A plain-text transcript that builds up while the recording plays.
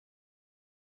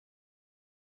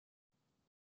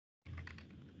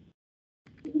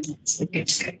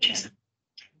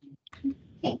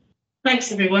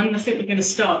Thanks, everyone. I think we're going to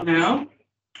start now.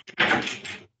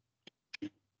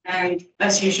 And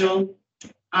as usual,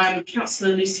 I'm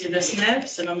Councillor Lucia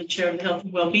Lesneves, and I'm the Chair of the Health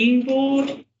and Wellbeing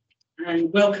Board.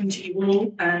 And welcome to you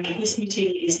all. And this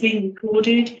meeting is being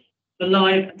recorded for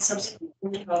live and subsequent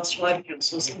broadcast via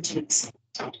Council's internet.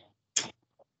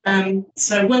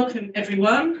 So welcome,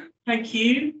 everyone. Thank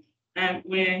you.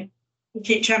 We'll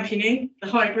keep championing the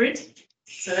hybrid.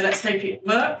 So let's hope it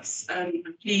works.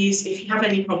 Please, if you have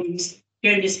any problems,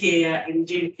 Fiona's is here, and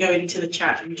do go into the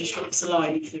chat and just drop us a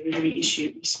line if there are any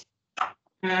issues.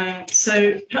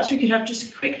 So perhaps we could have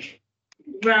just a quick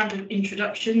round of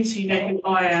introductions so you know who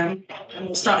I am. And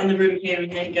we'll start in the room here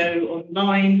and then go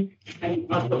online. And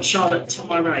I've got Charlotte to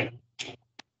my right.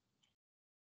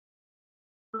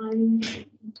 Good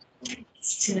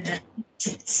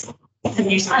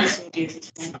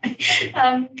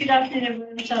afternoon,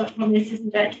 everyone. Charlotte from the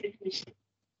Assistant Director of the Commission.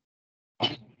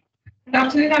 Good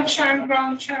afternoon, I'm Sharon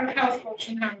Brown, Chair of Health Watch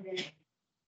in Hungary.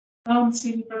 I'm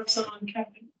Senior Professor on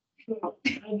Cabinet for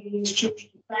Children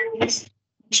and Families.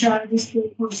 Chair of this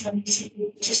group was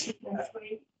just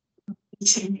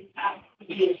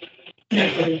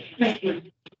Thank you.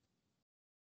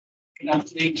 Good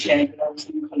afternoon, Chair. Good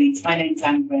afternoon, colleagues. My name is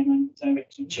Anne Wren. I'm the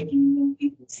Director of Children and Young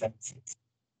People Services.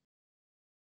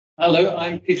 Hello,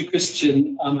 I'm Peter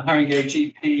Christian. I'm a Haringey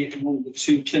GP and one of the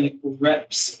two clinical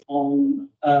reps on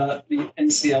the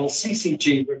NCL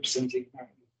CCG representing Haringey.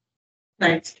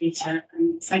 Thanks, Peter,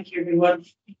 and thank you, everyone.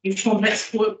 You've complex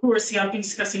policy I've been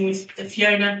discussing with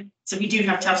Fiona, so we do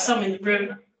have to have some in the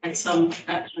room and some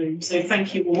at home. So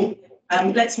thank you all.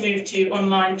 Let's move to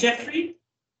online. Jeffrey.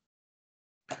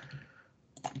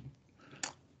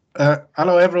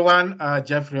 Hello, everyone.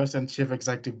 Jeffrey Olsen, Chief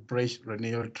Executive, Bridge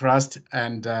Renewal Trust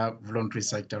and Voluntary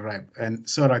Sector Rep. And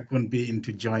sorry I couldn't be in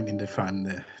to join in the fun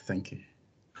there. Thank you.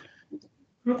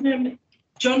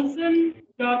 Jonathan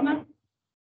Gardner.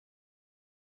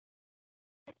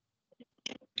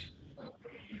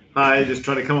 Hi, just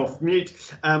trying to come off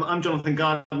mute. I'm Jonathan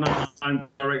Gardner. I'm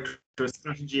Director of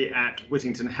Strategy at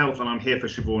Whittington Health, and I'm here for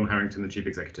Siobhan Harrington, the Chief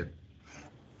Executive.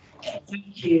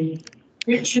 Thank you.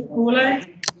 Richard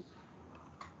Gourlay.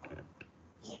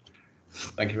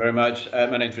 Thank you very much.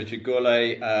 My name is Richard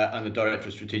Gourlay. I'm the Director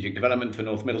of Strategic Development for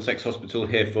North Middlesex Hospital,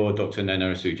 here for Dr.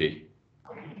 Nena Asuji.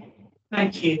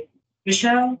 Thank you.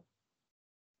 Michelle?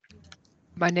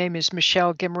 My name is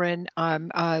Michelle Gimmerin. I'm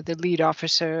the lead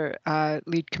officer,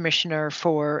 lead commissioner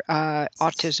for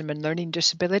autism and learning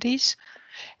disabilities.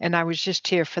 And I was just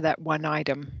here for that one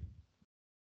item.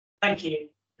 Thank you.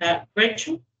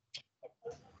 Rachel?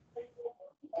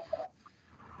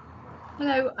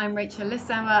 Hello, I'm Rachel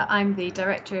Lissauer. I'm the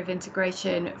Director of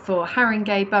Integration for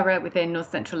Haringey Borough within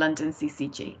North Central London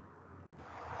CCG.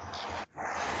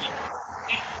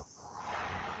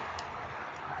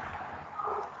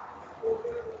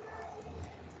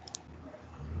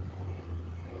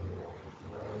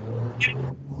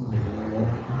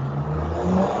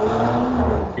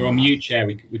 You're on mute, Chair.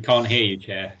 We can't hear you,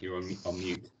 Chair. You're on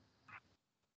mute.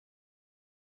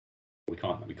 We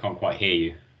can't quite hear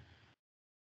you.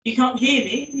 You can't hear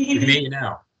me? We can hear you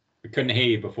now. We couldn't hear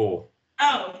you before.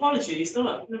 Oh, apologies. I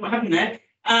don't know what happened there.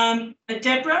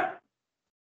 Deborah?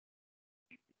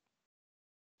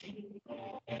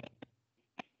 I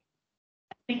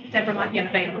think Deborah might be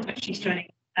unavailable, but she's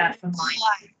joining from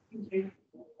mine.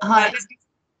 Hi.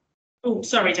 Oh,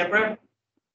 sorry, Deborah.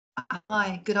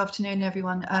 Hi, good afternoon,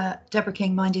 everyone. Deborah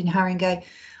King, Minding Haringey.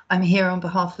 I'm here on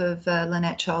behalf of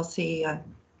Lynette Charles, CEO.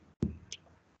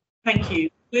 Thank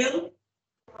you. Will?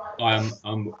 I'm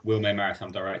Will May-Marris.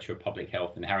 I'm Director of Public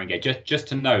Health in Haringey. Just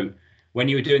to note, when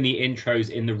you were doing the intros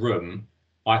in the room,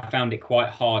 I found it quite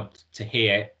hard to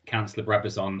hear Councillor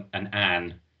Brabazon and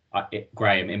Anne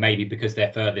Graham. It may be because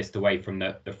they're furthest away from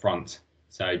the front.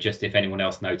 So just if anyone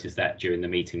else noticed that during the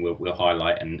meeting, we'll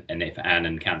highlight, and if Anne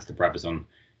and Councillor Brabazon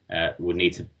will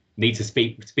need to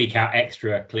speak out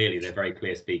extra clearly. They're very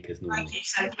clear speakers normally. Thank you.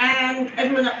 So, and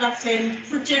everyone at that end,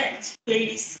 project,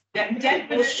 please.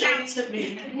 Deborah, shout at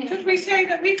me. Could we say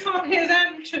that we can't hear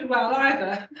them too well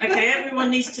either? Okay,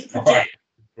 everyone needs to project. Right.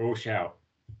 We'll all shout.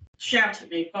 Shout at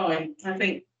me, fine. I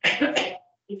think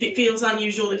if it feels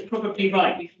unusual, it's probably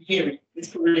right. We can hear it. It's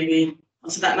probably the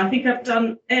answer to that. And I think I've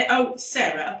done. Oh,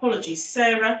 Sarah. Apologies,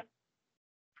 Sarah.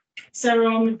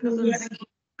 Sarah on the.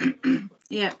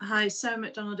 Yeah, hi, Sarah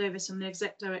McDonald-Davis. I'm the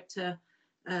Exec Director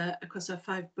across our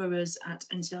 5 boroughs at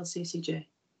NCL CCG.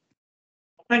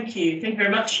 Thank you. Thank you very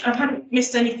much. I haven't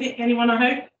missed anyone, I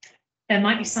hope. There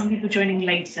might be some people joining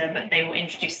later, but they will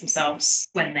introduce themselves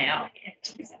when they are here.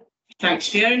 Thanks,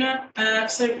 Fiona.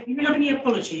 So do you have any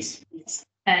apologies, please?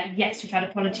 Yes, we've had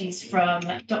apologies from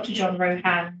Dr. John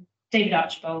Rohan, David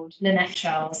Archibald, Lynette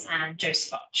Charles, and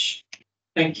Joseph Arch.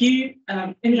 Thank you.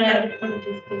 Any other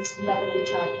Apologies, please, Beverly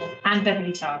Target. And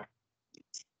Beverly Targ.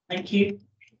 Thank you.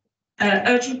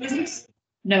 Urgent business?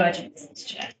 No urgent business,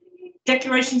 Chair.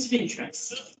 Declarations of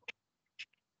interest?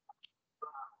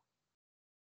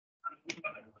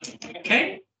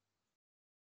 Okay.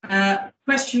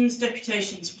 Questions,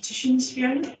 deputations, petitions,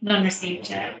 Fiona? None received,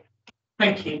 Chair.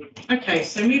 Thank you. Okay,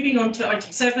 so moving on to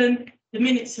item 7, the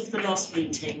minutes of the last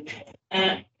meeting.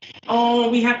 Are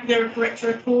we happy they're a correct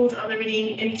record? Are there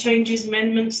any changes,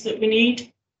 amendments that we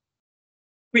need?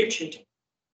 Richard.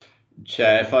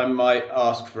 Chair, if I might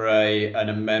ask for an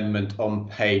amendment on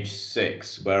page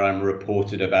 6, where I'm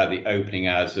reported about the opening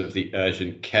hours of the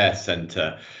urgent care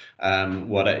centre.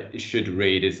 What it should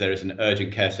read is there is an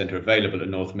urgent care centre available at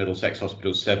North Middlesex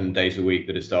Hospital 7 days a week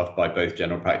that is staffed by both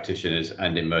general practitioners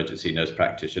and emergency nurse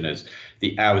practitioners.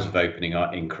 The hours of opening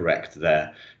are incorrect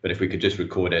there, but if we could just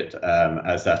record it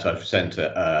as that, I've sent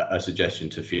a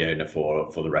suggestion to Fiona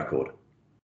for the record.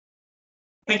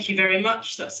 Thank you very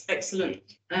much. That's excellent.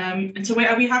 And so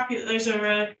are we happy that those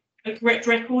are a correct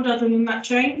record other than that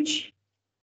change?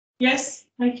 Yes,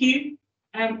 thank you.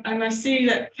 And I see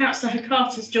that Councillor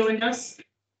Hecate has joined us.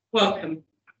 Welcome.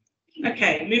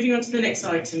 Okay, moving on to the next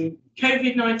item,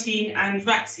 COVID-19 and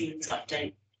vaccines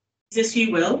update. Is this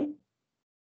you, Will?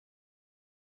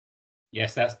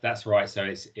 Yes, that's right. So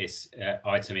it's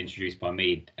item introduced by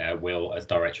me, Will, as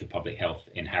Director of Public Health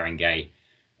in Haringey.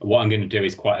 What I'm going to do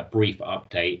is quite a brief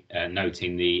update,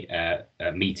 noting the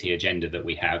meaty agenda that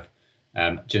we have.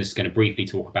 Just going to briefly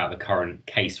talk about the current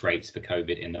case rates for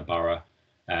COVID in the borough,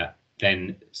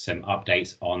 then some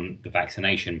updates on the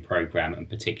vaccination programme and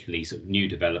particularly sort of new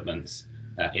developments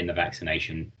in the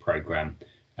vaccination programme,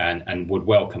 and would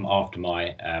welcome after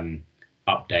my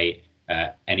update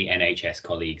any NHS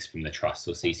colleagues from the Trust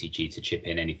or CCG to chip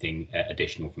in anything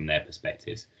additional from their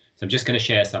perspectives. So I'm just going to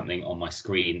share something on my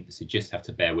screen, so just have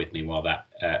to bear with me while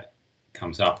that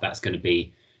comes up. That's going to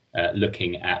be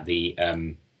looking at the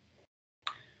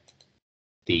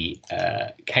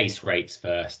case rates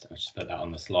first. I'll just put that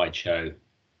on the slideshow,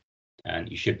 and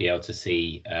you should be able to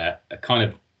see a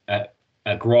kind of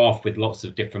a graph with lots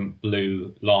of different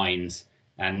blue lines,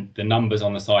 and the numbers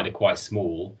on the side are quite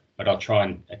small, but I'll try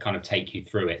and kind of take you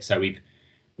through it. So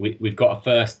we've got a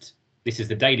first. This is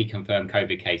the daily confirmed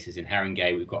COVID cases in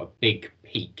Haringey. We've got a big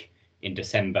peak in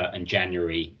December and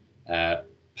January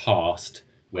past,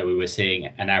 where we were seeing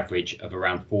an average of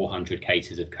around 400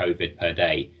 cases of COVID per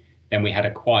day. Then we had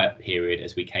a quiet period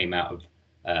as we came out of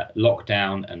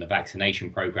lockdown and the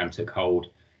vaccination programme took hold.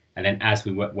 And then as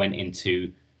we went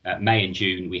into May and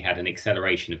June, we had an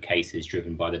acceleration of cases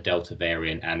driven by the Delta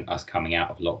variant and us coming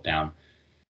out of lockdown.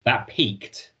 That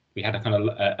peaked. We had a kind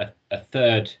of a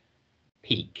third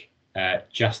peak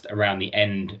just around the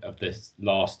end of the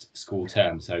last school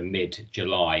term, so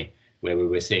mid-July, where we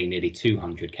were seeing nearly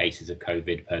 200 cases of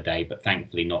COVID per day, but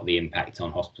thankfully not the impact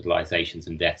on hospitalisations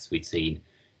and deaths we'd seen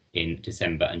in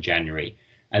December and January.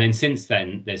 And then since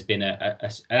then, there's been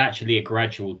actually a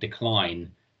gradual decline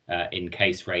in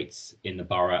case rates in the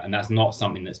borough, and that's not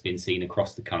something that's been seen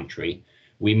across the country.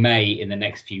 We may, in the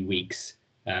next few weeks,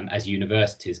 as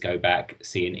universities go back,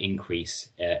 see an increase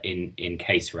in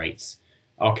case rates.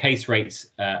 Our case rates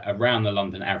around the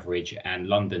London average, and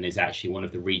London is actually one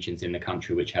of the regions in the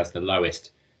country which has the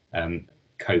lowest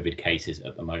COVID cases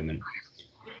at the moment.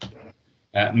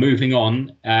 Moving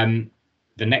on,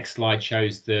 the next slide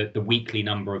shows the weekly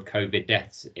number of COVID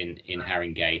deaths in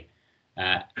Haringey.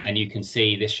 And you can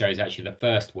see this shows actually the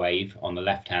first wave on the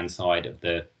left-hand side of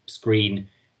the screen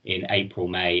in April,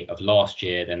 May of last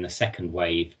year, then the second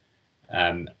wave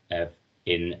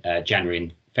in January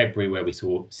and February, where we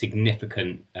saw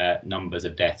significant numbers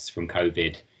of deaths from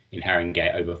COVID in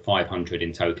Haringey, over 500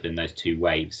 in total in those two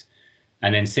waves.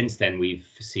 And then since then, we've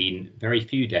seen very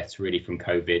few deaths really from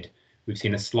COVID. We've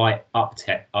seen a slight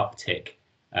uptick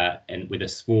and with a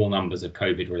small numbers of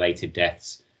COVID-related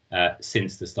deaths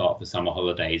since the start of the summer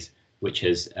holidays, which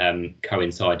has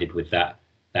coincided with that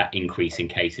increase in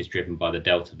cases driven by the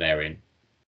Delta variant.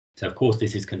 So of course,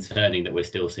 this is concerning that we're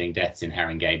still seeing deaths in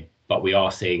Haringey, but we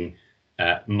are seeing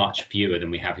much fewer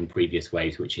than we have in previous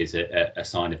waves, which is a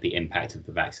sign of the impact of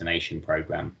the vaccination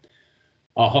programme.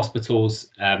 Our hospitals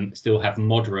still have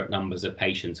moderate numbers of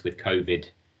patients with COVID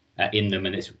in them,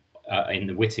 and it's in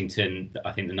the Whittington,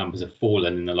 I think the numbers have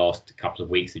fallen in the last couple of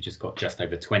weeks. We've just got just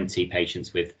over 20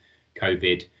 patients with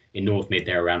COVID. In North Mid,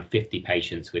 there are around 50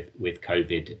 patients with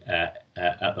COVID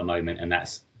at the moment, and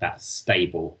that's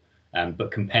stable.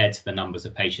 But compared to the numbers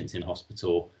of patients in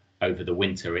hospital over the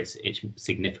winter, it's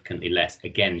significantly less,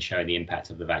 again showing the impact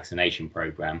of the vaccination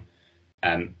programme.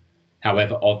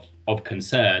 However, of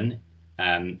concern,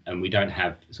 and we don't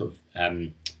have sort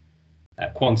of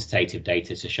quantitative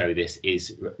data to show this,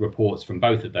 is reports from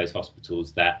both of those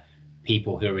hospitals that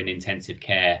people who are in intensive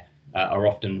care are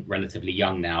often relatively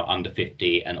young now, under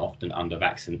 50, and often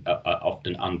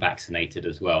often unvaccinated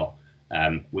as well,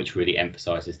 which really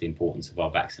emphasises the importance of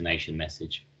our vaccination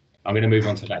message. I'm going to move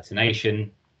on to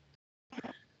vaccination.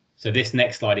 So this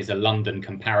next slide is a London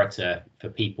comparator for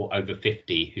people over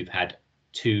 50 who've had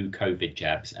 2 COVID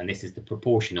jabs, and this is the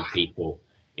proportion of people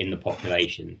in the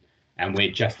population. And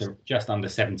we're just under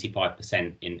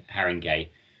 75% in Haringey,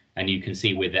 and you can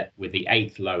see we're the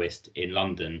 8th lowest in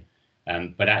London,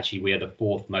 but actually we are the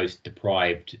 4th most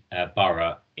deprived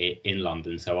borough in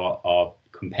London. So our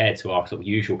compared to our sort of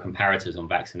usual comparators on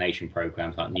vaccination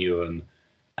programs like Newham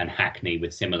and Hackney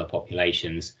with similar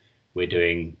populations, we're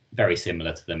doing very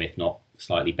similar to them, if not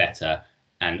slightly better,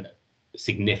 and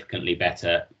significantly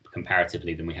better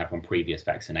comparatively than we have on previous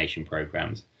vaccination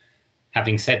programs.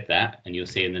 Having said that, and you'll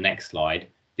see in the next slide,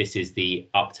 this is the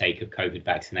uptake of COVID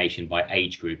vaccination by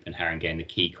age group in Haringey, and the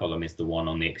key column is the one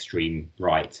on the extreme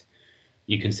right.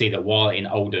 You can see that while in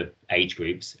older age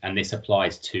groups, and this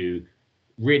applies to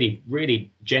really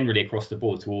generally across the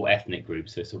board to all ethnic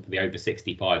groups, so sort of the over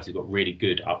 65s have got really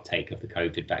good uptake of the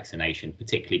COVID vaccination,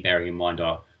 particularly bearing in mind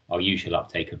our usual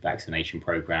uptake of vaccination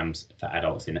programs for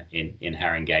adults in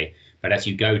Haringey. But as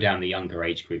you go down the younger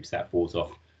age groups, that falls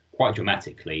off quite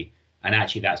dramatically. And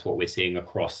actually, that's what we're seeing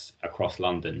across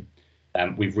London.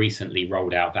 We've recently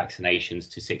rolled out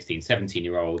vaccinations to 16,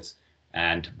 17-year-olds,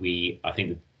 and I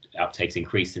think the uptake's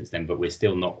increased since then, but we're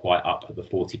still not quite up at the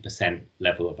 40%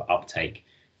 level of uptake.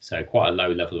 So quite a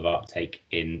low level of uptake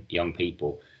in young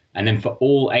people. And then for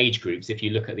all age groups, if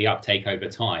you look at the uptake over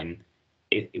time,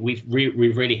 we've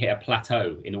really hit a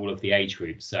plateau in all of the age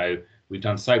groups. So we've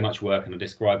done so much work, and I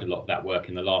described a lot of that work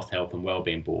in the last Health and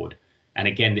Wellbeing Board. And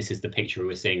again, this is the picture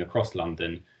we're seeing across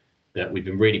London, that we've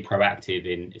been really proactive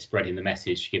in spreading the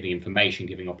message, giving information,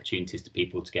 giving opportunities to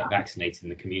people to get vaccinated in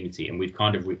the community. And we've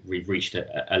kind of we've reached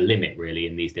a limit really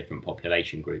in these different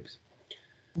population groups.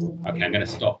 Okay, I'm going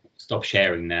to stop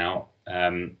sharing now.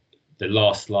 The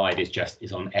last slide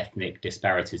is on ethnic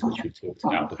disparities, which we've talked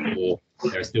about before.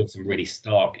 There are still some really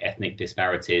stark ethnic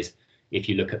disparities if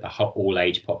you look at the all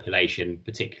age population,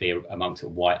 particularly amongst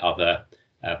white, other,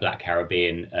 Black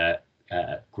Caribbean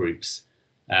groups.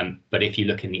 But if you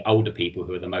look in the older people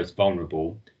who are the most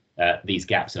vulnerable, these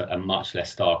gaps are much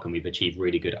less stark, and we've achieved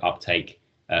really good uptake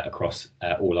across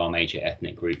all our major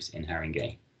ethnic groups in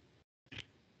Haringey.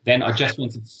 Then I just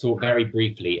wanted to talk very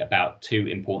briefly about 2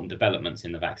 important developments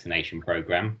in the vaccination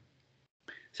programme.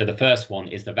 So the first one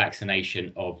is the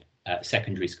vaccination of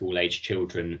secondary school age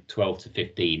children 12 to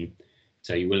 15.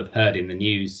 So you will have heard in the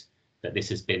news that this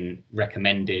has been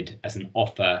recommended as an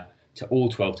offer to all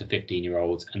 12 to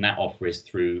 15-year-olds, and that offer is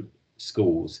through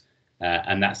schools.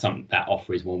 And that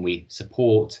offer is one we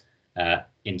support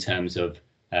in terms of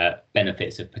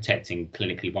benefits of protecting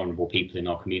clinically vulnerable people in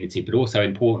our community, but also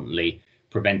importantly,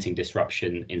 preventing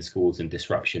disruption in schools and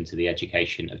disruption to the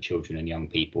education of children and young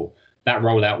people. That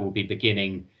rollout will be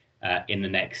beginning in the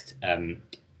next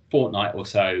fortnight or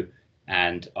so,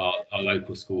 and our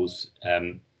local schools,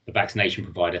 the vaccination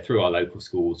provider through our local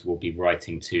schools, will be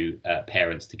writing to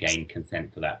parents to gain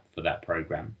consent for that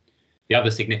programme. The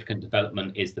other significant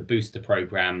development is the booster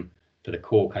programme for the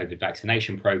core COVID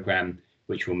vaccination programme,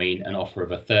 which will mean an offer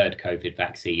of a 3rd COVID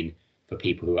vaccine for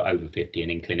people who are over 50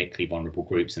 and in clinically vulnerable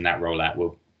groups, and that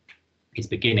rollout is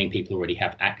beginning. People already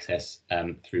have access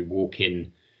through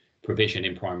walk-in provision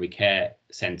in primary care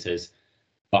centres,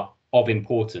 but of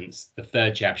importance, the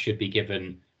 3rd jab should be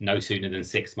given no sooner than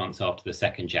 6 months after the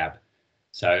 2nd jab.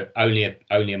 So only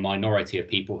a minority of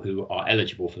people who are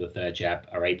eligible for the 3rd jab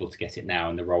are able to get it now,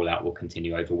 and the rollout will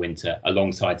continue over winter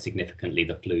alongside significantly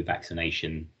the flu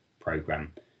vaccination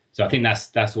programme. So I think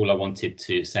that's all I wanted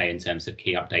to say in terms of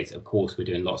key updates. Of course, we're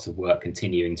doing lots of work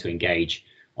continuing to engage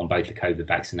on both the COVID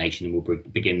vaccination, and we'll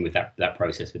begin with that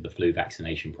process with the flu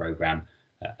vaccination programme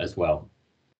as well.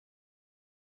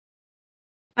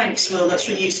 Thanks, Will. That's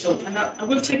really useful. And I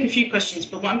will take a few questions,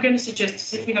 but what I'm going to suggest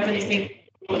is if we have anything,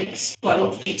 it's quite a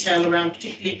lot of detail around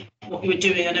particularly what we were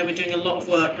doing. I know we're doing a lot of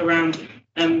work around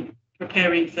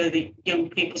preparing for the young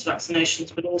people's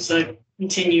vaccinations, but also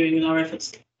continuing with our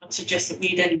efforts. I'd suggest that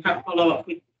we then have follow up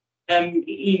with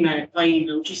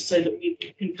email, just so that we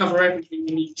can cover everything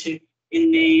we need to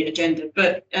in the agenda.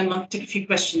 But I'll take a few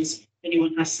questions if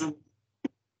anyone has some.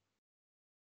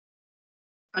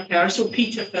 Okay, I saw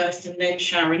Peter first and then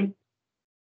Sharon.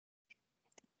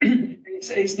 Thank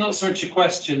It's not so much a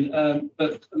question,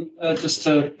 but just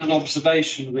an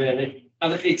observation, really.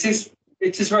 And it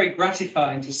is very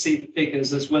gratifying to see the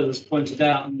figures, as well as pointed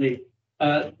out, and the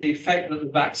effect that the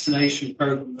vaccination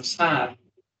program has had.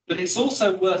 But it's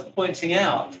also worth pointing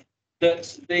out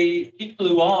that the people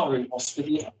who are in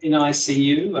hospital, in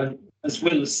ICU, and as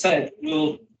Will has said,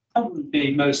 will probably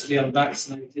be mostly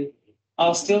unvaccinated,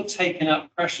 are still taking up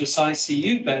precious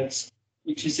ICU beds,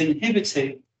 which is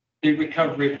inhibiting the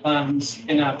recovery plans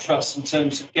in our trust in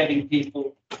terms of getting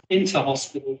people into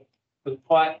hospital for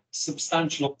quite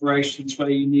substantial operations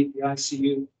where you need the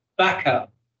ICU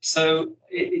backup. So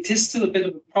it is still a bit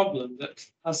of a problem that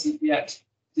hasn't yet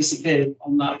disappeared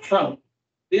on that front.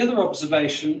 The other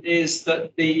observation is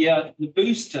that the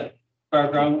booster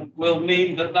program will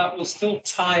mean that will still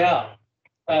tie up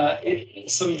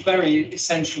some very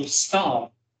essential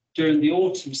staff during the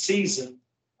autumn season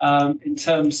in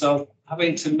terms of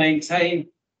having to maintain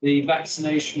the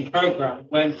vaccination program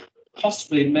when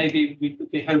possibly maybe we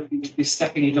could be hoping to be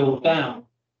stepping it all down.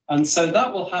 And so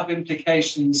that will have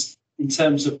implications in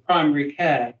terms of primary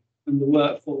care and the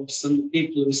workforce and the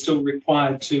people who are still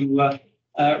required to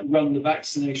run the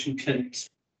vaccination clinics.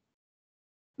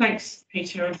 Thanks,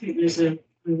 Peter. I think there's a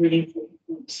really important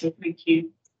point. So thank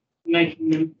you for making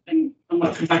them. And I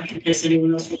might come back in case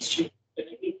anyone else wants to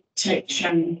take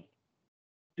Shannon.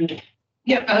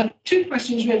 Yeah, two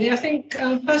questions really. I think,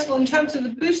 first of all, in terms of the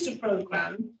booster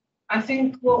programme, I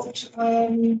think what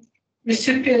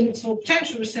recipients or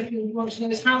potential recipients want to know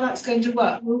is how that's going to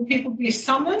work. Will people be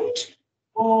summoned,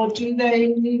 or do they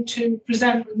need to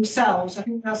present themselves? I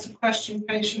think that's the question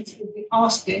patients will be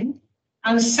asking.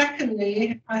 And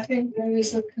secondly, I think there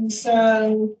is a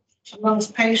concern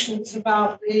amongst patients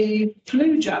about the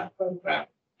flu jab programme,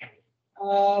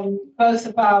 both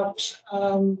about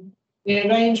the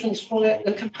arrangements for it,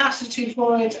 the capacity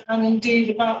for it, and indeed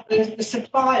about the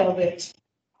supply of it.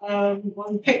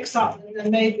 One picks up that there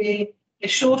may be a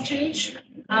shortage,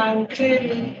 and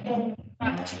clearly,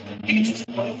 back to Peter's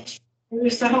point, there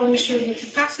is the whole issue of the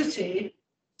capacity,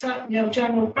 certainly of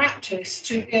general practice,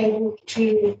 to be able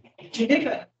to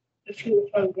deliver the flu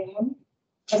programme.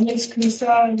 And it's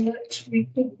concern that we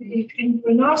could be in for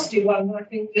a nasty one, I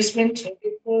think, this winter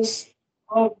because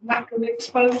of lack of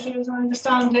exposure, as I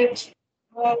understand it,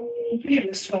 in the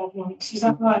previous 12 months. Is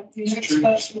that right? The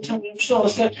experts will tell me, I'm sure.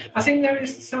 So I think there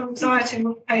is some anxiety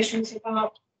among patients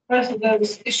about both of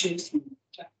those issues.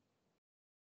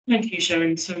 Thank you,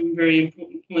 Sharon. Some very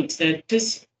important points there.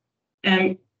 Does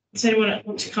anyone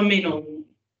want to come in on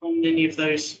any of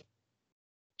those?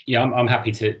 Yeah, I'm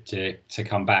happy to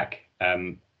come back.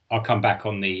 I'll come back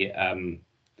on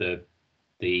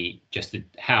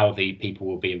how the people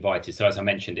will be invited. So as I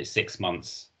mentioned, it's 6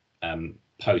 months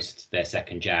post their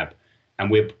second jab,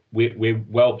 and we're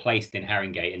well placed in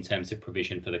Haringey in terms of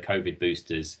provision for the COVID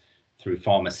boosters through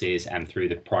pharmacies and through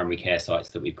the primary care sites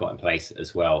that we've got in place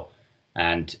as well.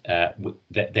 And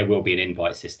there will be an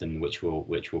invite system which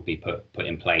will be put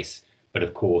in place. But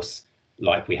of course,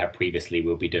 like we have previously,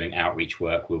 we'll be doing outreach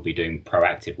work. We'll be doing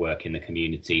proactive work in the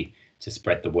community to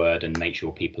spread the word and make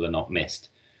sure people are not missed.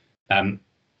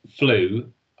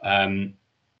 Flu,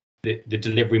 the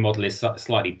delivery model is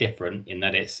slightly different in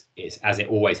that it's as it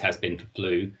always has been for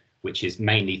flu, which is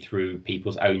mainly through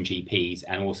people's own GPs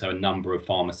and also a number of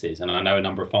pharmacies. And I know a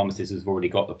number of pharmacies have already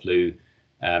got the flu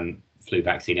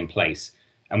vaccine in place.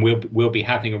 And we'll be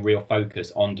having a real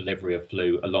focus on delivery of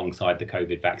flu alongside the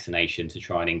COVID vaccination to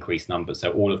try and increase numbers.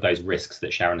 So all of those risks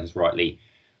that Sharon has rightly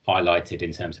highlighted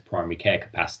in terms of primary care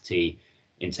capacity,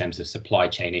 in terms of supply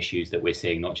chain issues that we're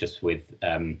seeing, not just with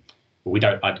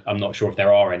I'm not sure if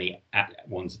there are any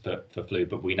ones for flu,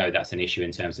 but we know that's an issue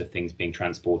in terms of things being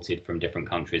transported from different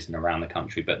countries and around the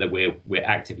country, but that we're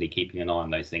actively keeping an eye on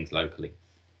those things locally.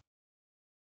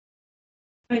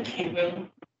 Thank you, Will.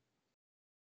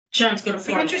 Sharon's got a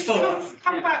Can I just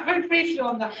come back very briefly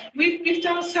on that? We've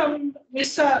done some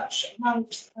research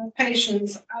amongst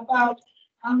patients about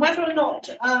whether or not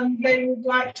they would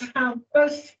like to have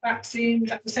both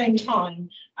vaccines at the same time.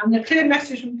 And the clear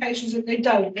message from patients is that they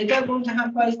don't want to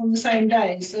have both on the same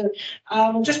day. So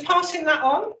just passing that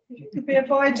on, if it could be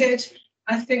avoided,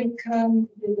 I think would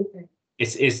be a good thing.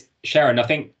 It's Sharon, I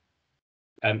think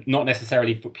not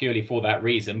necessarily purely for that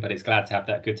reason, but it's good to have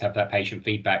that patient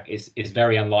feedback. It's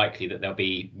very unlikely that there'll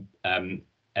be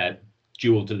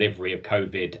dual delivery of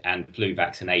COVID and flu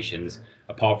vaccinations,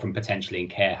 apart from potentially in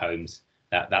care homes.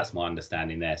 That's my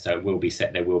understanding there. So it will be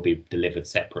they will be delivered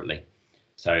separately.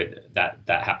 So that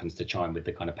happens to chime with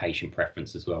the kind of patient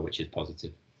preference as well, which is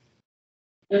positive.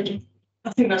 I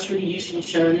think that's really useful,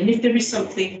 Sharon. And if there is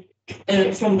something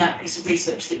from that piece of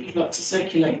research that you'd like to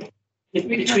circulate,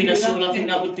 between us all. I think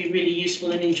that would be really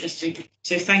useful and interesting.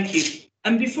 So thank you.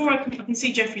 And before I can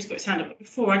see Jeffrey's got his hand up, but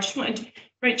before I just wanted,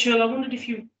 Rachel, I wondered if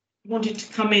you wanted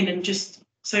to come in and just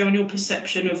say on your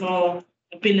perception of our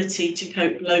ability to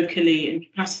cope locally and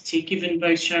capacity, given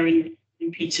both Sharon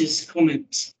and Peter's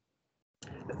comments.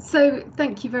 So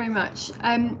thank you very much.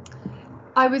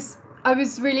 I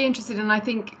was really interested, and I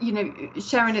think, you know,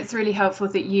 Sharon, it's really helpful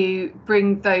that you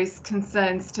bring those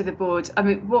concerns to the board. I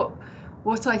mean,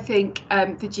 what I think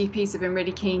the GPs have been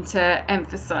really keen to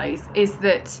emphasise is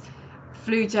that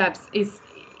flu jabs is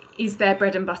their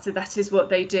bread and butter. That is what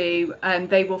they do, and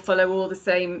they will follow all the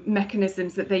same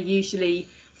mechanisms that they usually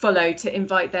follow to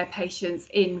invite their patients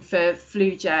in for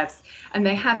flu jabs. And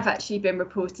they have actually been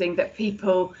reporting that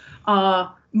people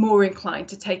are more inclined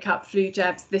to take up flu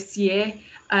jabs this year.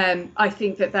 I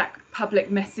think that public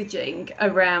messaging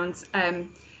around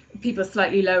people's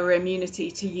slightly lower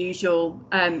immunity to usual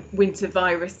winter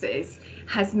viruses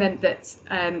has meant that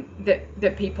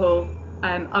that people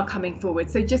are coming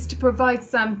forward. So just to provide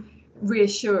some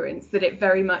reassurance that it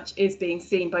very much is being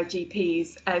seen by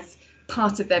GPs as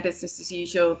part of their business as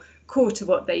usual, core to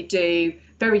what they do,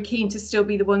 very keen to still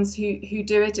be the ones who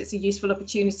do it. It's a useful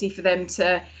opportunity for them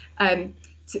to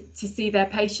see their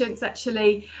patients,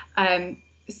 actually.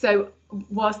 So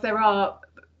whilst there are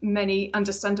many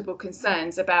understandable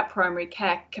concerns about primary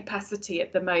care capacity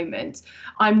at the moment,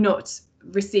 I'm not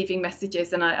receiving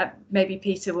messages, and maybe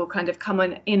Peter will kind of come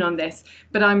in on this,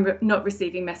 but I'm not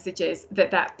receiving messages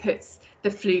that puts the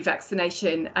flu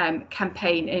vaccination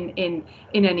campaign in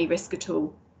any risk at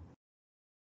all.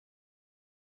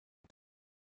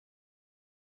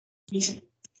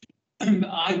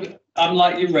 I'm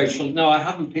like you, Rachel. No, I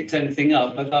haven't picked anything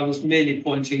up, but I was merely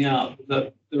pointing out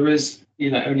that there is,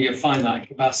 only a finite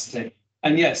capacity.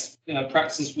 And yes,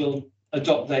 practices will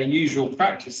adopt their usual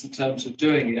practice in terms of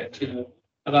doing it,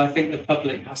 but I think the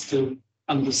public has to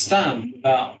understand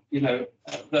about,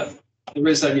 that there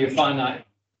is only a finite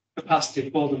capacity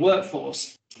for the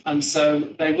workforce. And so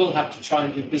they will have to try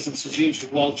and do business as usual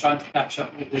while trying to catch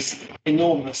up with this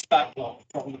enormous backlog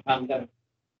from the pandemic.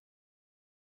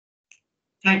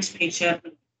 Thanks, Peter.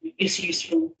 It's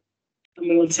useful. And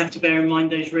we always have to bear in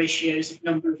mind those ratios of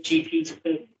number of GPs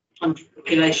per 100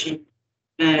 population.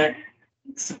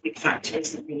 It's a big factor,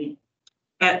 isn't it, really?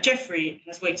 Jeffrey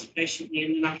has waited patiently,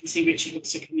 and then I can see Richard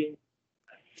wants to come in.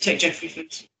 Take Jeffrey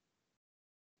first.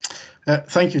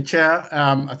 Thank you, Chair.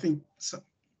 I think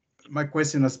my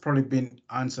question has probably been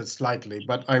answered slightly,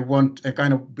 but I want to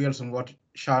kind of build on what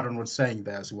Sharon was saying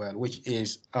there as well, which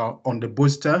is on the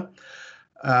booster.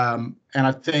 And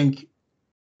I think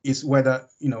is whether,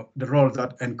 the role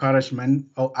that encouragement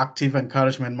or active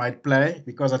encouragement might play,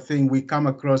 because I think we come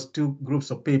across two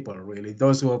groups of people, really,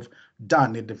 those who have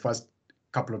done it the first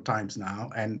couple of times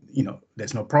now, and,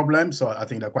 there's no problem. So I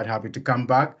think they're quite happy to come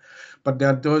back. But there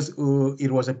are those who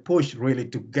it was a push really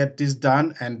to get this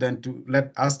done and then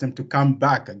to ask them to come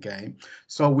back again.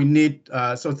 So we need,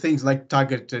 so things like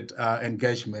targeted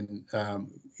engagement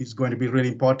is going to be really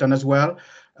important as well.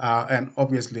 And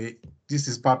obviously, this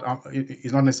is part of,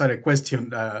 it's not necessarily a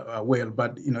question, Will,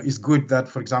 but it's good that,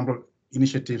 for example,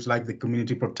 initiatives like the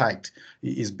Community Protect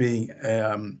is being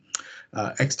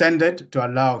extended to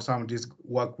allow some of this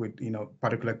work with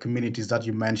particular communities that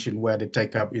you mentioned where the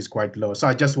take up is quite low. So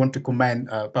I just want to commend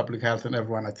public health and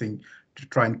everyone, I think, to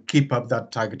try and keep up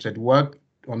that targeted work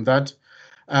on that.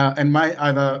 And my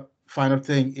other final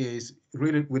thing is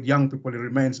really with young people, it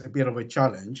remains a bit of a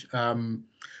challenge.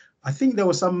 I think there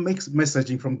was some mixed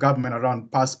messaging from government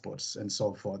around passports and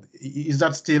so forth. Is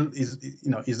that still, is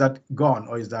that gone,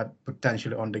 or is that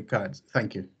potentially on the cards?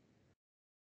 Thank you.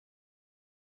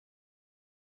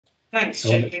 Thanks,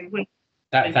 Jeffrey.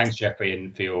 Thanks, Jeffrey,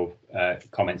 and for your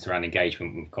comments around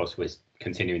engagement. Of course, we're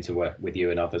continuing to work with you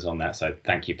and others on that. So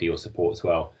thank you for your support as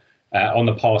well. On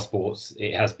the passports,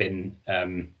 it has been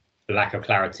a lack of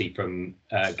clarity from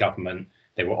government.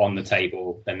 They were on the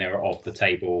table, then they were off the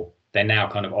table. They're now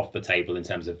kind of off the table in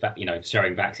terms of,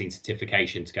 showing vaccine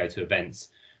certification to go to events,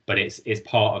 but it's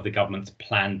part of the government's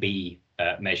Plan B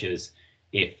measures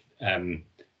if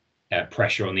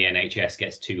pressure on the NHS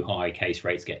gets too high, case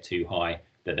rates get too high,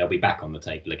 that they'll be back on the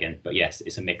table again. But yes,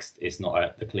 it's a mixed, it's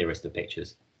not the clearest of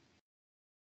pictures.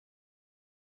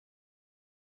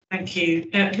 Thank you.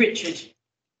 Richard.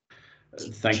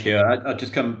 Thank you. I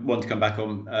just want to come back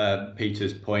on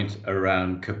Peter's point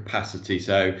around capacity.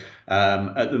 So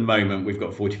at the moment, we've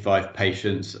got 45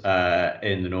 patients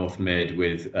in the North Mid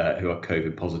with who are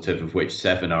COVID positive, of which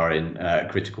 7 are in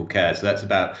critical care. So that's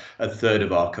about a third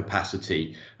of our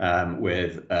capacity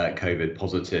with COVID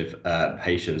positive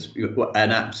patients.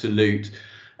 An absolute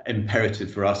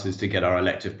imperative for us is to get our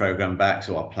elective program back,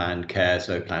 so our planned care,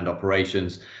 so planned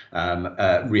operations,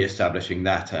 re-establishing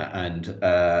that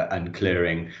and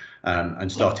clearing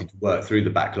and starting to work through the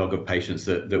backlog of patients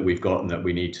that we've got and that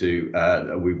we need to,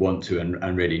 that we want to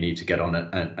and really need to get on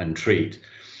and treat.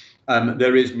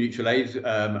 There is mutual aid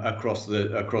across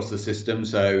the system,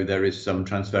 so there is some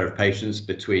transfer of patients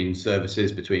between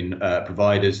services, between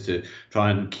providers, to try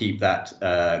and keep that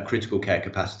critical care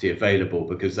capacity available,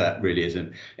 because that really is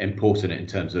important in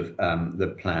terms of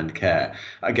the planned care.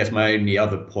 I guess my only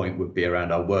other point would be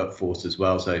around our workforce as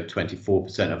well. So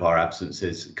 24% of our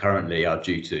absences currently are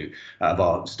due to, of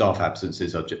our staff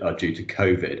absences are due to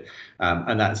COVID.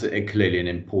 And that's clearly an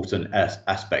important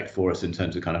aspect for us in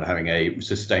terms of kind of having a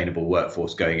sustainable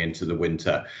workforce going into the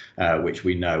winter, which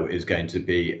we know is going to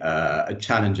be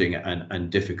challenging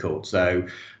and difficult. So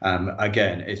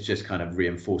again, it's just kind of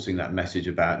reinforcing that message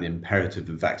about the imperative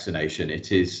of vaccination.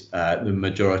 It is the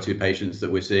majority of patients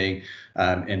that we're seeing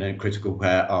in a critical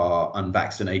care are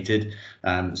unvaccinated.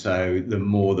 So the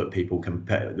more that people can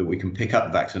that we can pick up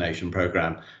the vaccination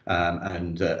program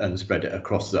and spread it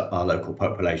across our local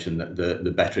population,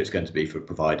 the better it's going to be for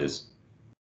providers.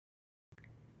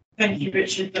 Thank you,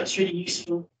 Richard. That's really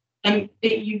useful.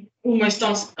 You almost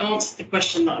answered the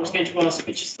question that I was going to ask,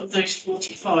 which is, of those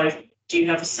 45, do you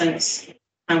have a sense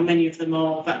how many of them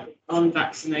are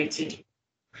unvaccinated?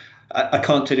 I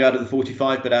can't tell you out of the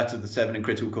 45, but out of the 7 in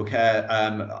critical care,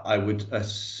 I would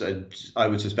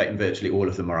suspect virtually all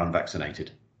of them are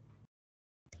unvaccinated.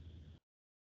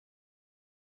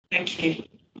 Thank you.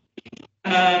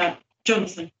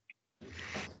 Jonathan.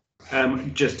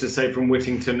 Just to say, from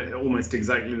Whittington, almost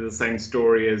exactly the same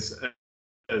story as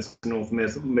North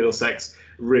Middlesex,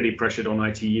 really pressured on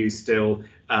ITU still.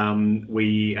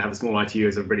 We have a small ITU,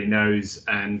 as everybody knows,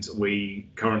 and we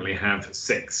currently have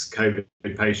 6 COVID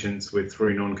patients with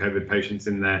 3 non-COVID patients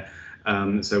in there.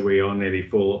 So we are nearly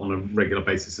full on a regular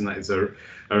basis, and that is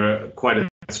quite a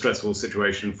stressful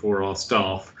situation for our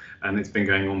staff, and it's been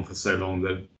going on for so long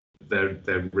that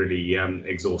they're really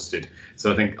exhausted.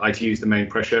 So I think ITU is the main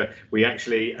pressure. We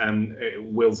actually,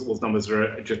 Will's numbers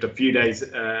are just a few days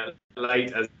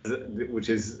late, which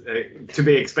is to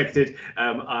be expected.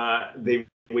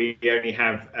 We only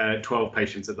have 12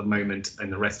 patients at the moment in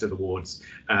the rest of the wards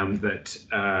that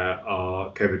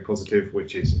are COVID positive,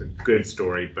 which is a good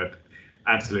story, but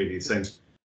absolutely the same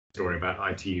story about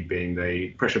ITU being the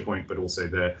pressure point, but also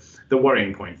the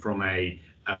worrying point from a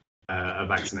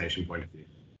vaccination point of view.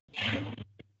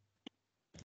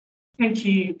 Thank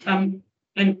you. And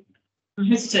I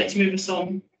hesitate to move us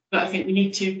on, but I think we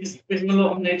need to, because there's a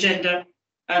lot on the agenda,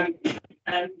 and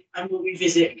we'll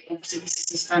revisit. Obviously, this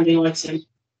is a standing item.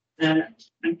 And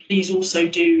please also I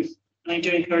do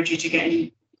encourage you to get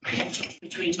in contact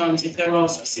between times if there are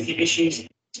specific issues,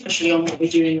 especially on what we're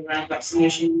doing around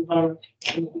vaccination and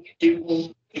what we could do more.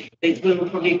 I think Will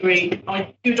probably agree.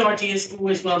 Good ideas are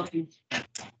always welcome.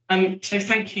 So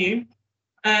thank you.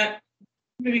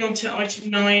 Moving on to item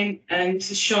 9, and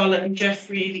this is Charlotte and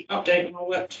Jeffrey, the update on our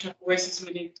work to tackle racism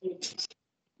and inequalities.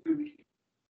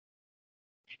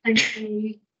 Thank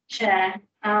you, Chair.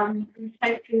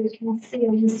 Hopefully we can see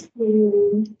on the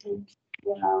screen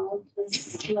well the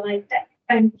slide deck.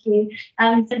 Thank you.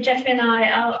 So Jeffrey and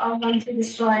I'll run through the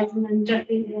slides, and then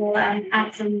Jeffrey will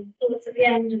add some thoughts at the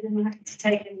end, and then we're happy to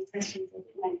take any questions or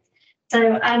comments.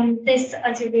 So this,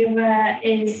 as you'll be aware,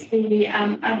 is the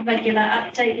a regular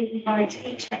update we provide to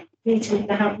each meeting of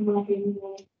the Health and Wellbeing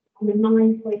Board on the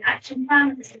 9-point action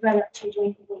plan that's developed to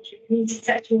join the community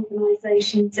sector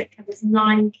organisations. It covers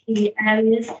 9 key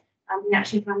areas. The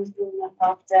action plan is drawn up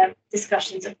after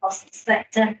discussions across the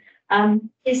sector.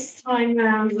 This time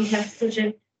round, we have sort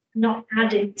of not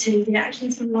added to the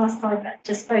actions from last time, but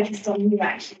just focused on new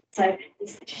actions. So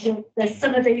there's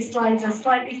some of these slides are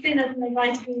slightly thinner than they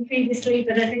might have been previously,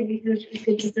 but I think it's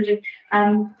good to sort of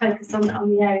focus on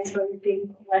the areas where we've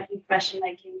been working fresh and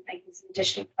making some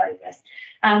additional progress.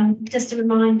 Just a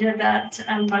reminder that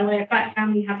by way of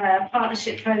background, we have a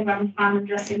partnership programme plan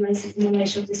addressing racism and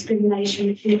racial discrimination,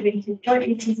 which we've been to joint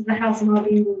meetings of the Health and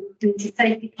Wellbeing Board Community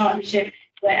Safety Partnership.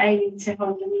 We're aiming to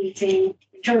hold a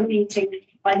joint meeting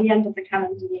by the end of the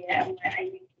calendar year, and we're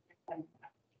aiming for that.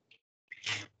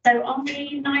 So on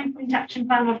the 9-point action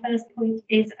plan, our first point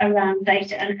is around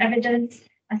data and evidence.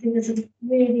 I think this is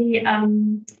really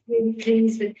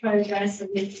pleased with progress and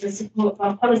with the support of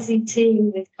our policy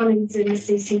team, with colleagues in the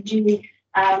CCG,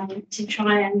 to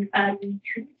try and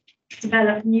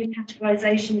develop new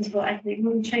categorisations for ethnic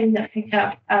monitoring that pick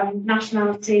up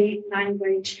nationality,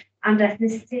 language and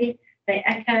ethnicity. They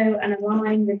echo and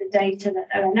align with the data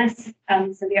that ONS,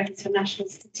 so the Office for National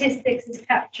Statistics, is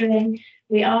capturing.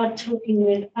 We are talking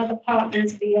with other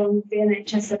partners beyond the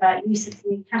NHS about use of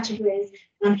new categories.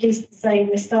 And I'm pleased to say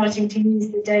we're starting to use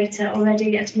the data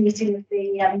already at a meeting with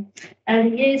the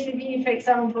early years review, for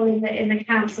example, in the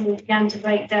council. We began to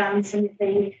break down some of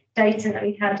the data that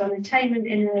we had on attainment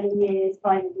in early years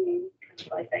by the new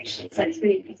categorisation. So it's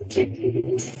really positive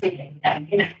to see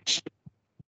in action.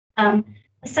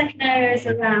 The second area is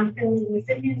around building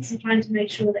resilience and trying to make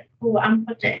sure that core and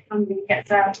project funding gets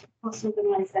out across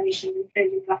organisations,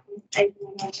 including Black and Asian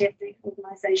minority ethnic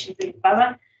organisations in the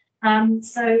borough.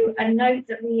 So a note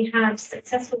that we had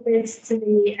successful bids to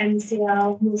the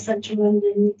MCL North Central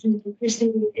London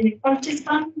Christian Inequalities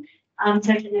Fund,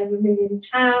 totaling over £1 million.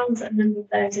 A number of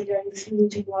those are going through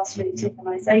to grassroots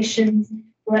organisations.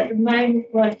 We're at the moment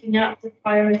working up the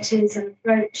priorities and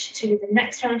approach to the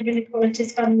next round of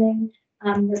inequalities funding.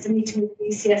 There's a meeting with the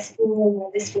BCS forum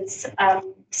where this was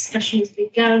discussion has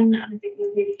begun, and I think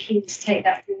we're really keen to take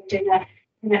that forward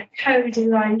in a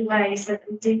co-designed way so that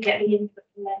we do get the input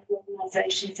from local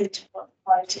organisations into what the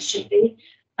priorities should be.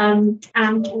 And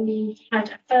we had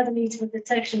a further meeting with the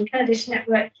Turkish and Kurdish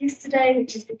network yesterday,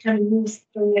 which is becoming more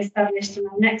strongly established. And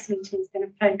our next meeting is going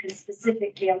to focus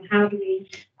specifically on how do we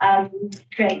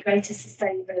create greater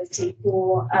sustainability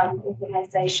for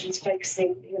organisations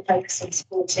focusing on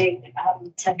supporting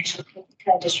Turkish and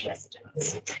Kurdish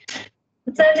residents.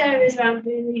 The third area is around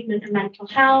bereavement and mental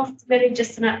health. Really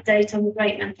just an update on the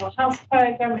Great Mental Health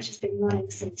Programme, which has been running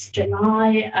since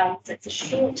July. So it's a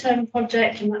short-term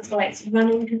project, and that's why it's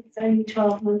running, because it's only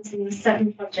 12 months and there's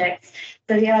 7 projects.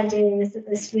 So the idea is that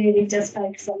this really does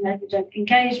focus on resident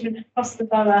engagement across the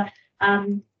borough,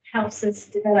 helps us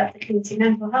develop the community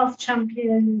mental health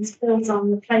champions, builds on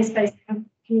the place-based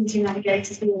community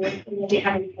navigators we already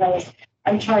have in place,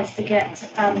 and tries to get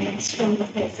stronger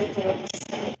peer support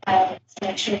to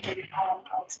make sure that we are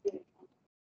ultimately.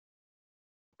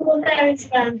 Fourth area is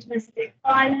around domestic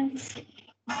violence.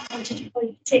 I wanted to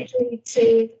point particularly to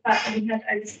the fact that we had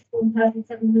over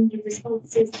 1,700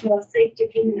 responses to our safety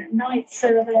opinion at night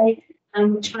survey,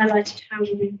 which highlighted how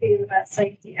we feel about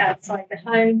safety outside the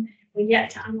home. We're yet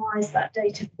to analyse that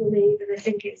data fully, but I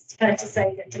think it's fair to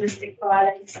say that domestic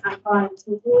violence and violence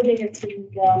with women against women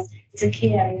and girls is a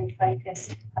key area of focus,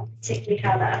 and particularly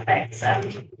how that affects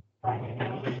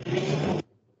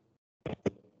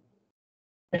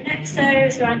the next area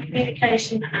is around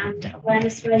communication and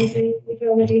awareness raising. We've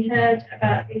already heard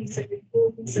about the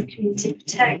importance of Community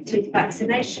Protect through the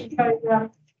vaccination programme.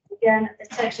 Again, at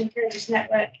the Turkish and Kurdish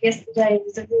network yesterday, there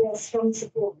was a real strong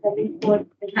support for the in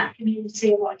that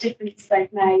community and what a difference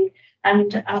they've made.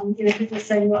 And people are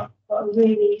saying what a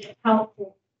really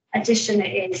helpful addition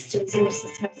it is to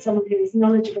resources to have someone who is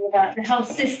knowledgeable about the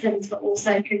health systems, but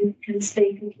also can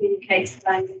speak and communicate the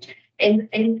language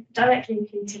in directly in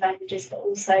community languages, but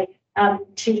also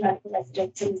to local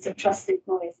residents and as a trusted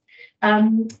voice. I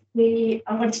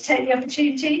want to take the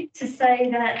opportunity to say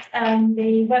that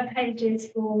the web pages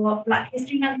for Black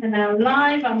History Month are now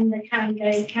live on the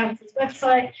Haringey Council's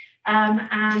website,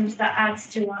 and that adds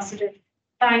to our sort of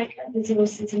bank of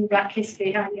resources in Black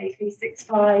History, Haringey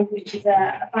 365, which is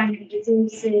a bank of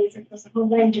resources across a whole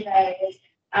range of areas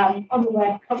on the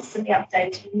web, constantly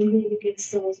updated, and a really good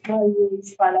source, well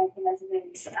used by local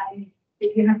residents.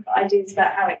 If you have ideas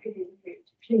about how it could be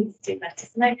improved, please do let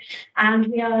us know. And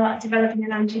we are developing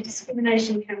an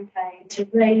anti-discrimination campaign to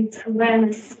raise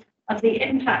awareness of the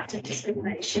impact of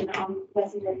discrimination on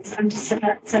residents and to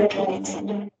celebrate.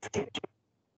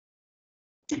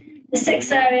 The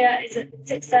sixth area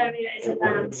is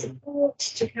around support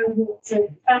to cohorts of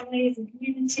families and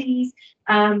communities,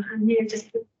 and here just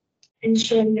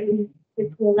ensuring that we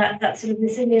call that sort of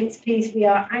resilience piece. We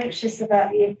are anxious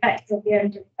about the effects of the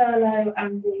end of furlough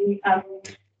and the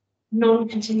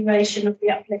non-continuation of the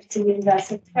uplifting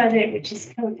universal credit, which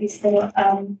is currently still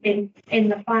in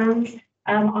the plans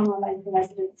on our local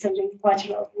residents. So doing quite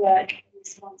a lot of work in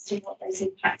response to what those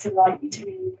impacts are likely to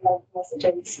be with local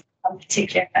residents,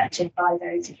 particularly affected by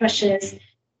those pressures.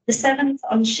 The 7th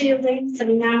on shielding, so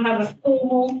we now have a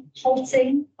formal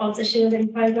halting of the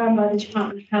shielding programme by the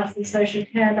Department of Health and Social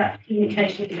Care. That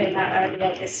communication came out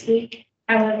earlier this week.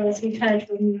 However, as we've heard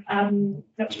from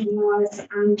Dr. Morales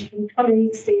and from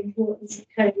colleagues, the importance of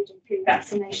COVID and flu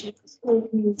vaccination across all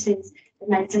communities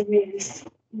remains a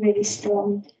really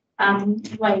strong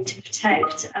way to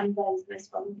protect those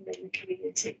most vulnerable in the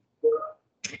community.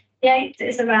 The 8th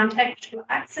is around equitable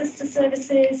access to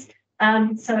services.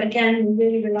 So again, we're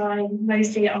really relying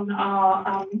mostly on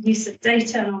our use of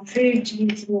data and our food to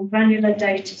use more granular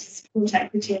data to support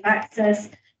equity of access.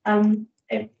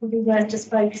 it would be worth just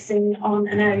focusing on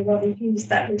an area where we've used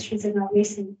that, which was in our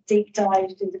recent deep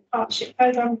dive through the partnership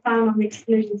programme plan on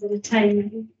exclusions and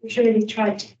attainment. We've really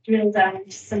tried to drill down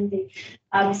into some of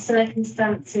the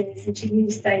circumstances and to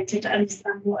use data to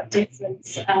understand what a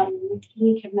difference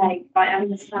we can make by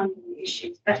understanding the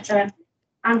issues better.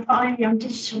 And finally, on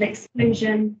digital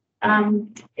exclusion,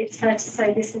 it's fair to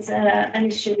say this is an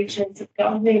issue which has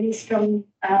got a really strong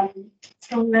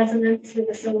resonance with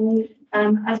us all.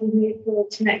 As we move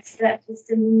forward to next steps, we're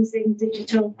still using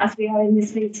digital, as we are in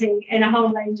this meeting, in a whole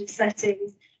range of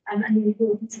settings, and the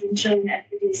importance of ensuring that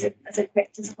everybody is as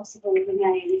equipped as possible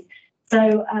remains.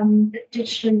 So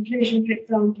digital inclusion, for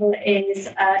example, is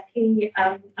a key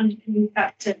underpinning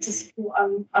factor to support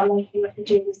our local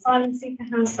refugee and asylum seeker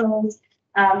households.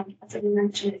 As I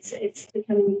mentioned, it's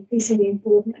becoming increasingly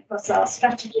important across our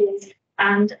strategies.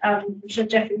 And I'm sure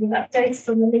Jeffrey will update us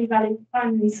on the Lee Valley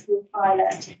Primary School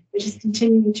pilot, which is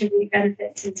continuing to reap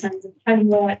benefits in terms of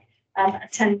homework,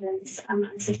 attendance,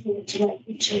 and support to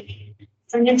local children.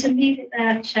 So I'm going to leave it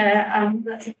there, Chair.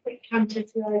 That's a quick canter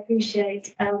through, I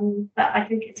appreciate. But I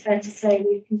think it's fair to say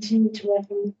we've continued to work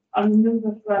on a number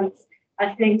of fronts.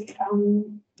 I think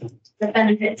the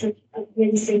benefits of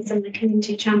really seeing some of the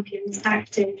community champions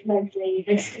active locally,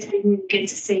 this has been really good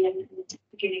to see and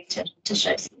beginning to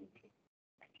show some.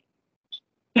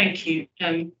 Thank you.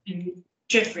 And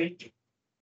Jeffrey.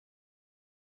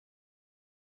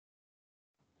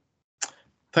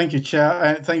 Thank you,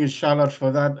 Chair. Thank you, Charlotte,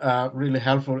 for that. Really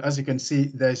helpful. As you can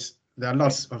see, there are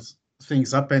lots of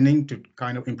things happening to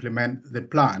kind of implement the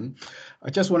plan. I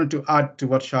just wanted to add to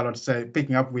what Charlotte said,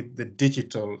 picking up with the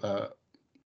digital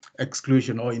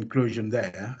exclusion or inclusion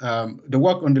there. The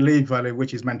work on the Lee Valley,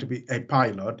 which is meant to be a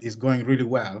pilot, is going really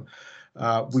well.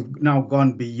 We've now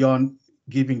gone beyond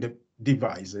giving the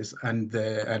devices and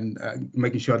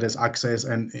making sure there's access,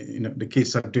 and the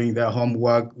kids are doing their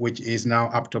homework, which is now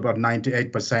up to about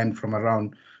 98% from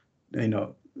around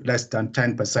less than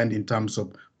 10% in terms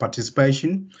of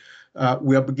participation.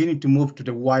 We are beginning to move to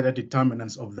the wider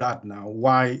determinants of that now,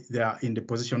 why they are in the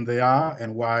position they are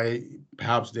and why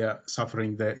perhaps they are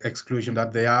suffering the exclusion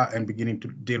that they are, and beginning to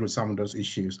deal with some of those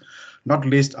issues, not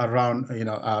least around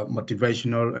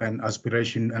motivational and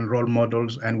aspiration and role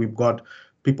models. And we've got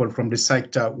people from the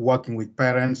sector working with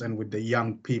parents and with the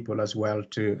young people as well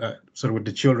to with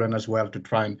the children as well, to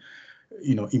try and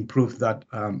improve that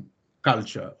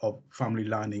culture of family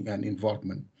learning and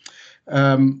involvement.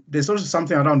 There's also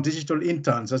something around digital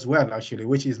interns as well, actually,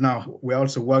 which is now we're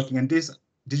also working, and these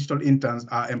digital interns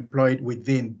are employed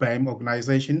within BAME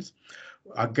organizations,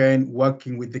 again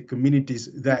working with the communities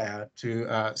there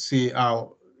to see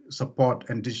how support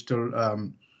and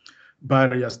digital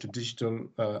barriers to digital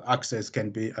access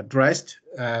can be addressed.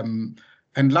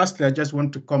 And lastly, I just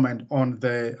want to comment on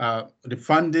the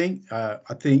funding.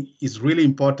 I think it's really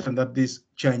important that this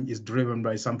change is driven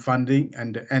by some funding,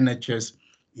 and the NHS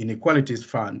Inequalities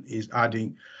Fund is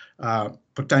adding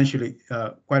potentially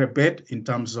quite a bit in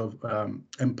terms of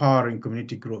empowering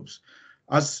community groups.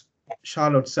 As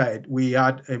Charlotte said, we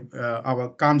had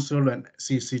our council and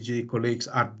CCG colleagues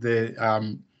at the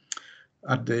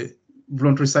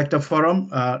Voluntary Sector Forum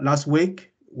last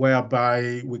week,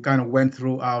 whereby we kind of went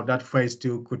through how that phase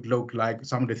 2 could look like,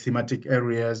 some of the thematic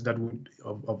areas that would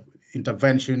of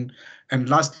intervention, and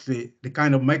lastly, the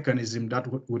kind of mechanism that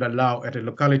would allow at a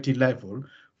locality level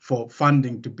for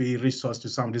funding to be resourced to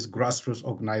some of these grassroots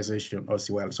organizations as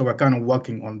well. So we're kind of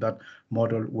working on that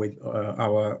model with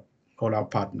all our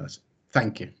partners.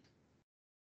 Thank you.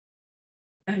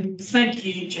 Thank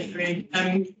you, Jeffrey.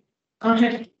 I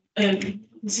had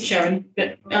this is Sharon,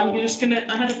 but I'm just gonna.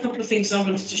 I had a couple of things I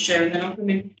wanted to share, and then I'll come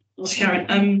in with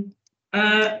Sharon.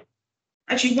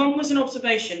 Actually, one was an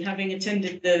observation, having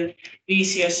attended the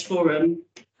ECS forum,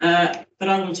 that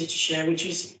I wanted to share, which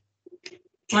is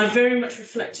I very much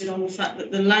reflected on the fact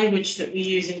that the language that we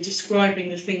use in describing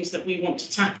the things that we want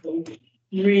to tackle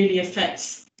really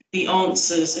affects the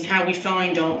answers and how we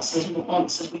find answers and what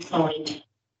answers we find.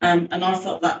 And I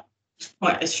thought that was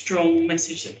quite a strong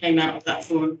message that came out of that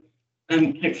forum.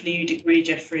 Hopefully you'd agree,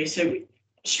 Jeffrey. So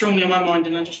strongly on my mind,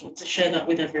 and I just want to share that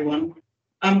with everyone.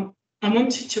 I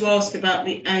wanted to ask about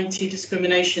the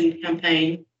anti-discrimination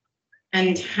campaign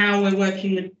and how we're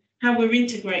working with, how we're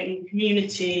integrating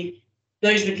community,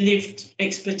 those with lived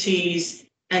expertise,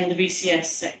 and the VCS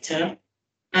sector.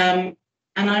 And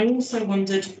I also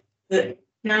wondered that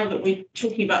now that we're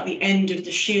talking about the end of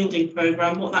the shielding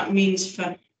programme, what that means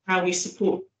for how we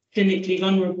support clinically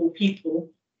vulnerable people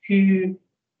who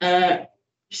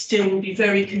still will be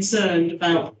very concerned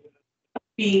about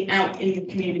being out in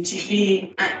the community,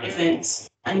 being at events,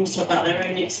 and also about their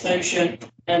own exposure,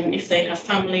 if they have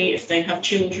family, if they have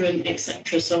children,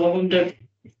 etc. So I wonder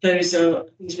if those are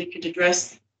things we could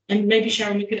address. And maybe,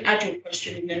 Sharon, we could add your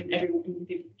question and then everyone can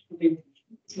give it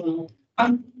as well.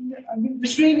 I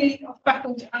was really back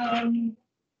on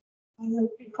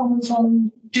comments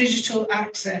on digital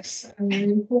access and the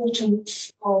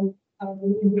importance of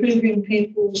improving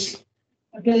people's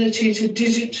ability to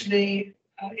digitally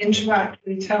interact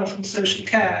with health and social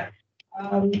care.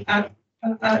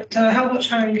 At How Much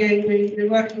Haringey, we're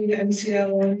working with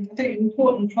NCL on, I think, an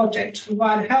important project to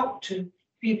provide help to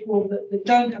people that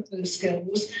don't have those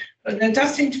skills. But there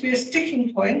does seem to be a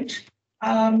sticking point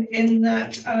in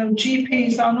that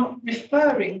GPs are not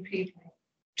referring people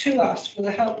to us for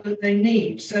the help that they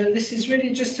need. So this is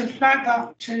really just to flag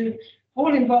up to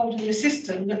all involved in the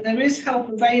system that there is help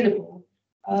available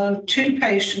to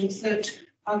patients that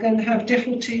are going to have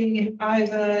difficulty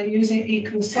either using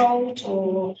e-consult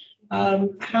or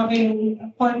having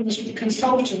appointments with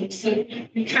consultants, that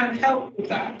we can help with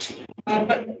that.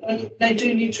 But they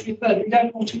do need to be referred. We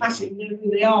don't automatically know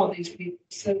who they are, these people.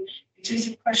 So it is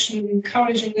a question of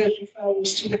encouraging those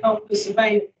referrals to help us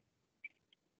available.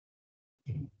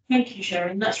 Thank you,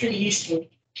 Sharon. That's really useful.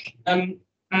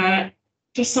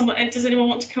 Does anyone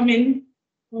want to come in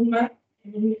on that?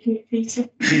 Peter?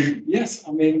 Yes,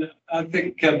 I mean, I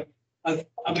think,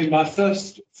 my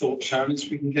first thought, Sharon, is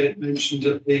we can get it mentioned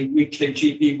at the weekly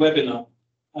GP webinar,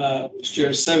 which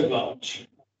Joe Sauvage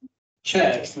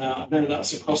chairs. Now, I know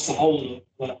that's across the whole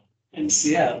of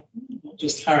NCL, not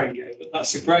just Haringey, but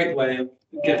that's a great way of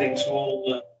getting to all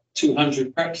the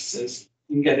 200 practices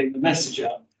and getting the message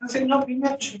out. Has it not been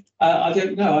mentioned? I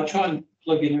don't know. I try and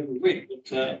plug in every week,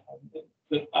 but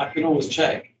I can always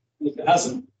check if it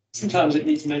hasn't. Sometimes it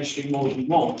needs mentioning more than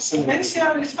once.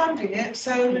 NCL is funding it,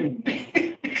 so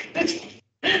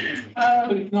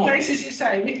places you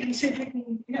say, we can see if we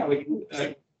can. Yeah, we can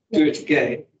do it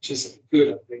again, which is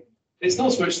good, I think. It's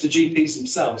not so much the GPs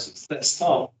themselves, it's their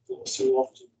staff, of course, who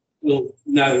often will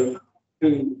know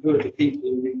who are the people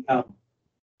who need help.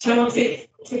 So I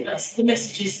think that's the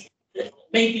messages that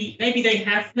maybe they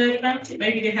have heard about it,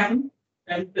 maybe they haven't,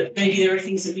 but maybe there are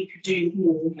things that we could do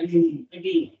more, and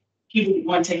maybe people wouldn't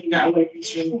mind taking that away from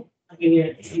you, having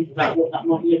a think about what that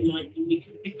might look like, and we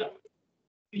could pick up.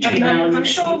 I'm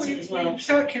sure we've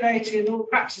circulated all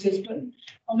practices, but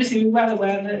obviously we're well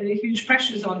aware that there are huge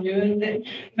pressures on you, and that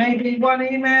maybe one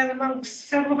email amongst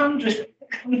several hundred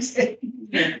comes in.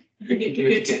 Yeah, it'd be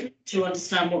good to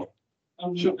understand what,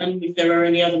 and if there are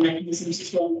any other mechanisms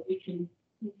as well that we can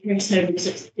bring over,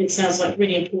 because it sounds like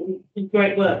really important and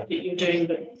great work that you're doing,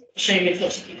 but a shame if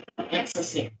lots of people can't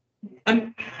access it.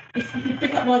 If you could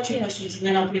pick up my two questions and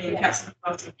then I'll bring in Kat.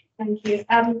 Thank you.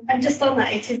 And just on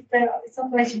that, it's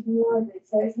operated from the library,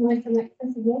 so it's nice and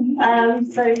accessible.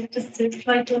 So just to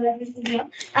try to everything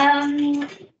up.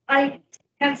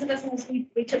 Cancer listeners,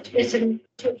 we touched a bit and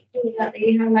talked about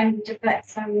how language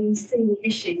affects how we see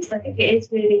issues. I think it is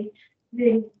really,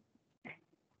 really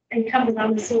incumbent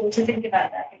on us all to think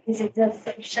about that, because it does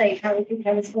sort of shape how we think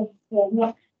our responses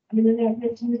are. I know I've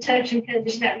mentioned the Turkish and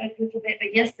Kurdish network a little bit,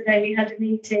 but yesterday we had a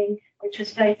meeting which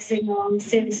was focusing on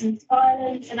serious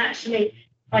violence, and actually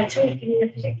by talking in a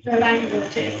particular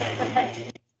language, it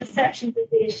affected perceptions of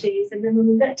the issues. And then when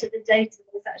we looked at the data,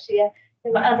 there was actually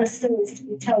there were other stories to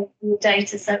be told from the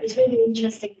data. So it was really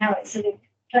interesting how it sort of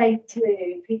played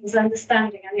through people's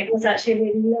understanding, and it was actually a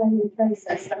really learning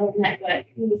process, the whole network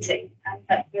meeting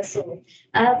that we saw.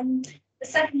 The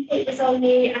second point was on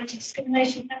the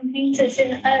anti-discrimination campaign. So it's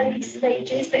in early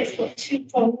stages, but it's got two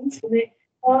prongs with it.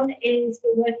 One is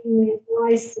we're working with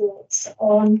Wise Thoughts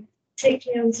on,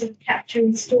 particularly on sort of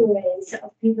capturing stories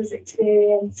of people's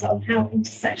experience of how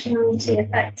intersectionality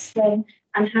affects them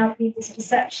and how people's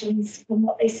perceptions from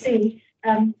what they see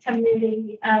can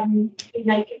really be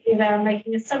negative around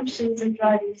making assumptions and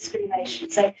driving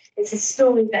discrimination. So it's a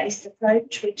story-based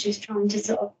approach, which is trying to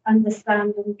sort of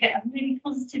understand and get a really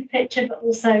positive picture, but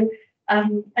also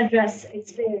address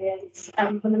experience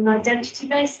from an identity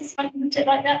basis, if I can put it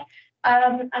like that.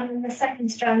 And then the second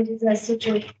strand is a sort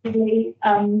of really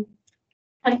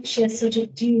anxious, sort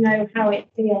of, do you know how it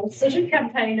feels, sort of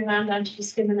campaign around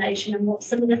anti-discrimination, and what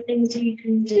some of the things you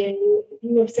can do if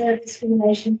you observe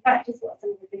discrimination practice, what some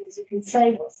of the things you can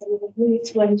say, what some of the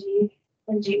routes, when do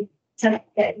you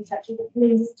get in touch with the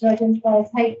police to identify as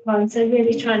hate crime. So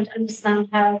really trying to understand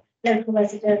how local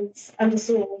residents and us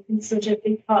all can sort of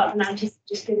be part of an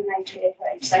anti-discriminatory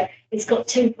approach. So it's got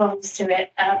two prongs to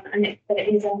it, but it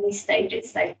is early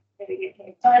stages, so really get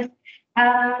excited.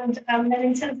 And then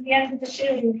in terms of the end of the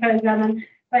shielding programme, and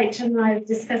Rachel and I have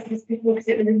discussed this before because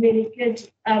it was a really good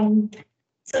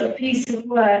sort of piece of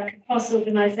work across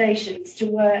organisations to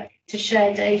work to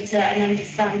share data and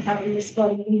understand how we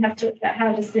respond. And we have talked about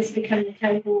how does this become the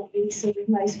cohort we sort of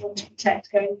most want to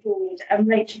protect going forward. And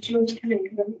Rachel, do you want to come in?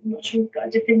 Because I'm not sure we've got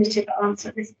a definitive answer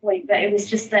at this point, but it was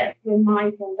just that we're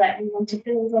mindful that we want to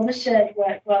build on the shared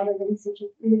work rather than sort of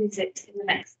lose it in the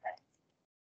next step.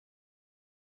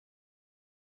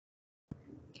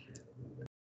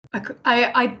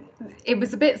 It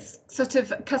was a bit sort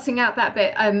of cutting out that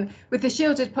bit. With the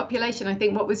shielded population, I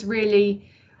think what was really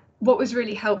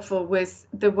helpful was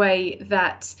the way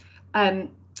that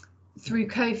through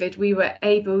COVID we were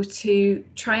able to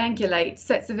triangulate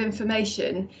sets of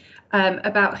information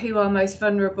about who our most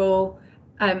vulnerable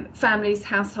families,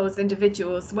 households,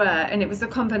 individuals were, and it was a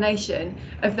combination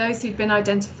of those who'd been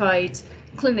identified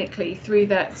clinically through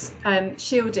that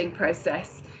shielding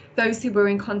process, those who were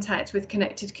in contact with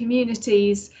connected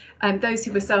communities, those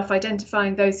who were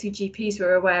self-identifying, those who GPs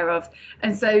were aware of.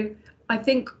 And so I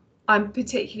think I'm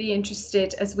particularly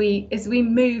interested as we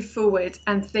move forward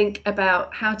and think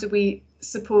about how do we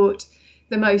support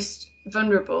the most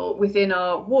vulnerable within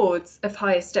our wards of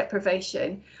highest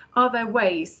deprivation. Are there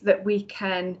ways that we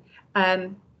can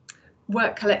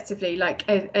work collectively, like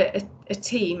a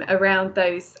team around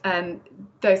those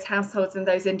households and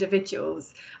those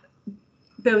individuals,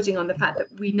 building on the fact that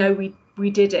we know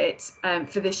we did it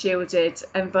for the shielded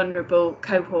and vulnerable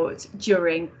cohort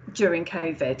during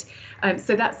COVID.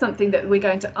 So that's something that we're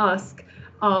going to ask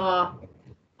our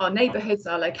neighbourhoods,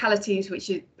 our localities, which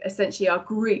are essentially our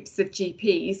groups of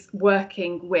GPs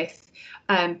working with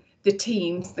the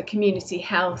teams, the community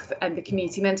health and the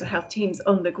community mental health teams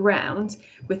on the ground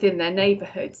within their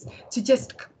neighbourhoods, to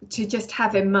just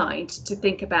have in mind to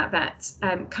think about that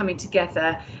coming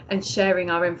together and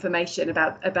sharing our information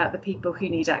about the people who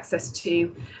need access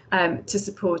to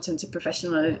support and to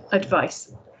professional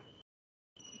advice.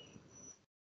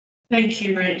 Thank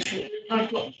you, Rachel.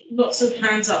 I've got lots of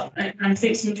hands up, and I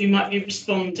think some of you might be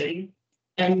responding.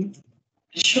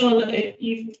 Charlotte,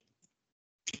 you.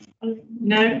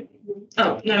 No?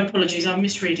 Oh, no, apologies, I'm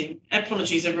misreading.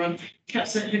 Apologies, everyone.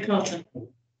 Councillor Carter.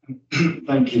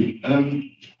 Thank you.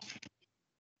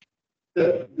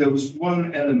 There was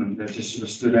one element that just sort of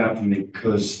stood out for me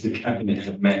because the Cabinet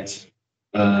had met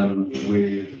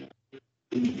with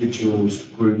individuals,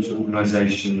 groups,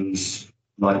 organisations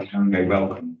like Haringey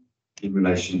Welcome in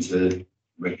relation to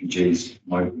refugees,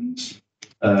 migrants.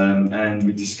 And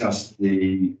we discussed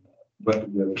the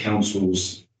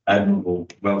Council's admirable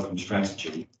welcome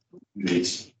strategy,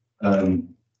 its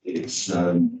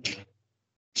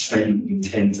statement of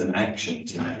intent and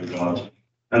actions in that regard.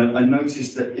 And I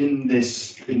noticed that in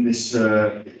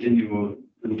your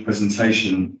little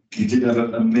presentation, you did have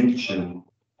a mention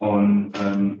on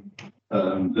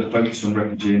the focus on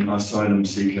refugee and asylum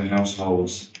seeker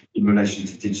households in relation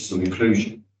to digital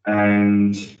inclusion.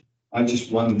 And I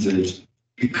just wondered,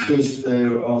 because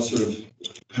there are sort of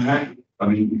perhaps, I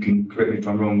mean, you can correct me if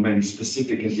I'm wrong, many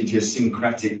specific and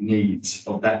idiosyncratic needs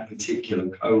of that particular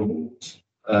cohort,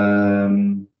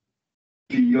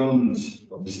 beyond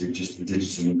obviously just the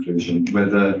digital inclusion,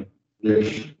 whether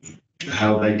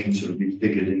how they can sort of be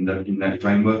figured in that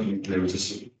framework, if there is a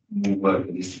sort of more work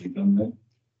that needs to be done there.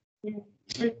 Yeah.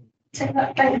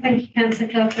 Thank you, Councillor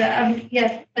Carter.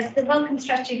 Yeah, as the welcome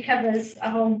strategy covers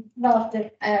a whole raft of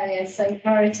areas, so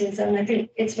priorities, and I think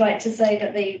it's right to say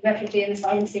that the refugee and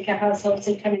asylum seeker households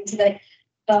who come into the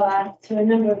borough to a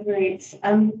number of routes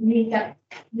need that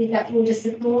broader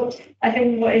support. I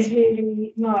think what is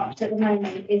really marked at the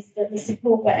moment is that the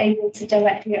support we're able to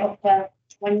directly offer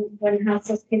when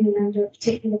households come in under a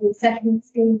particular resettlement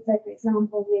scheme, so for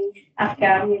example the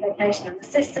Afghan Relocation and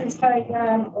Assistance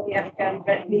Programme or the Afghan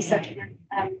Resettlement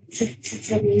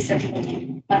Citizen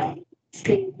Resettlement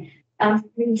Scheme,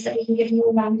 means that we can give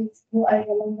more rounded support over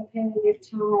a longer period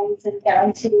of time and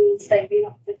guarantees they've been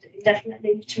offered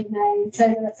indefinitely to remain. So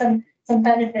there are some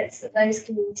benefits that those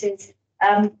communities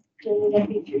clearly they've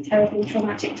been through terribly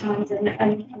traumatic times, and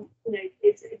you know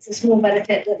it's a small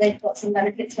benefit that they've got some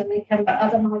benefits when they come, but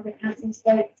other migrant households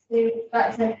don't do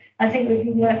that. So I think we've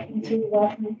been working through the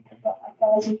working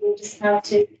advisory board just how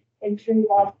to improve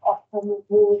our offer more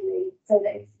broadly, so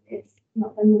that it's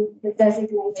not the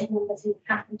designated numbers who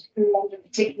happen to be under a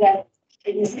particular,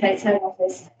 in this case, Home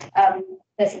Office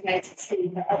designated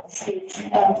scheme, but other schemes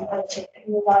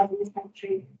who arrive in the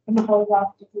country from a whole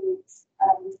raft of groups.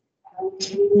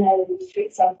 We know, for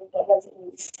example, that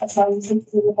residents, asylum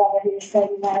seekers in the borough who are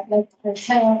staying in their local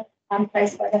hotel and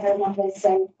placed by the Home Office,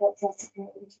 so what's our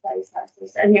support into those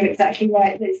houses? And you're exactly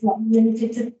right that it's not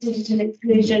limited to digital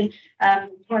inclusion.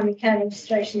 Primary care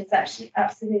registration is actually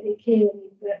absolutely key, and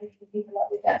we can people up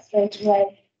with that straight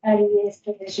away. early years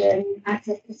provision,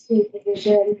 access to school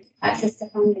provision, access to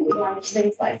funding to manage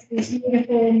things like school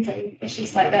uniforms and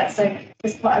issues like that. So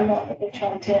there's quite a lot that we're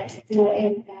trying to do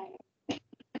in there.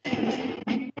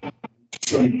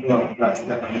 Sorry, well, that's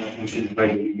that. I mean, unfortunately,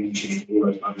 regularly mentioned all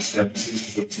those other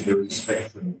services to do with the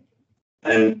spectrum.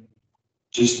 And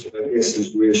just, I guess,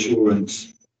 as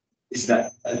reassurance, is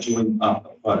that a joined up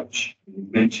approach? You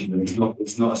mentioned that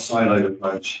it's not a siloed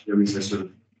approach. There is a sort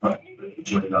of approach, but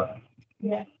joined up.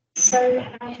 Yeah. So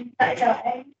that is our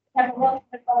aim. We have a work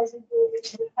advisory board,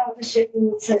 which is a partnership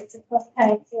board, so it's across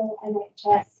council,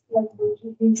 NHS, local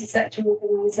intersectoral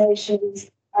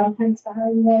organisations, hence for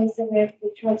home days, so we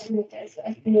try to make it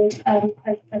as good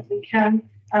as we can.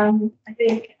 I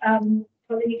think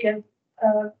colleague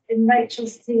in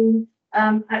Rachel's team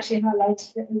actually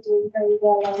highlighted that we're doing very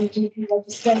well on GP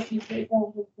legislation, for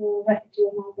example, for refugee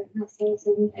and migrant households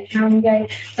in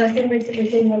Haringey. So I think we're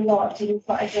doing a lot in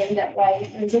quite a joined-up way.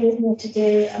 There's always more to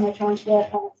do, and we're trying to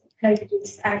work on a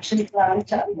co-produced action plan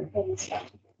to underpin the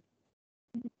strategy.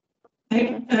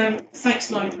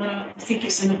 Thanks, Mike. I think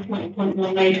it's an important point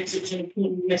well made, because it was an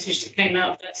important message that came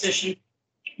out of that session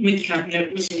with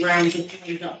Cabinet, was around the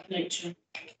joined-up nature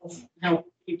of how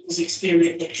people's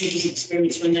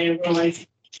experience when they arrive,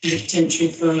 and the potential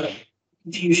for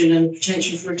confusion and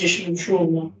potential for additional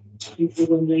trauma to people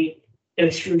when they go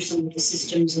through some of the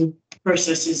systems and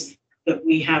processes that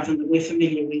we have and that we're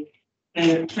familiar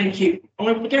with. Thank you.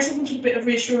 I guess I wanted a bit of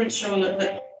reassurance, Charlotte,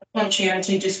 that the Punchy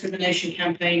anti-discrimination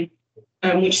campaign,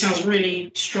 which sounds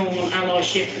really strong on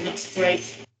allyship, and that's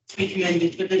great to be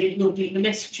commended, but that it will be, the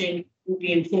messaging will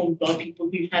be informed by people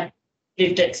who've had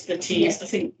lived expertise.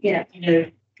 Yeah. I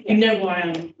think, you know why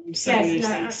I'm saying yes, those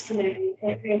no, things.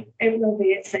 absolutely. It will be.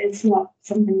 It's not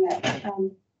something that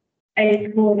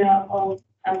a corner of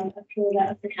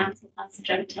the council has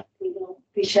agenda. We will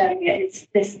be sharing it.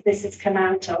 This has come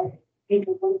out of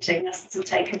people wanting us to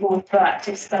take a more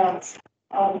proactive stance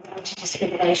on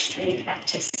anti-discrimination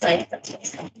practice. So that's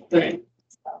what's coming. Brilliant.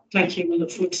 Thank you. We look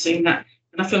forward to seeing that.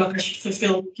 And I feel like I should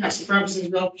fulfil Councillor Brabazon as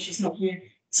well, because she's not here.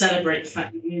 Celebrate the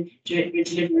fact that we're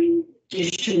delivering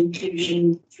digital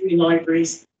inclusion through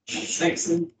libraries. That's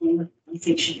excellent. I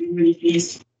think she'd be really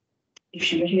pleased if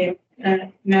she were here.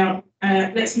 Now,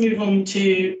 let's move on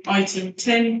to item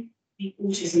 10, the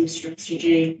autism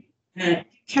strategy.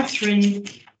 Catherine,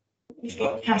 we've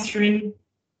got Catherine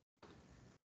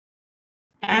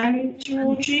and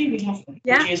Georgie. We have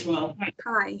Georgie as well.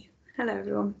 Hi. Hello,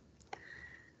 everyone.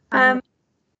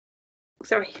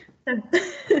 Sorry.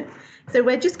 So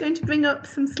we're just going to bring up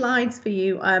some slides for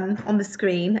you on the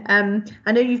screen.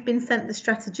 I know you've been sent the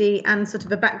strategy and sort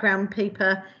of a background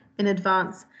paper in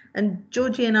advance, and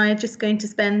Georgie and I are just going to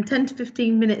spend 10 to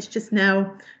 15 minutes just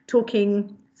now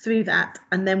talking through that,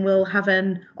 and then we'll have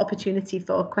an opportunity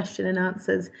for question and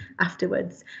answers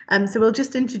afterwards. So we'll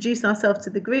just introduce ourselves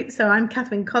to the group. So I'm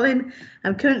Catherine Collin.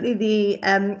 I'm currently the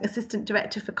Assistant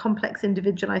Director for Complex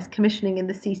Individualised Commissioning in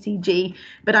the CCG,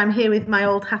 but I'm here with my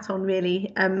old hat on,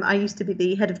 really. I used to be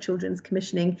the Head of Children's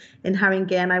Commissioning in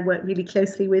Haringey, and I work really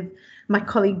closely with my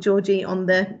colleague Georgie on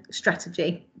the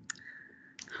strategy.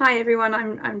 Hi everyone,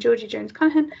 I'm Georgie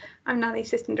Jones-Conaghan. I'm now the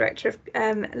Assistant Director of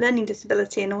Learning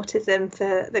Disability and Autism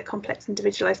for the Complex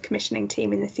Individualised Commissioning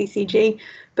team in the CCG,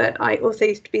 but I also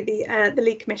used to be the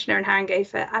Lead Commissioner in Haringey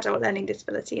for Adult Learning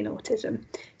Disability and Autism.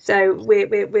 So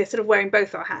we're sort of wearing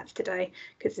both our hats today,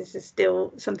 because this is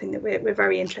still something that we're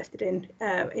very interested in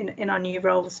our new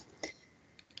roles.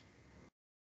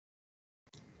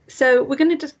 So we're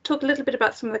going to just talk a little bit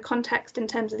about some of the context in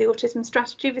terms of the autism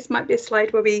strategy. This might be a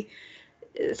slide where we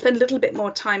spend a little bit more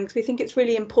time, because we think it's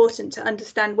really important to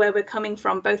understand where we're coming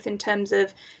from, both in terms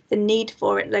of the need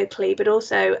for it locally, but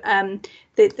also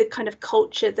the kind of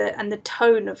culture and the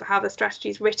tone of how the strategy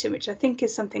is written, which I think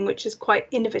is something which is quite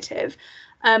innovative.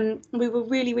 We were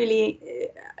really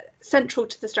central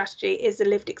to the strategy is the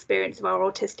lived experience of our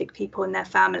autistic people and their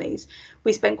families.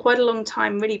 We spent quite a long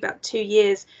time, really about 2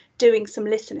 years, doing some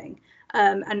listening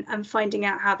and finding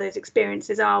out how those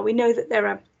experiences are. We know that there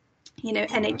are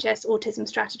NHS autism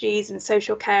strategies and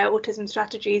social care autism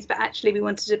strategies, but actually we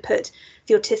wanted to put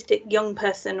the autistic young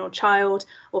person or child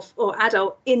or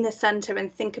adult in the centre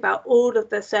and think about all of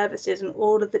the services and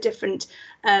all of the different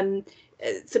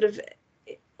sort of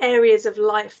areas of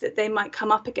life that they might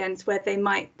come up against, where they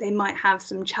might have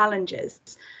some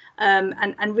challenges,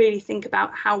 and really think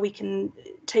about how we can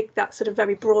take that sort of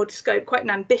very broad scope, quite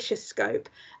an ambitious scope,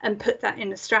 and put that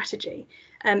in a strategy.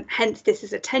 Hence, this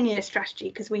is a 10-year strategy,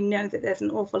 because we know that there's an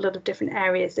awful lot of different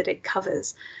areas that it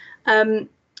covers.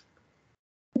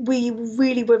 we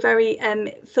really were very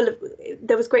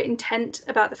there was great intent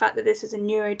about the fact that this is a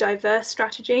neurodiverse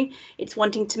strategy. It's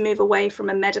wanting to move away from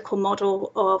a medical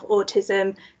model of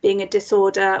autism being a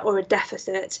disorder or a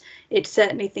deficit. It's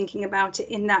certainly thinking about it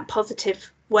in that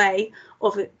positive way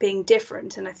of it being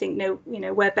different. And I think,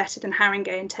 we're better than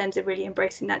Haringey in terms of really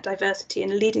embracing that diversity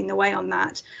and leading the way on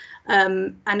that.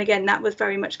 And again, that was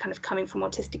very much kind of coming from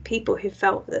autistic people who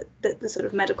felt that the sort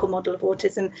of medical model of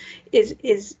autism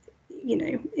is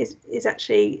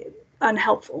actually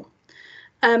unhelpful.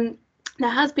 There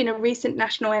has been a recent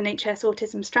national NHS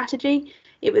autism strategy.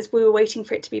 We were waiting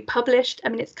for it to be published. I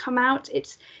mean, it's come out.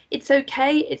 It's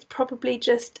okay. It's probably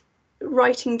just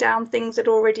writing down things that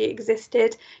already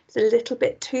existed. It's a little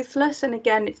bit toothless, and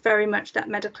again, it's very much that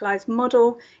medicalized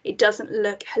model. It doesn't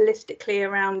look holistically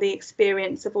around the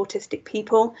experience of autistic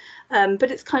people, but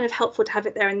it's kind of helpful to have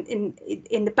it there in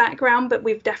the background. But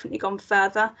we've definitely gone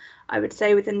further, I would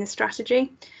say, within this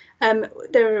strategy.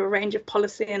 There are a range of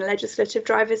policy and legislative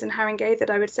drivers in Haringey that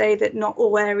I would say that not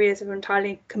all areas are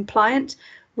entirely compliant.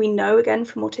 We know, again,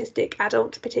 from autistic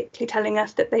adults particularly telling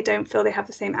us that they don't feel they have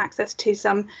the same access to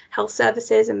some health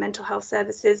services and mental health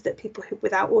services that people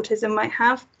without autism might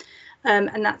have.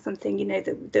 And that's something,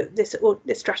 that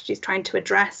this strategy is trying to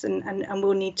address, and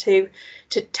we'll need to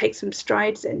take some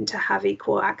strides in to have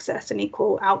equal access and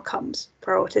equal outcomes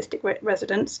for autistic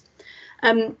residents.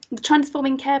 The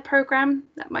Transforming Care programme,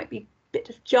 that might be bit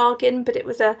of jargon, but it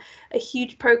was a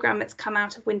huge programme that's come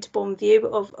out of Winterbourne View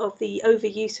of the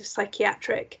overuse of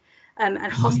psychiatric and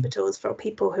hospitals for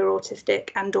people who are autistic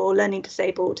and or learning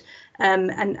disabled,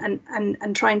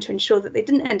 and trying to ensure that they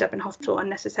didn't end up in hospital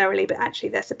unnecessarily, but actually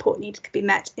their support needs could be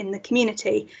met in the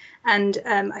community. And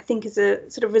I think as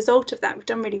a sort of result of that, we've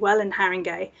done really well in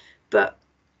Haringey, but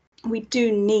we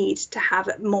do need to have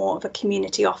more of a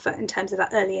community offer in terms of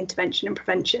that early intervention and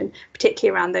prevention,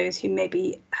 particularly around those who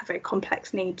maybe have very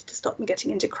complex needs to stop them getting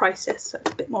into crisis. So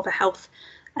it's a bit more of a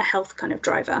health kind of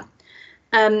driver.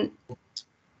 There's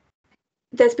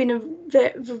been a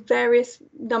various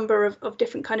number of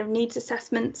different kind of needs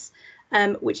assessments,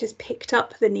 which has picked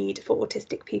up the need for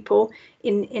autistic people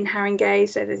in Haringey.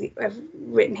 So I've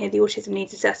written here the Autism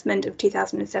Needs Assessment of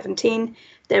 2017.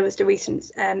 There was the recent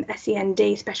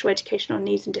SEND, Special Educational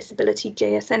Needs and Disability,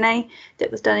 JSNA,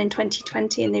 that was done in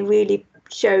 2020, and they really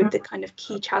showed the kind of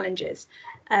key challenges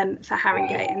for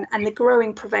Haringey and the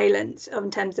growing prevalence in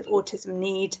terms of autism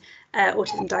need,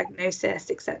 autism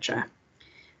diagnosis, etc.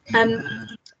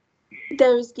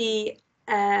 There's the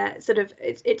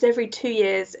it's every 2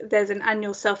 years there's an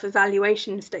annual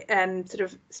self-evaluation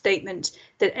statement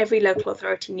that every local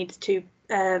authority needs to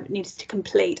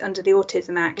complete under the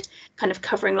Autism Act, kind of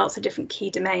covering lots of different key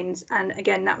domains. And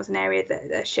again, that was an area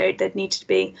that showed there needed to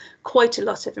be quite a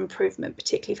lot of improvement,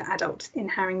 particularly for adults in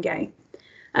Haringey.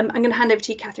 I'm going to hand over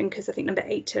to you, Catherine, because I think number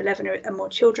 8 to 11 are more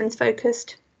children's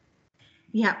focused.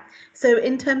 Yeah, so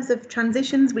in terms of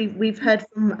transitions, we've heard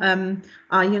from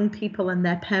our young people and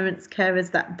their parents,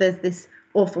 carers, that there's this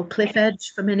awful cliff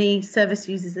edge for many service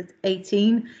users at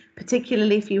 18,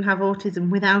 particularly if you have autism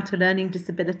without a learning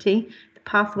disability. The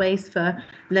pathways for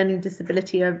learning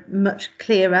disability are much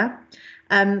clearer.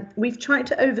 We've tried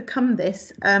to overcome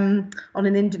this on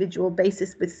an individual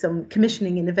basis with some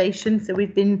commissioning innovation. So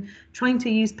we've been trying to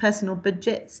use personal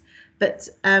budgets, but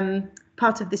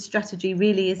part of this strategy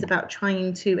really is about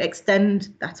trying to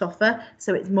extend that offer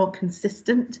so it's more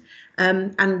consistent,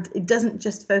 and it doesn't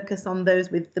just focus on those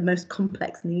with the most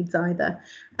complex needs either.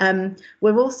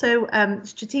 We're also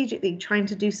strategically trying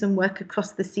to do some work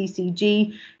across the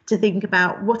CCG to think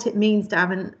about what it means to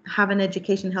have an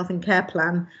education, health and care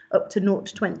plan up to 0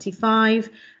 to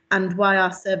 25, and why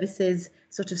our services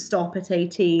sort of stop at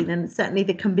 18. And certainly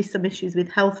there can be some issues with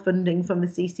health funding from the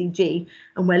CCG,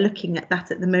 and we're looking at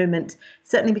that at the moment,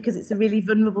 certainly because it's a really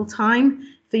vulnerable time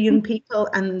for young people,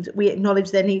 and we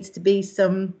acknowledge there needs to be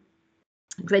some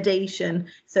gradation,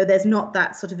 so there's not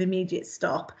that sort of immediate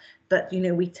stop, but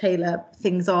we tailor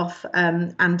things off,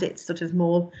 and it's sort of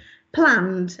more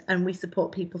planned, and we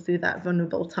support people through that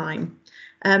vulnerable time.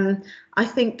 I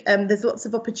think there's lots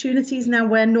of opportunities now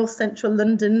where North Central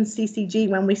London CCG,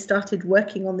 when we started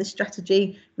working on this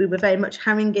strategy, we were very much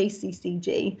Haringey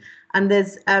CCG, and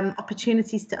there's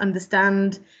opportunities to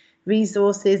understand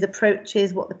resources,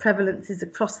 approaches, what the prevalence is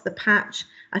across the patch.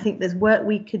 I think there's work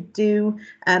we could do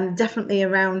definitely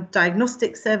around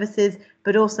diagnostic services,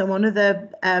 but also on other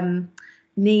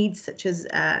needs such as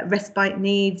respite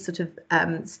needs, sort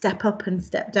of step up and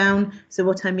step down. So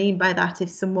what I mean by that, if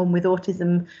someone with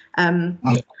autism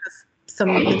has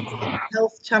some mental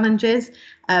health challenges,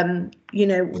 you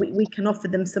know, we can offer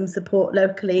them some support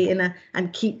locally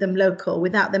and keep them local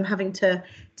without them having to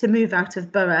move out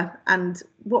of borough. And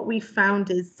what we've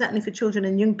found is, certainly for children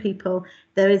and young people,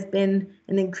 there has been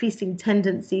an increasing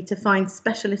tendency to find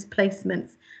specialist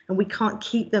placements, and we can't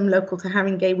keep them local to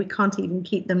Haringey. We can't even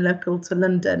keep them local to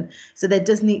London. So there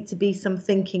does need to be some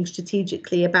thinking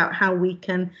strategically about how we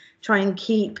can try and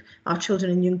keep our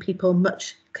children and young people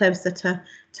much closer to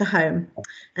home.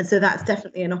 And so that's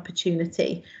definitely an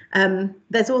opportunity.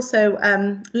 There's also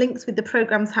links with the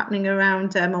programmes happening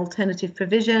around alternative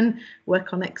provision,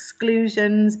 work on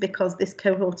exclusions, because this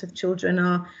cohort of children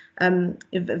are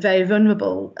very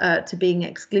vulnerable to being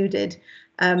excluded,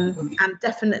 and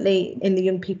definitely in the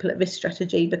young people at risk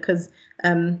strategy, because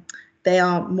they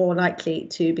are more likely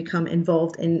to become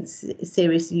involved in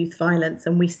serious youth violence,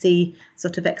 and we see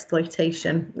sort of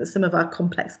exploitation at some of our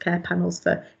complex care panels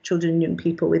for children and young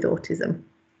people with autism.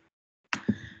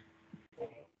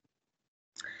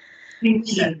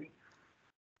 Thank you.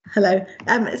 Hello.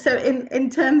 So in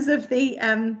terms of the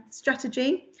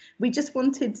strategy, we just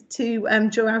wanted to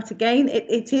draw out again,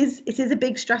 it is a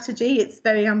big strategy. It's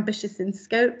very ambitious in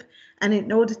scope, and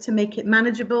in order to make it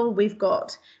manageable, we've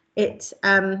got it.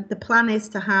 The plan is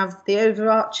to have the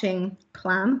overarching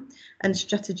plan and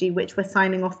strategy, which we're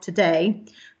signing off today,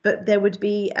 but there would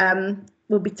be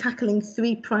we'll be tackling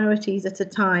 3 priorities at a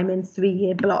time in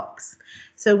 3-year blocks.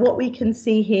 So what we can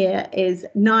see here is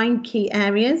 9 key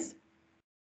areas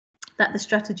that the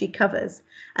strategy covers,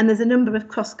 and there's a number of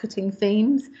cross-cutting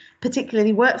themes.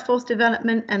 Particularly workforce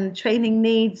development and training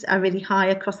needs are really high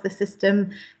across the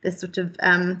system. There's sort of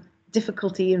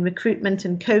difficulty in recruitment,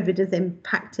 and COVID has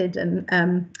impacted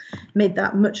and made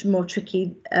that much more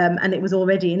tricky, and it was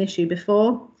already an issue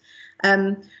before.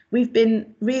 We've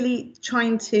been really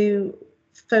trying to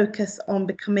focus on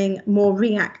becoming more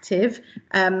reactive.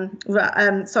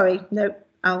 Sorry, no,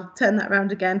 I'll turn that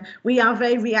around again. We are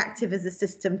very reactive as a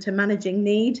system to managing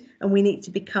need, and we need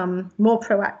to become more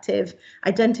proactive,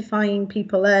 identifying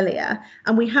people earlier.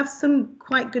 And we have some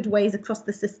quite good ways across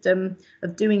the system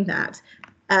of doing that,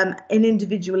 in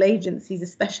individual agencies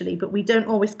especially, but we don't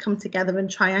always come together and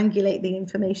triangulate the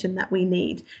information that we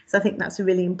need. So I think that's a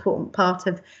really important part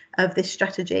of this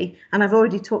strategy. And I've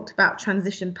already talked about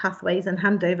transition pathways and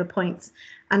handover points,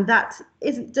 and that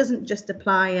doesn't just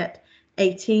apply at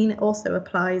 18, it also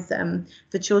applies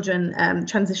for children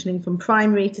transitioning from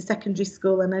primary to secondary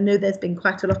school. And I know there's been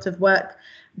quite a lot of work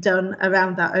done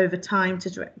around that over time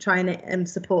to try and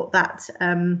support that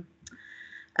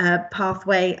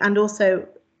pathway, and also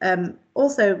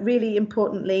really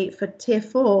importantly for tier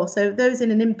 4, so those in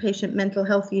an inpatient mental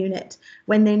health unit,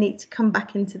 when they need to come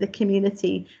back into the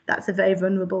community, that's a very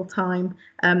vulnerable time,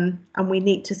 and we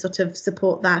need to sort of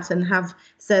support that and have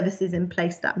services in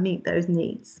place that meet those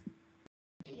needs.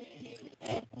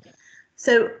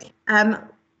 So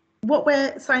what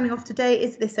we're signing off today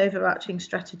is this overarching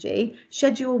strategy.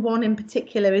 Schedule 1 in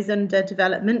particular is under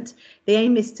development. The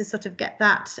aim is to sort of get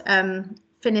that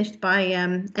finished by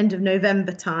end of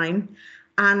November time,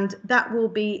 and that will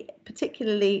be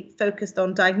particularly focused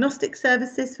on diagnostic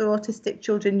services for autistic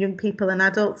children, young people and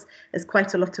adults. There's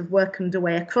quite a lot of work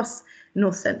underway across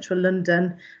North Central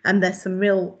London, and there's some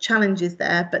real challenges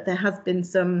there, but there has been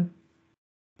some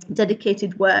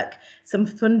dedicated work, some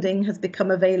funding has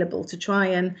become available to try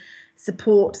and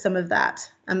support some of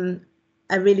that.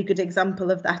 A really good example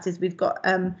of that is we've got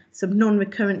some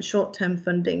non-recurrent short-term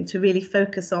funding to really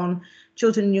focus on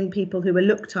children and young people who are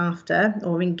looked after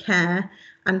or in care,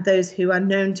 and those who are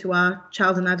known to our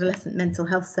child and adolescent mental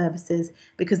health services,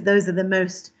 because those are the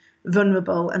most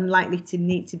vulnerable and likely to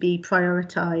need to be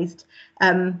prioritised.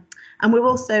 And we're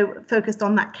also focused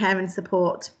on that care and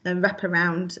support and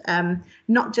wraparound,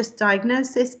 not just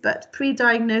diagnosis, but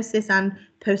pre-diagnosis and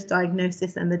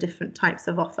post-diagnosis and the different types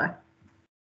of offer.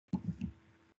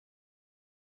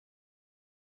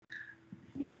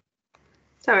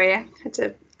 Sorry, I had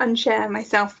to unshare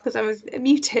myself because I was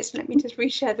muted. Let me just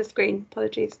reshare the screen.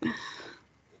 Apologies.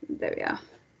 There we are.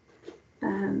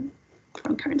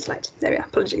 From current slide. There we are.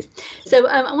 Apologies. So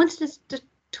I wanted to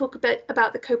talk a bit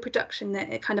about the co-production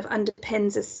that it kind of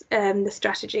underpins us, the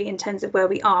strategy in terms of where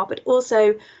we are, but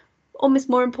also almost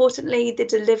more importantly, the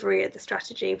delivery of the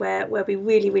strategy, where we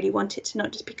really want it to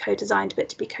not just be co-designed, but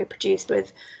to be co-produced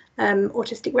with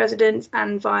autistic residents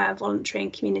and via voluntary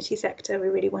and community sector. We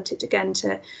really want it again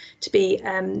to be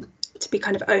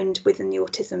kind of owned within the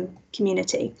autism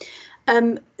community.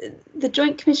 The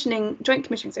joint commissioning,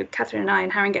 so Catherine and I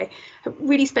and Haringey have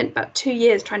really spent about 2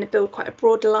 years trying to build quite a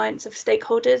broad alliance of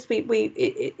stakeholders.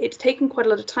 It's taken quite a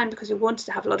lot of time because we wanted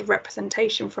to have a lot of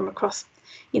representation from across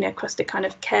the kind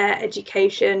of care,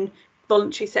 education,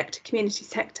 voluntary sector, community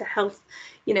sector, health,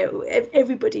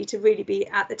 everybody to really be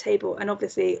at the table, and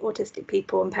obviously autistic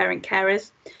people and parent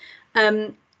carers.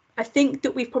 I think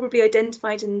that we've probably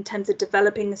identified in terms of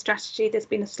developing the strategy, there's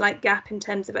been a slight gap in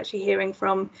terms of actually hearing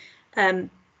from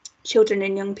children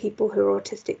and young people who are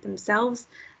autistic themselves.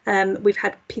 We've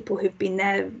had people who've been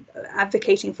there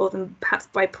advocating for them, perhaps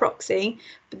by proxy,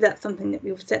 but that's something that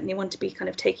we certainly want to be kind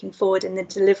of taking forward in the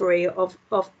delivery of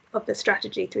the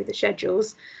strategy through the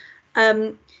schedules.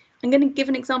 I'm going to give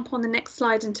an example on the next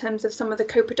slide in terms of some of the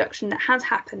co-production that has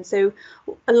happened. So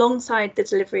alongside the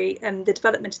delivery and the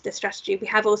development of the strategy, we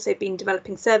have also been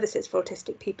developing services for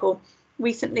autistic people.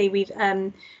 Recently, we've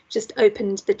just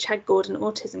opened the Chad Gordon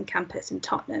Autism Campus in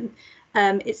Tottenham.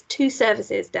 It's 2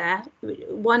 services there.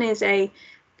 One is a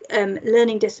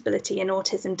learning disability and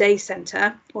autism day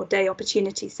centre or day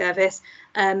opportunity service,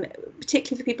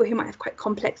 particularly for people who might have quite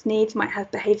complex needs, might have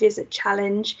behaviours that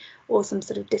challenge or some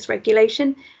sort of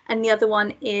dysregulation. And the other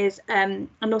one is an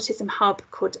autism hub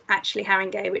called Actually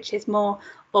Haringey, which is more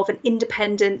of an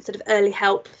independent sort of early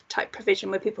help type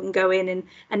provision where people can go in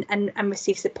and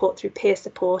receive support through peer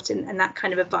support and that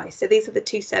kind of advice. So these are the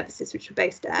 2 services which are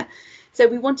based there. So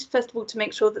we wanted, first of all, to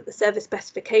make sure that the service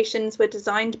specifications were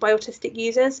designed by autistic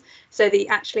users. So the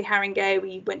Actually Haringey,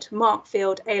 we went to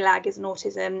Markfield, ALAG is an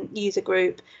autism user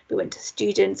group. We went to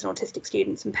students and autistic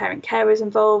students and parent carers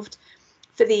involved.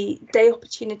 For the day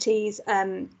opportunities,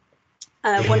 one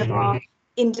of our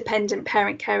independent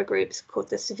parent carer groups called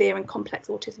the Severe and Complex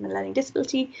Autism and Learning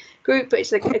Disability Group, which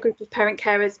is a group of parent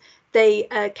carers. They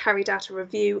carried out a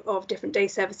review of different day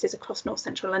services across North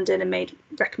Central London and made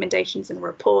recommendations in a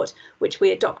report, which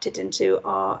we adopted into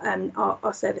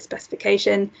our service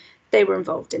specification. They were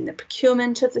involved in the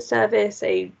procurement of the service.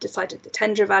 They decided the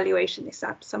tender evaluation. They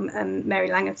sat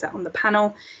Mary Langan sat on the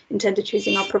panel in terms of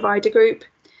choosing our provider group.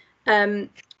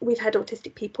 We've had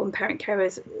autistic people and parent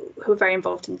carers who are very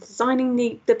involved in designing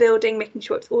the building, making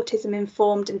sure it's autism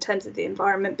informed in terms of the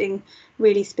environment being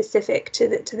really specific to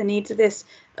the needs of this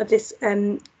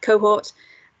cohort.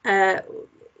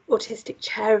 Autistic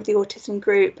chair of the autism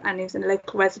group, and who's a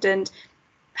local resident,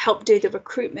 helped do the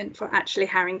recruitment for Actually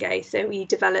Haringey. So we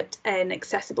developed an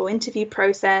accessible interview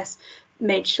process,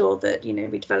 made sure that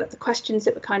we developed the questions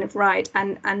that were kind of right,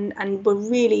 and were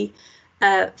really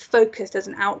focused as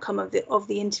an outcome of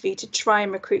the interview to try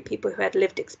and recruit people who had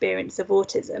lived experience of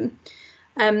autism.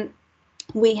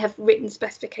 We have written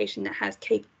specification that has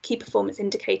key performance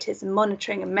indicators and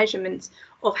monitoring and measurements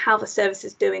of how the service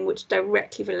is doing, which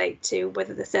directly relate to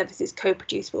whether the service is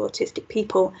co-produced with autistic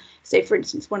people. So, for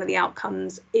instance, one of the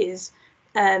outcomes is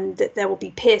that there will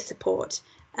be peer support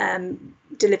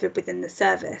delivered within the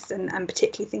service, and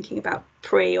particularly thinking about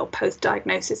pre or post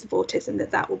diagnosis of autism,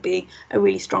 that will be a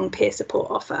really strong peer support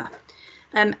offer.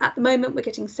 At the moment, we're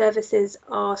getting services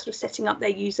are sort of setting up their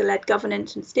user-led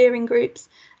governance and steering groups,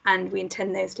 and we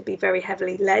intend those to be very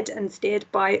heavily led and steered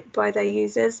by their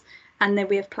users. And then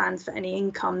we have plans for any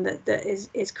income that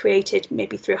is created,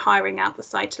 maybe through hiring out the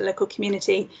site to local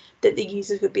community, that the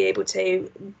users would be able to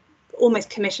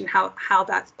almost commission how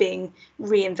that's being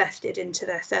reinvested into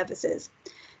their services.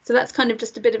 So that's kind of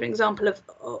just a bit of an example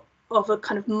of a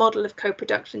kind of model of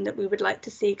co-production that we would like to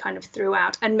see kind of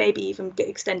throughout, and maybe even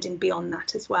extending beyond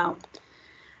that as well.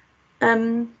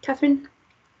 Catherine?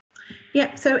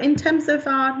 Yeah, so in terms of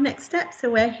our next steps, so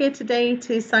we're here today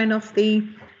to sign off the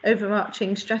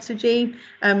overarching strategy.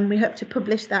 We hope to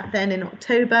publish that then in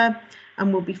October,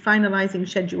 and we'll be finalising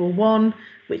Schedule 1,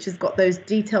 which has got those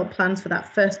detailed plans for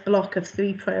that first block of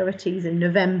 3 priorities in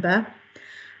November.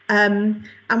 And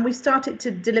we started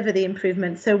to deliver the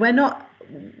improvements. So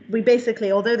we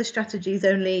basically, although the strategy is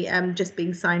only just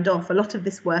being signed off, a lot of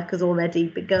this work has already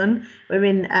begun. We're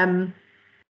in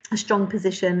a strong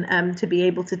position to be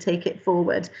able to take it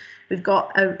forward. We've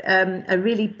got a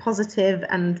really positive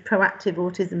and proactive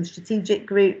autism strategic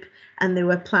group, and there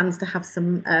were plans to have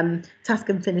some task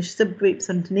and finish subgroups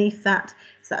underneath that.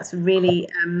 So that's really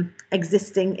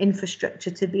existing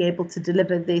infrastructure to be able to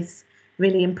deliver this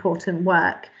really important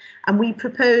work. And we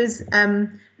propose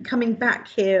coming back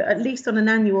here, at least on an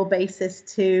annual basis,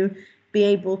 to be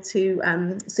able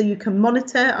to, so you can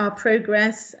monitor our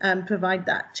progress, provide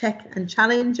that check and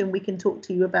challenge, and we can talk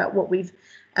to you about what we've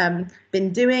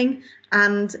been doing.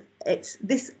 And it's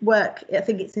this work, I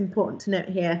think it's important to note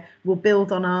here, will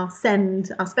build on our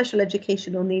SEND, our Special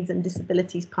Educational Needs and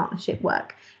Disabilities Partnership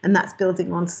work. And that's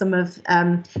building on some of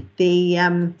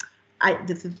the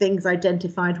the things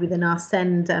identified within our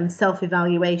SEND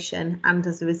self-evaluation and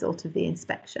as a result of the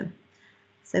inspection.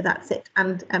 So that's it.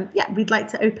 And yeah, we'd like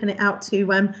to open it out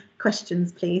to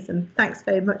questions, please. And thanks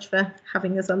very much for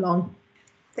having us along.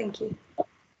 Thank you.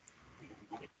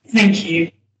 Thank you.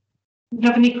 Do you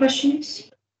have any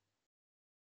questions?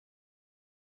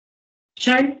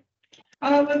 Sharon?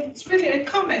 It's really a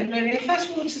comment, really. First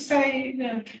of all, to say, you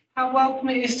know, how welcome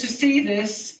it is to see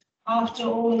this after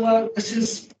all the work that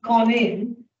has gone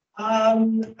in,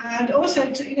 and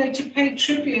also to, you know, to pay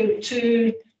tribute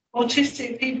to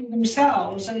autistic people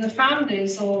themselves and the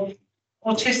families of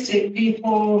autistic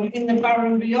people in the borough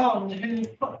and beyond who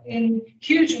put in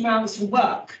huge amounts of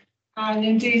work and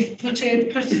indeed put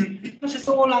us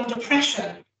all under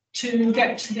pressure to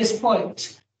get to this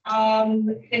point.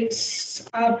 It's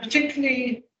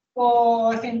particularly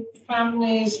for, I think,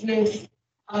 families with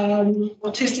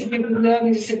autistic people with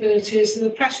learning disabilities, the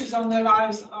pressures on their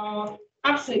lives are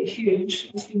absolutely huge,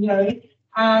 as we know.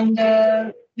 And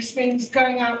this means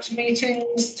going out to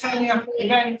meetings, turning up at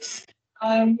events,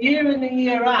 year in and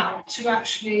year out to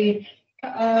actually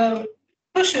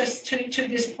push us to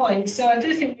this point. So I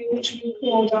do think we ought to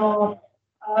record our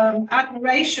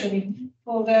admiration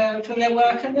for their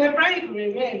work and their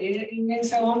bravery, really, in being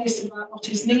so honest about what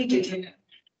is needed here.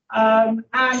 And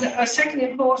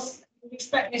secondly, of course, you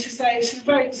expect me to say it's a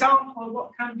great example of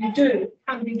what can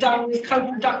be done with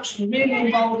co-production, really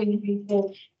involving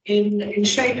people in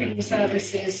shaping the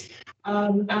services.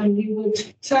 And you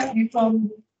would certainly,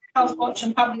 from Health Watch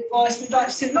and Public Voice, would like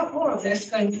to see a lot more of this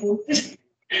going forward.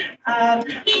 And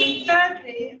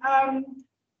thirdly,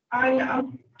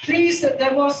 I'm pleased that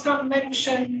there was some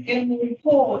mention in the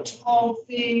report of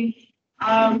the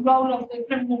role of the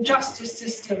criminal justice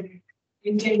system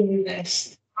in dealing with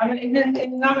this. I mean, in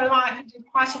another life, I did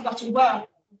quite a lot of work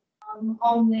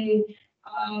on the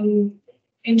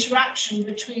interaction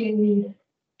between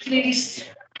police,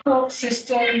 court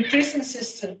system, prison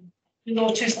system with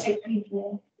autistic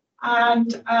people.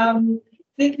 And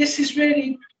this is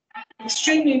really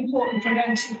extremely important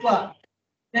preventive work.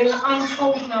 There are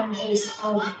untold numbers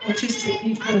of autistic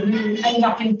people who end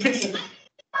up in prison,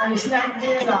 and it's never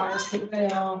realised that they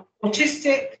are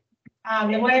autistic,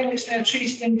 and the way in which they're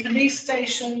treated in police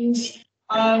stations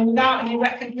without any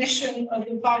recognition of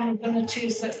the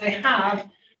vulnerabilities that they have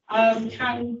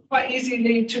can quite easily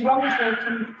lead to wrongful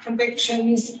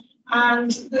convictions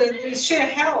and the sheer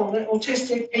hell that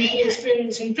autistic people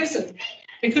experience in prison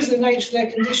because of the nature of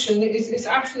their condition is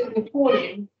absolutely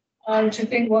appalling. To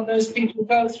think what those people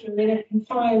go through in a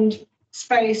confined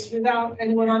space without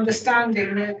anyone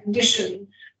understanding their condition.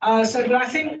 But I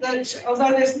think that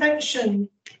although there's mention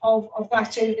of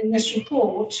that in this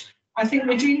report, I think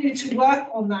we do need to work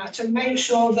on that and make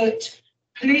sure that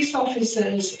police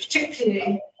officers,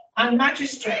 particularly, and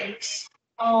magistrates,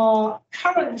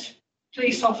 current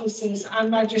police officers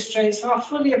and magistrates are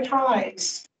fully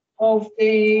apprised of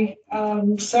the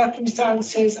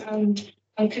circumstances and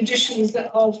conditions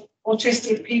of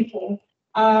autistic people,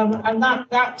 and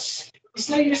that's it's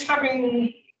no use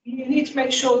having. You need to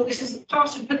make sure that this is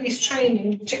part of police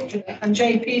training in particular and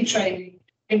JP training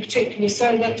in particular,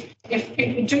 so that if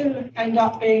people do end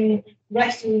up being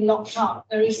arrested and locked up,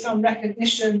 there is some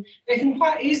recognition. They can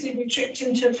quite easily be tricked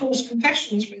into false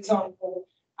confessions, for example.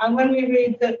 And when we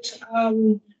read that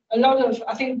a lot of,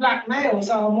 I think, black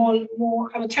males are more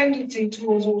have a tendency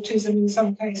towards autism in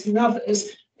some cases than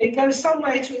others, it goes some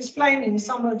way to explaining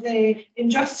some of the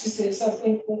injustices, I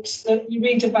think, that we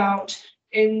read about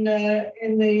in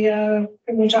the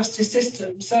criminal justice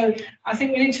system. So I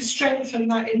think we need to strengthen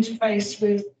that interface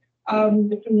with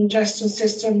the criminal justice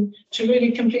system to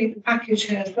really complete the package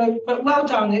here. But well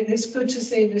done. It's good to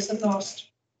see this at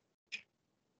last.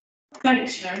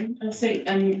 Thanks, Sharon. I think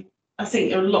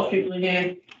there are a lot of people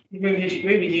here who really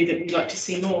agree with you that we'd like to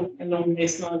see more along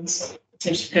these lines in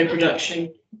terms of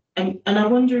co-production. And I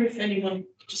wonder if anyone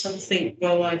just have a think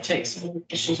while I take some more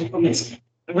questions and comments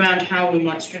around how we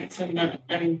might strengthen that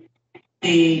that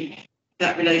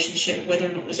relationship,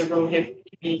 whether or not there's a role here for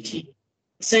the community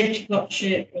safety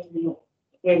partnership, whether or not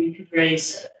where we could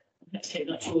raise. Let's take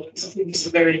that forward because I think it's a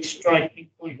very striking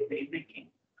point that you're making.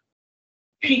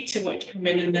 Peter, want to come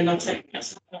in and then I'll take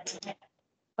that.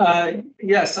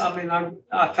 Yes, I mean,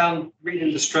 I found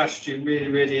reading the strategy really,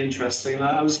 really interesting.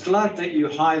 I was glad that you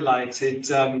highlighted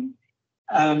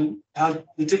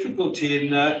the difficulty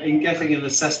in getting an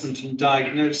assessment and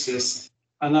diagnosis.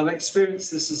 And I've experienced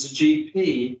this as a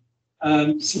GP,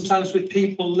 sometimes with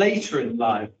people later in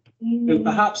life who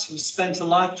perhaps have spent a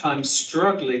lifetime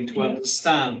struggling to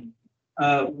understand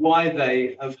why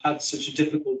they have had such a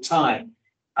difficult time.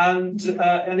 And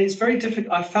it's very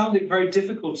difficult. I found it very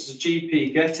difficult as a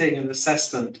GP getting an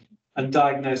assessment and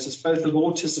diagnosis both of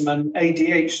autism and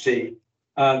ADHD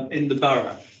in the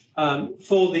borough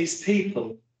for these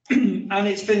people. And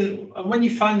when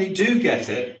you finally do get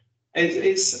it,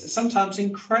 it's sometimes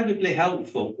incredibly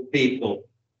helpful for people,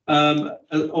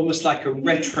 almost like a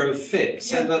retrofit,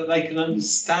 so that they can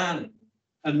understand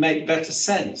and make better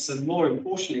sense. And more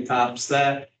importantly, perhaps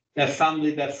their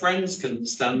family, their friends can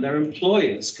understand, their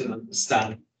employers can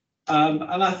understand.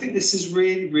 And I think this is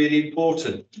really, really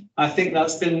important. I think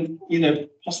that's been,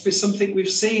 possibly something we've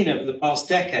seen over the past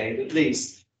decade, at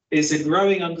least, is a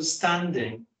growing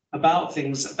understanding about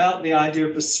things, about the idea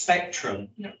of a spectrum,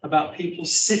 about people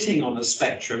sitting on a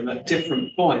spectrum at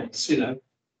different points, And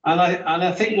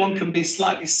I think one can be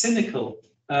slightly cynical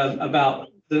about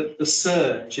the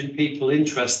surge in people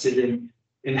interested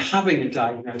in having a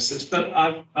diagnosis, but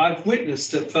I've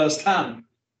witnessed at first hand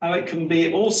how it can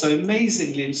be also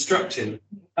amazingly instructive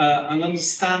and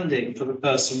understanding for the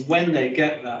person when they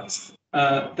get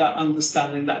that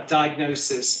understanding, that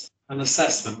diagnosis and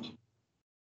assessment.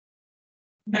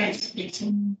 It's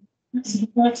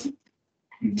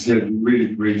a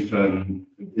really brief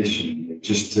addition,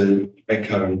 just to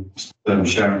echo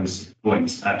Sharon's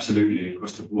points, absolutely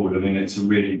across the board. I mean,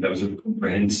 that was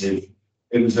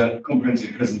a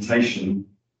comprehensive presentation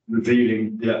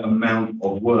revealing the amount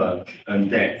of work and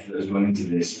depth that has gone into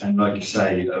this. And like you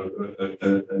say,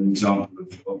 an example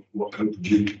of what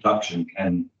co-produced production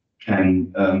can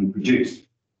produce.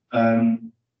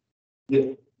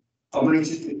 I wanted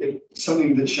to,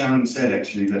 something that Sharon said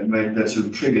actually that sort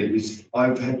of triggered is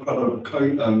I've had quite a lot of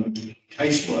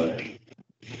casework.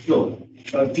 Look,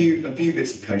 a few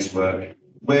bits of casework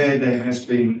where there has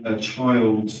been a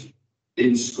child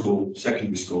in school,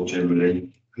 secondary school generally,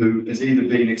 who has either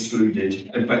been excluded,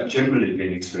 in fact generally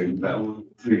been excluded, but all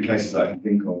 3 cases I can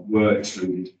think of were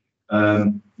excluded,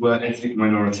 were ethnic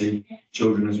minority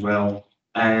children as well,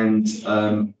 and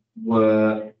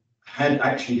had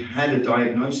actually had a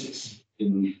diagnosis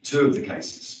in 2 of the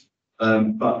cases,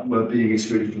 but were being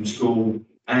excluded from school,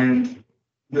 and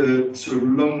the sort of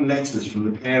long letters from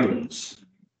the parents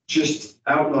just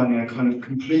outlining a kind of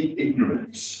complete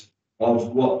ignorance of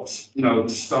what, the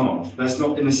staff. That's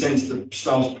not in the sense that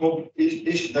staff's problem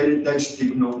is they just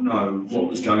did not know what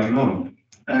was going on.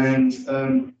 And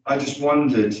I just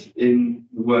wondered in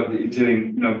the work that you're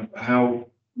doing, how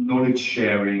knowledge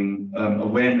sharing,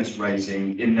 awareness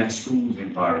raising in that schools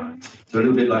environment. So a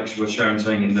little bit like what Sharon's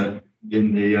saying in the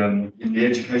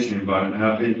education environment,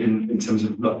 how in terms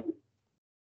of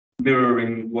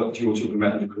mirroring what you're talking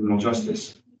about in the criminal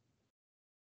justice.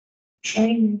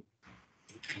 Training.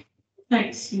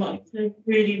 Thanks, Mike. They're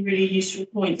really, really useful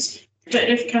points. I don't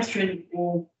know if Catherine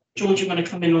or Georgia want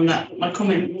to come in on that, but my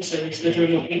comment also is whether or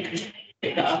not we could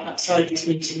pick that up outside this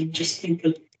meeting and just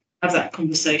have that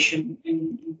conversation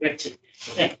in Brexit.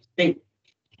 I think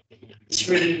it's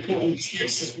really important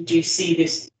as we do see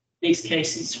these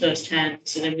cases firsthand,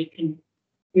 so then we can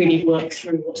really work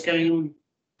through what's going on.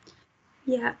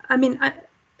 Yeah, I mean,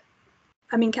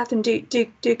 Catherine, do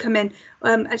come in.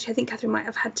 Actually, I think Catherine might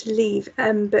have had to leave,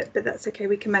 but that's okay.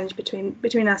 We can manage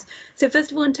between us. So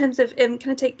first of all, in terms of, can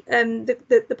I take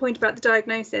the point about the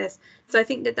diagnosis? So I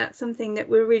think that's something that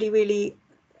we're really, really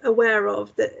aware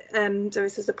of. That so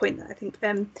this is a point that I think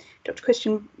Dr.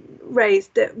 Christian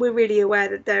raised, that we're really aware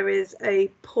that there is a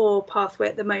poor pathway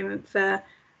at the moment for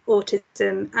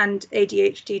autism and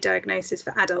ADHD diagnosis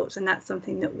for adults, and that's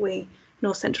something that we,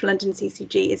 North Central London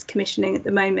CCG, is commissioning at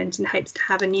the moment and hopes to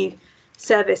have a new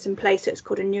service in place. So it's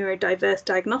called a neurodiverse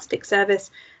diagnostic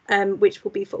service, which will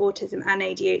be for autism and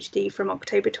ADHD from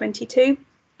October 22.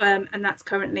 And that's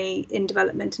currently in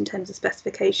development in terms of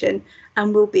specification,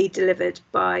 and will be delivered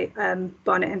by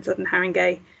Barnet and Southern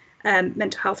Haringey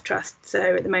Mental Health Trust.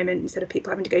 So at the moment, instead of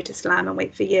people having to go to SLAM and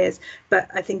wait for years, but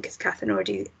I think, as Catherine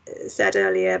already said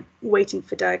earlier, waiting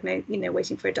for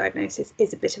a diagnosis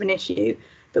is a bit of an issue.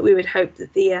 But we would hope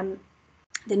that the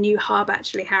new hub,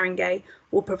 actually Haringey,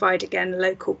 will provide again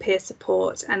local peer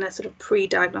support and a sort of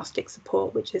pre-diagnostic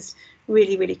support, which is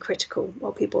really, really critical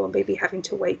while people are maybe having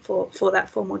to wait for that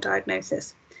formal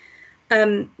diagnosis.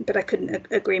 But I couldn't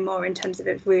agree more in terms of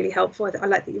it's really helpful. I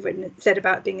like that you've said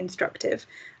about being instructive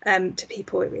to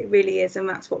people. It really is, and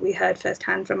that's what we heard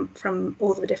firsthand from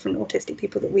all the different autistic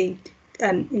people that we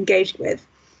engaged with.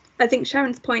 I think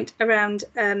Sharon's point around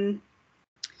and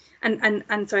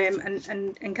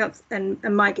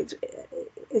Mike, is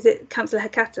it Councillor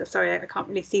Hakata? Sorry, I can't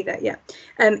really see that yet.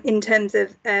 In terms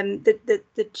of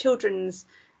the children's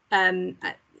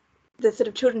the sort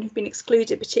of children who've been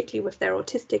excluded, particularly if they're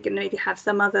autistic and maybe have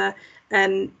some other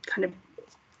kind of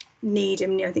need. I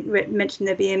mean, I think Rick mentioned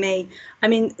the BME. I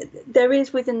mean, there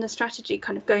is within the strategy,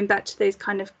 kind of going back to those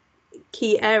kind of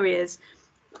key areas,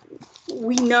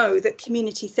 we know that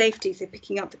community safety, so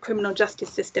picking up the criminal justice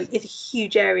system, is a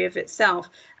huge area of itself,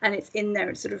 and it's in there.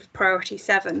 It's sort of priority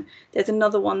 7. There's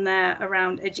another one there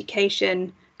around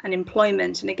education and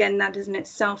employment, and again, that is in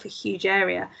itself a huge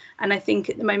area. And I think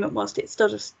at the moment, whilst it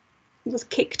sort of was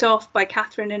kicked off by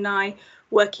Catherine and I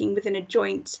working within a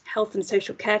joint health and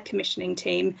social care commissioning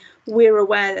team, we're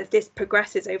aware that this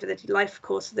progresses over the life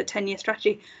course of the 10-year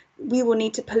strategy. We will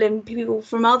need to pull in people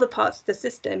from other parts of the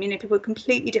system, you know, people with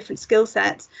completely different skill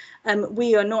sets.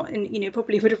 We are not, and you know,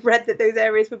 probably would have read that those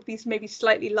areas would be maybe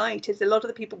slightly light, as a lot of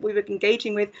the people we were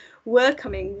engaging with were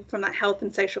coming from that health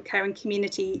and social care and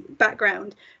community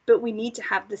background. But we need to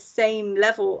have the same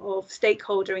level of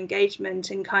stakeholder engagement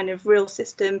and kind of real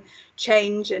system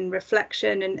change and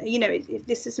reflection. And, you know,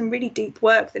 this is some really deep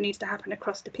work that needs to happen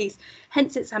across the piece,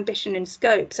 hence its ambition and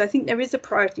scope. So I think there is a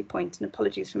priority point, and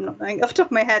apologies for not knowing off the top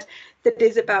of my head, that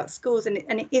is about schools, and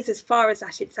it is as far as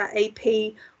that. It's that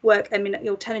AP work, I mean,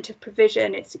 alternative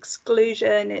provision, it's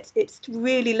exclusion, it's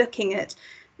really looking at,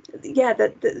 yeah,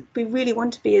 that we really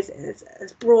want to be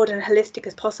as broad and holistic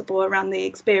as possible around the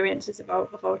experiences of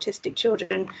autistic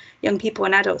children, young people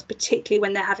and adults, particularly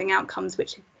when they're having outcomes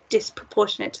which are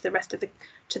disproportionate to the rest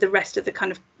of the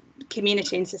kind of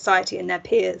community and society and their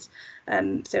peers.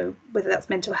 So whether that's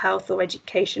mental health or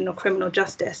education or criminal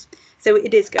justice. So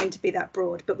it is going to be that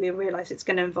broad, but we realise it's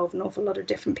going to involve an awful lot of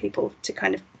different people to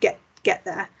kind of get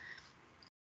there.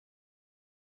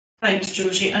 Thanks,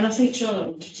 Georgie. And I think Charlotte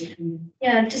wanted to come in.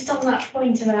 Yeah, just on that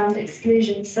point around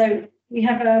exclusion. So we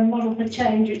have a model for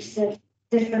change, which is a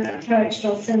different approach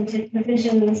to alternative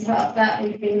provision, and as part of that,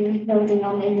 we've been building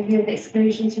on the review of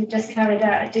exclusions. We've just carried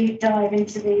out a deep dive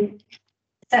into the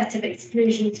set of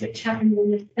exclusions which happened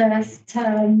in the first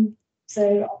term,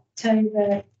 so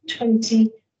October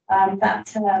 20, that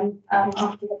term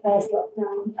after the first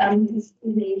lockdown, and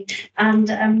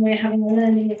we're having a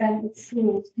learning event with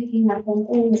schools, picking up on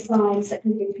all the signs that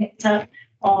can be picked up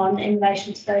on in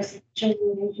relation to those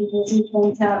children who can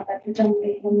point out that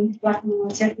predominantly from Black and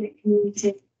white ethnic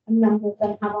communities, a number of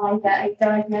them have either a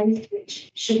diagnosed, which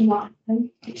should not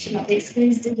happen, it should not be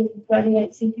excluded if you've got the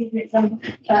HCP, for example,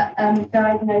 but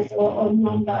diagnosed or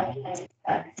non-diagnosed.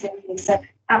 So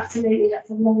absolutely,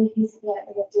 that's a long piece of work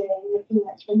that we're doing, looking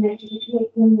at the nature of the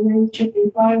curriculum, the nature of the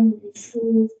environment in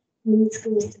schools. We need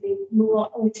schools to be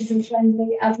more autism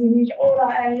friendly, as we need all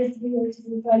our areas to be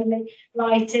autism friendly,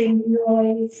 lighting,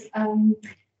 noise,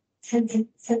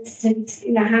 sensitivity,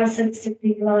 you know, how sensitive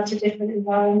people are to different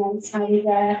environments, how we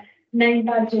wear name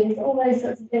badges, all those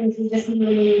sorts of things. We just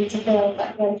really need to build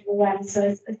that greater awareness. So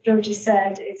as Georgie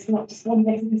said, it's not just one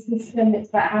bit of the system, it's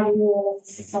about how we all as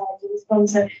a society respond.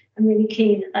 So I'm really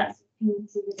keen that that's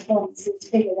community response is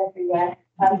figured everywhere.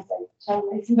 So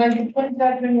it's a very good point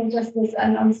about criminal justice,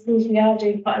 and on schools we are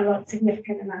doing quite a lot,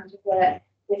 significant amount of work,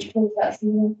 which pulls out some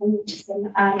more from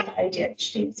autism and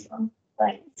ADHD as well.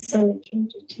 Thanks. So,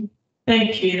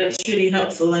 thank you, that's really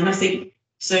helpful. And I think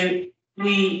so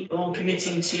we are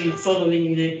committing to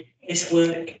following this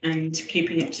work and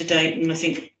keeping up to date. And I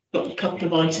think got a couple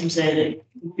of items there that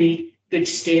would be good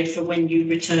to steer for when you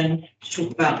return to talk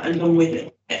about, along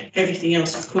with everything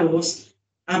else, of course.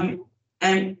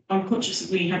 And I'm conscious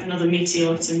that we have another meeting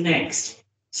item next.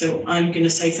 So I'm going to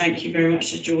say thank you very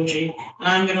much to Georgie. And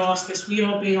I'm going to ask us, we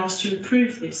are being asked to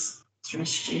approve this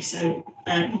strategy. So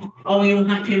are we all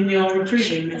happy and we are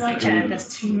approving this? Like Chair,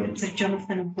 there's 2 minutes. So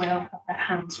Jonathan and Will have their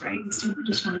hands raised. I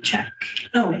just want to check.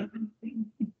 Oh,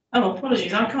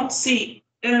 apologies. I can't see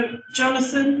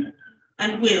Jonathan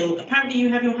and Will. Apparently you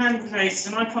have your hands raised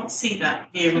and I can't see that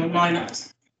here on my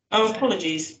notes. Oh,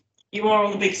 apologies. You are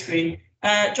on the big screen.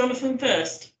 Jonathan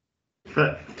first.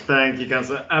 Thank you,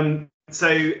 Councillor. I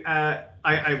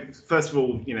first of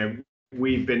all, you know,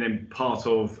 we've been in part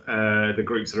of the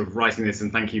group sort of writing this,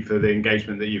 and thank you for the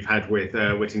engagement that you've had with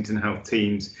Whittington Health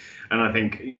teams. And I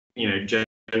think, you know,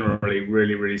 generally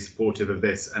really supportive of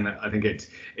this, and I think it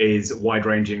is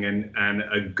wide-ranging and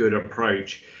a good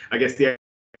approach. I guess the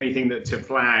only thing that to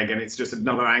flag, and it's just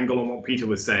another angle on what Peter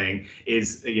was saying,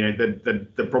 is, you know,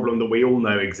 the problem that we all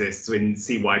know exists in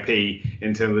CYP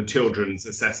in terms of children's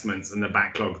assessments and the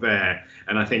backlog there.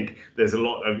 And I think there's a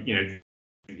lot of, you know,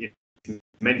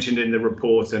 mentioned in the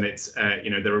report, and it's you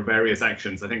know, there are various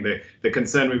actions. I think the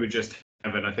concern we were just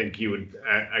and I think you would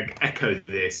echo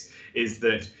this, is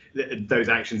that those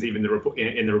actions, even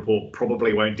in the report,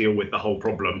 probably won't deal with the whole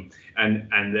problem,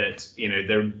 and that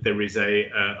there is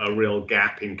a real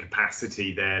gap in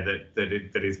capacity there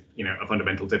that is a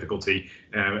fundamental difficulty,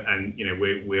 and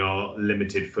we are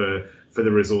limited for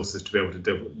the resources to be able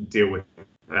to deal with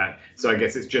that. So I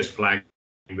guess it's just flagging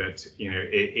that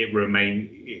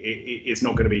it's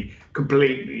not going to be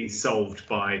completely solved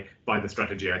by the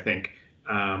strategy, I think.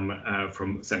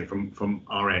 Certainly from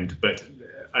our end, but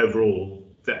overall,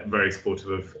 very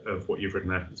supportive of what you've written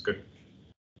there. It's good.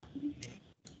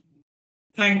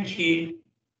 Thank you.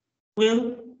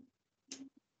 Will?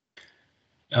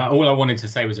 All I wanted to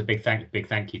say was a big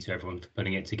thank you to everyone for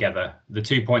putting it together. The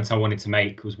 2 points I wanted to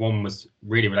make was, one was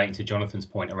really relating to Jonathan's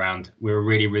point around we're a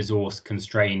really resource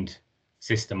constrained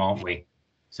system, aren't we?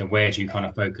 So where do you kind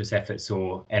of focus efforts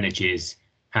or energies?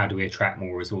 How do we attract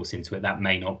more resource into it? That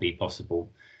may not be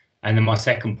possible. And then my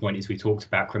second point is, we talked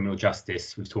about criminal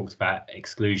justice, we've talked about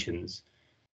exclusions,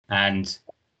 and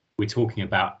we're talking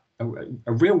about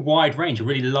a real wide range, a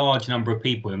really large number of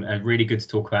people, and really good to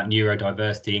talk about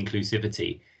neurodiversity,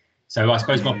 inclusivity. So I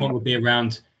suppose my point would be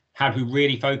around, how do we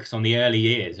really focus on the early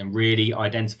years and really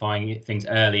identifying things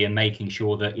early and making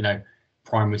sure that,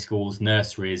 primary schools,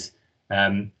 nurseries,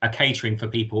 are catering for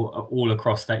people all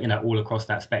across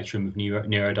that spectrum of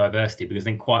neurodiversity, because I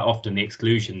think quite often the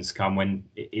exclusions come when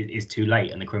it is too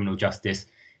late, and the criminal justice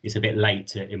is a bit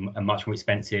late and much more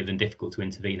expensive and difficult to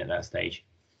intervene at that stage.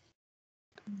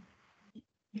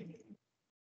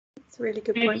 That's a really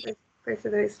good point, both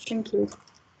of those. Thank you.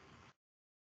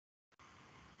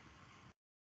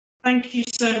 Thank you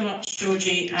so much,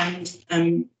 Georgie, and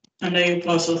I know you'll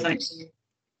pass all thanks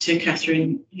to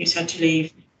Catherine, who's had to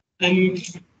leave. And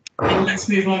let's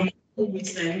move on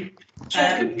forwards then.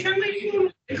 Can we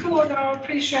record our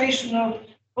appreciation of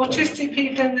autistic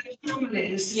people and their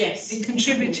families in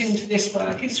contributing to this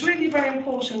work? It's really very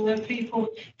important that people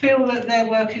feel that their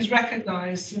work is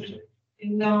recognised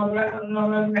in our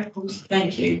own records.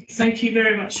 Thank you. Thank you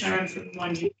very much, Sharon, for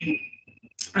reminding me.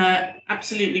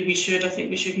 Absolutely, we should. I think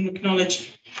we should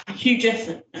acknowledge a huge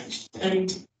effort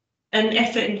and an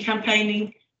effort in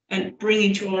campaigning and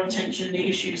bringing to our attention the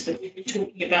issues that we've been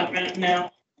talking about right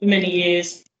now for many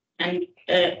years, and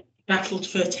battled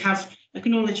to have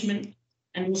acknowledgement,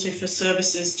 and also for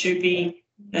services to be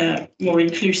more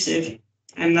inclusive.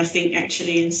 And I think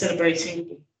actually in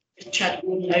celebrating the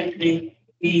Chadbourne opening,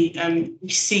 we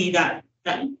see that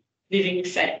living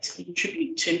effect and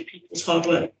tribute to people's hard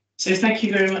work. So thank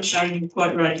you very much, Sharon, you're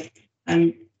quite right.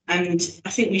 And I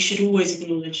think we should always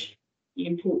acknowledge the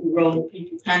important role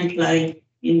people can play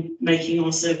in making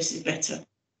our services better,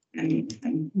 and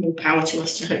more power to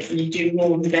us to hopefully do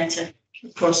more and better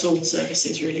across all the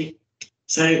services, really.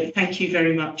 So thank you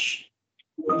very much.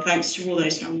 And thanks to all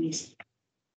those families.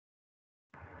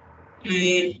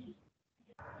 I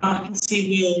can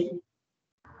see Will.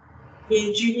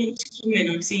 Will, do you want to come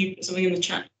in? I see you put something in the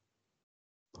chat.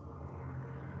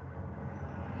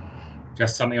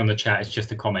 Just something on the chat. It's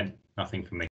just a comment, nothing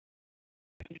from me.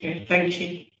 Okay, thank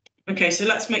you. Okay, so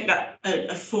let's make that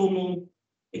a formal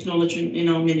acknowledgement in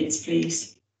our minutes,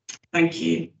 please. Thank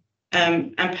you.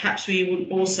 And perhaps we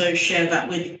will also share that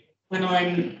with, when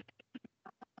I'm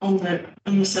on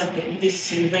the circuit and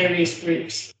visiting various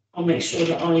groups, I'll make sure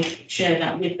that I share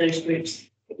that with those groups,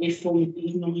 that we formally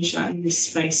acknowledge that in this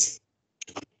space.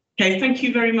 Okay, thank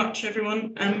you very much,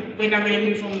 everyone. We're now going to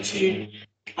move on to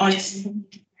item.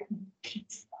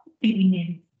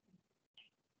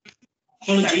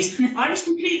 Apologies. I was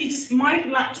my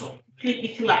laptop completely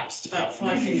collapsed about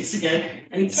 5 minutes ago,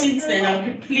 and since then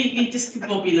I'm completely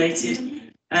discombobulated.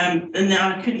 And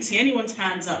now I couldn't see anyone's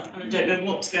hands up, and I don't know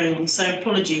what's going on. So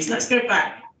apologies. Let's go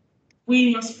back.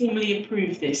 We must formally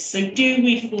approve this. So do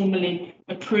we formally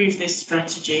approve this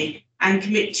strategy and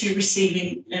commit to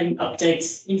receiving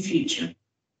updates in future?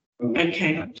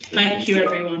 Okay. Thank you,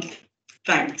 everyone.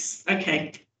 Thanks.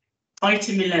 Okay.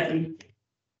 Item 11.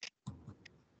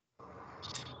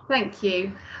 Thank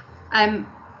you.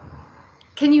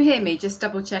 Can you hear me? Just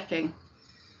double checking.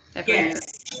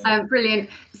 Yes. Brilliant.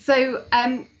 So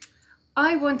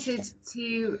I wanted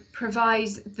to provide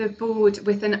the board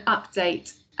with an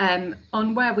update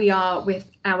on where we are with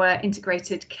our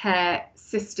integrated care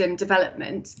system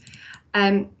development.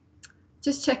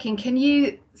 Just checking, can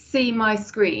you see my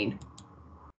screen?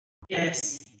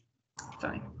 Yes.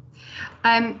 Fine.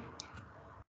 And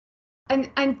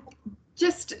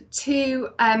just to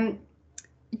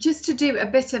do a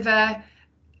bit of a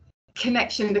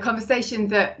connection, the conversation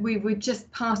that we were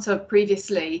just part of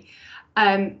previously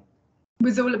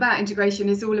was all about integration,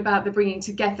 is all about the bringing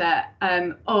together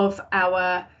of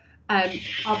our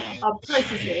our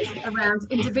processes around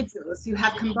individuals who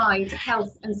have combined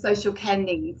health and social care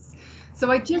needs.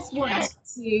 So I just want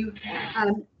to,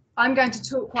 I'm going to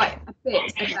talk quite a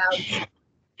bit about,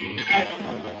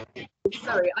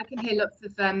 sorry, I can hear lots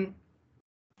of,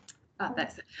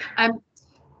 that's it.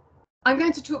 I'm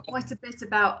going to talk quite a bit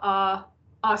about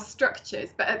our structures,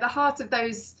 but at the heart of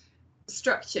those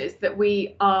structures that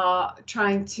we are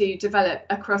trying to develop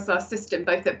across our system,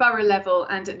 both at borough level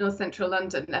and at North Central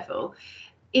London level,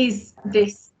 is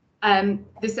this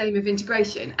this aim of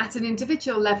integration at an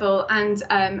individual level and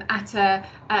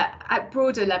at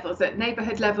broader levels, at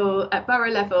neighbourhood level, at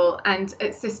borough level, and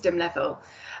at system level.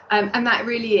 And that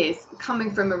really is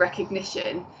coming from a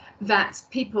recognition that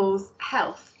people's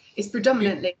health is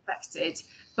predominantly affected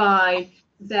by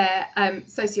their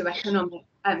socioeconomic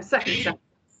circumstances,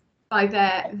 by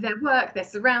their work, their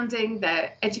surrounding,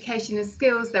 their education and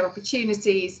skills, their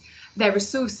opportunities, their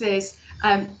resources,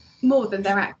 more than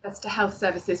their access to health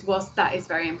services, whilst that is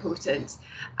very important.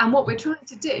 And what we're trying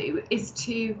to do is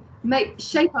to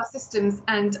shape our systems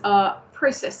and our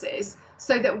processes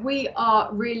so that we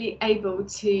are really able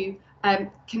to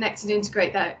connect and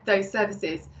integrate those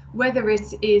services, whether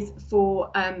it is for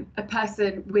a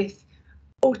person with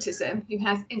autism who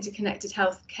has interconnected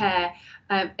health care,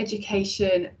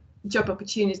 education, job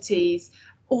opportunities,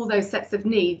 all those sets of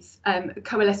needs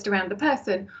coalesced around the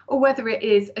person, or whether it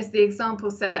is, as the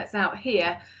example sets out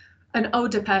here, an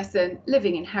older person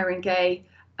living in Haringey.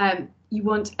 You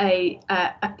want a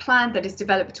plan that is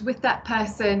developed with that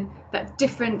person, that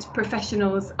different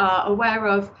professionals are aware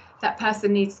of. That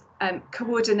person needs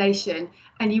coordination,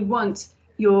 and you want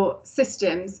your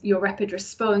systems, your rapid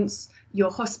response, your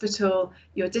hospital,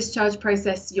 your discharge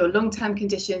process, your long-term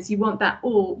conditions, you want that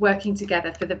all working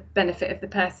together for the benefit of the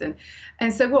person.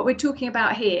 And so what we're talking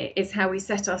about here is how we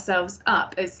set ourselves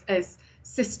up as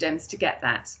systems to get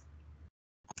that.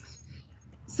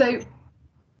 So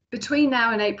between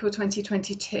now and April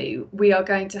 2022, we are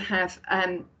going to have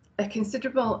a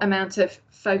considerable amount of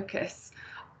focus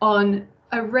on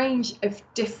a range of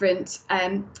different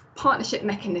partnership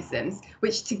mechanisms,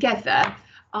 which together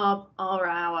are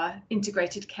our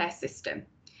integrated care system.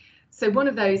 So one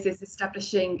of those is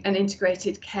establishing an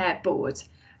integrated care board.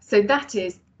 So that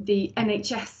is the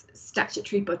NHS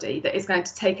statutory body that is going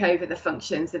to take over the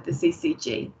functions of the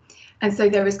CCG. And so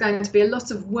there is going to be a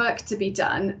lot of work to be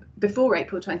done before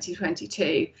April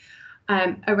 2022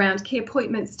 around key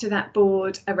appointments to that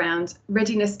board, around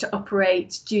readiness to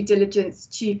operate, due diligence,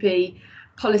 TUPE,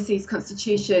 policies,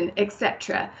 constitution,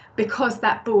 etc., because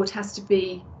that board has to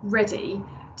be ready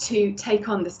to take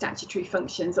on the statutory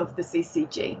functions of the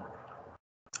CCG.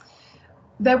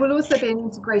 There will also be an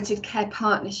integrated care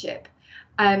partnership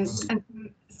and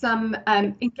some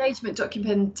engagement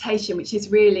documentation, which is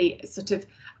really sort of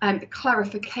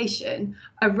clarification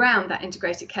around that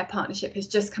integrated care partnership, has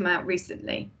just come out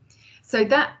recently. So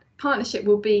that partnership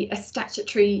will be a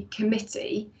statutory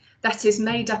committee that is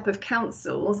made up of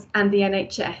councils and the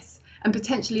NHS and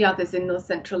potentially others in North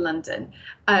Central London.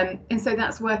 And so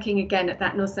that's working again at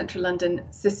that North Central London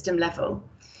system level.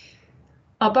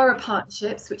 Our borough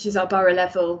partnerships, which is our borough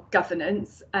level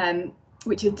governance,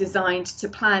 which are designed to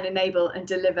plan, enable and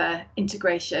deliver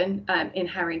integration in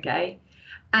Haringey,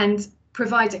 and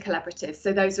provider collaboratives.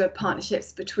 So those are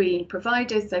partnerships between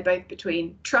providers, so both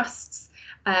between trusts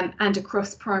and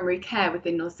across primary care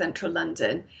within North Central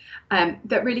London,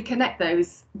 that really connect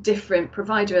those different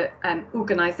provider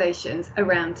organisations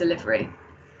around delivery.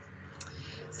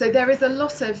 So there is a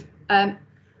lot of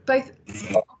both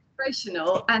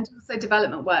operational and also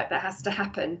development work that has to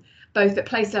happen both at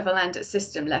place level and at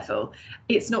system level.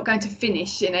 It's not going to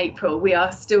finish in April. We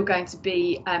are still going to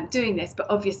be doing this, but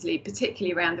obviously,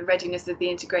 particularly around the readiness of the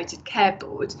Integrated Care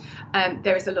Board,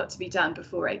 there is a lot to be done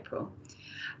before April.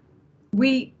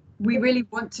 We really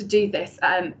want to do this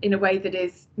in a way that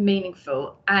is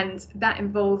meaningful, and that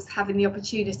involves having the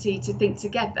opportunity to think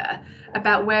together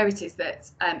about where it is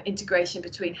that integration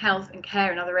between health and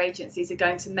care and other agencies are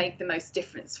going to make the most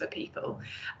difference for people,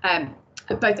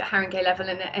 both at Haringey level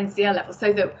and at NCL level,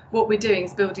 so that what we're doing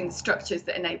is building the structures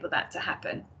that enable that to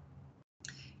happen.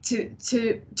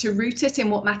 To root it in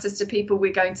what matters to people,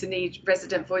 we're going to need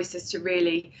resident voices to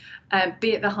really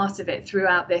be at the heart of it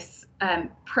throughout this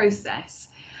process.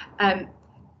 And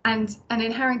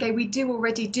in Haringey, we do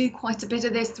already do quite a bit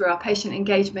of this through our patient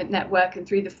engagement network and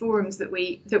through the forums that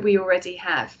we already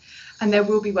have. And there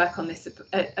will be work on this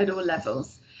at all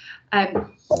levels.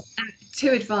 To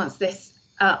advance this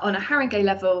on a Haringey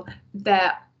level,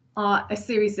 there are a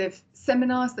series of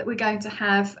seminars that we're going to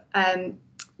have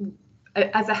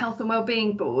as a health and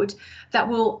wellbeing board, that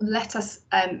will let us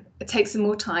take some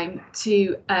more time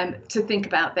to think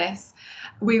about this.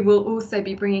 We will also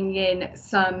be bringing in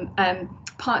some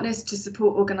partners to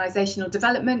support organisational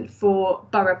development for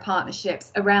borough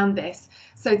partnerships around this.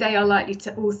 So they are likely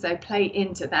to also play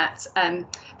into that,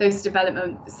 those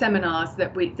development seminars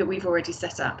that we've already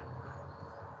set up.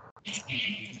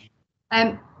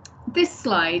 This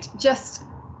slide just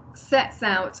sets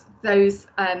out those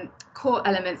core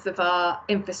elements of our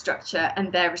infrastructure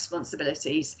and their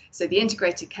responsibilities. So the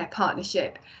Integrated Care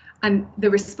Partnership, and the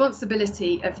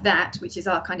responsibility of that, which is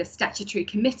our kind of statutory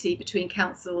committee between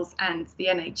councils and the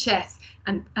NHS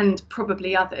and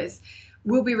probably others,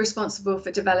 will be responsible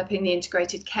for developing the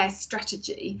integrated care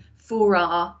strategy for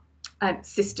our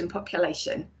system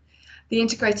population. The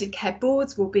integrated care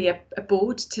boards will be a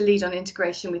board to lead on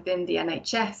integration within the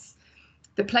NHS.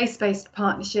 The place-based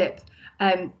partnership,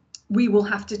 we will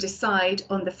have to decide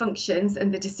on the functions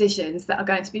and the decisions that are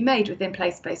going to be made within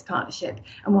place-based partnership,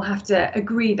 and we'll have to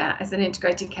agree that as an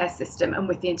integrated care system and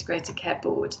with the integrated care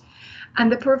board.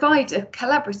 And the provider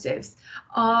collaboratives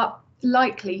are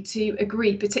likely to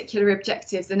agree particular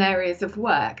objectives and areas of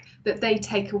work that they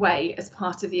take away as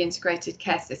part of the integrated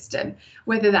care system,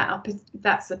 whether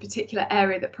that's a particular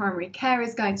area that primary care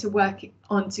is going to work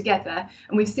on together.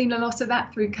 And we've seen a lot of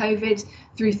that through COVID,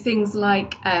 through things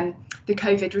like the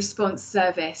COVID response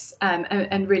service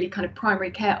and really kind of primary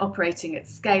care operating at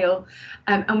scale.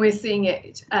 And we're seeing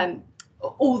it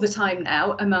all the time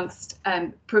now amongst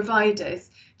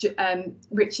providers.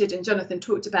 Richard and Jonathan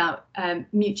talked about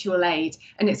mutual aid,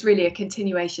 and it's really a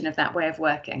continuation of that way of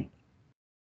working.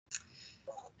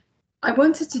 I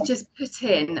wanted to just put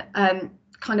in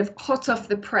kind of hot off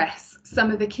the press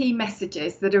some of the key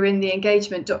messages that are in the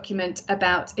engagement document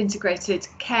about integrated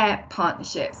care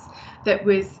partnerships that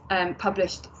was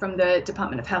published from the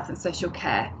Department of Health and Social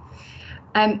Care.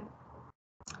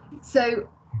 So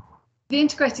the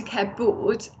Integrated Care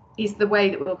Board is the way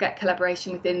that we'll get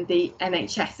collaboration within the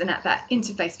NHS and at that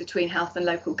interface between health and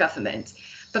local government.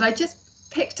 But I just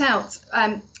picked out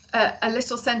a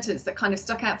little sentence that kind of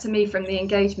stuck out to me from the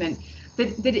engagement,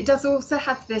 that it does also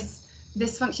have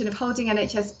this function of holding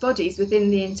NHS bodies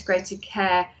within the Integrated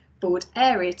Care Board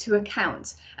area to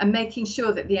account and making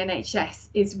sure that the NHS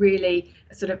is really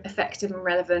a sort of effective and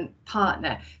relevant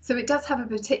partner. So it does have a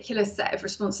particular set of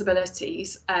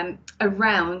responsibilities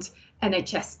around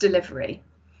NHS delivery.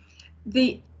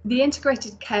 The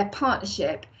Integrated Care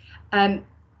Partnership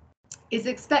is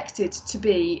expected to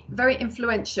be very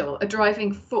influential, a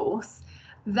driving force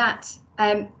that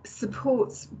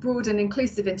supports broad and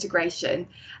inclusive integration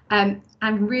and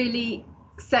really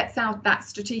sets out that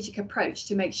strategic approach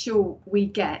to make sure we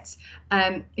get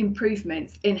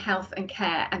improvements in health and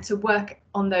care and to work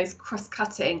on those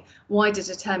cross-cutting wider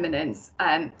determinants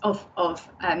of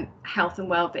health and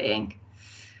well-being.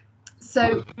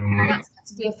 So that's going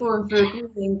to be a forum for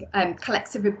agreeing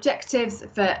collective objectives,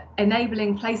 for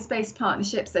enabling place-based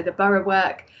partnerships, so the borough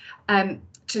work,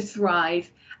 to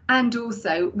thrive, and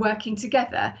also working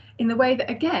together in the way that,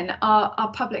 again,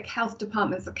 our public health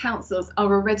departments or councils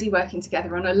are already working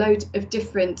together on a load of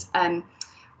different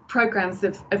programmes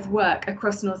of work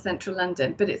across North Central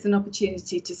London, but it's an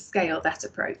opportunity to scale that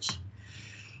approach.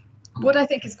 What I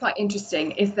think is quite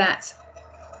interesting is that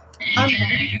under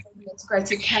the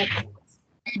integrated care board,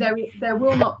 there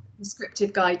will not be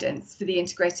prescriptive guidance for the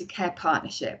integrated care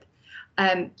partnership.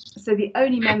 So the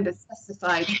only members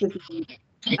specified for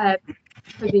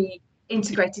the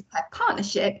integrated care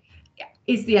partnership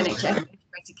is the NHS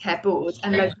Integrated Care Board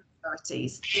and local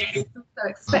authorities. It's also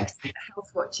expected that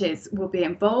health watches will be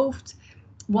involved.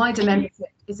 Wider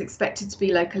membership is expected to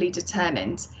be locally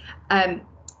determined.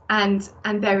 And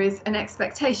there is an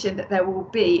expectation that there will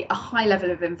be a high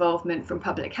level of involvement from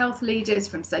public health leaders,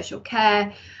 from social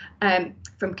care,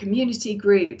 from community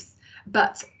groups,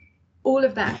 but all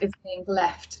of that is being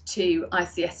left to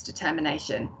ICS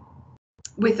determination,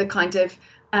 with a kind of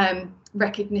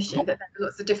recognition that there are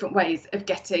lots of different ways of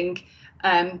getting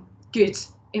good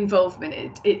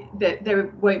involvement.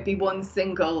 There won't be one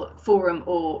single forum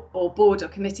or board or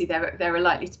committee. There are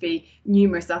likely to be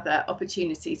numerous other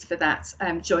opportunities for that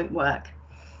joint work.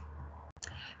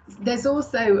 There's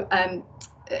also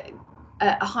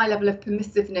a high level of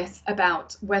permissiveness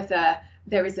about whether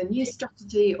there is a new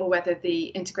strategy or whether the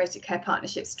integrated care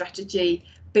partnership strategy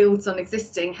builds on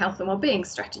existing health and wellbeing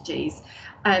strategies.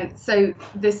 So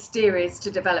the steer is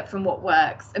to develop from what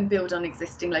works and build on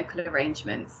existing local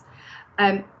arrangements.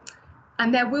 And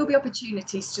there will be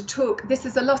opportunities to talk. This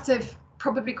is a lot of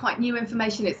probably quite new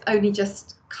information. It's only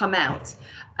just come out.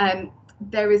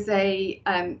 There is a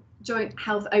joint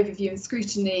health overview and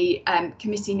scrutiny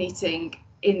committee meeting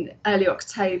in early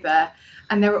October,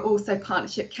 and there are also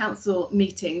partnership council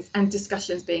meetings and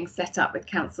discussions being set up with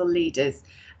council leaders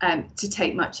to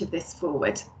take much of this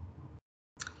forward.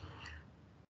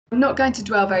 I'm not going to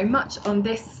dwell very much on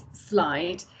this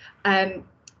slide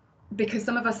because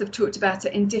some of us have talked about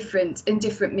it in different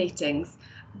meetings,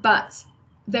 but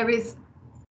there is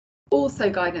also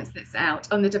guidance that's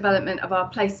out on the development of our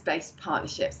place-based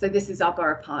partnerships. So this is our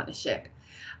borough partnership.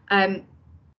 And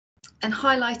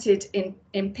highlighted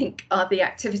in pink are the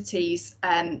activities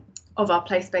of our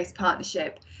place-based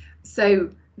partnership. So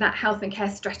that health and care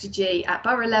strategy at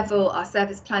borough level, our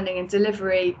service planning and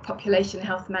delivery, population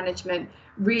health management,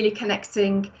 really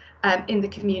connecting in the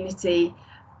community,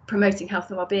 promoting health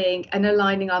and wellbeing, and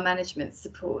aligning our management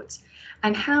support.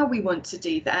 And how we want to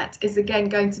do that is again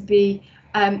going to be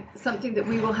something that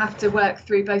we will have to work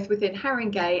through both within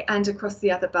Haringey and across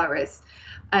the other boroughs,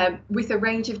 with a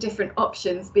range of different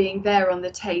options being there on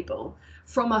the table,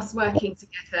 from us working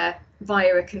together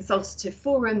via a consultative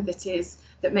forum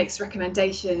that makes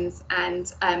recommendations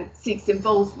and seeks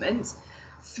involvement,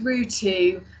 through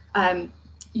to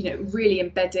really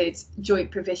embedded joint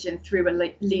provision through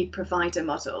a lead provider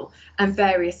model and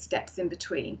various steps in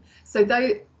between. So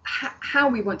how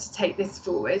we want to take this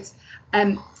forward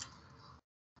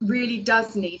really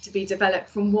does need to be developed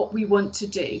from what we want to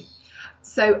do.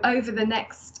 So over the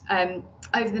next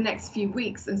few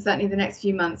weeks and certainly the next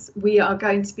few months, we are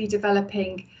going to be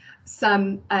developing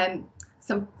some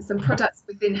products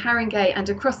within Haringey and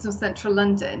across North Central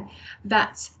London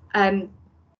that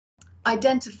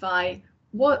identify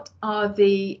what are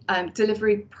the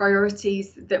delivery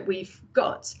priorities that we've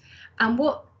got, and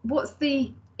what's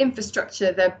the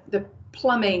infrastructure, the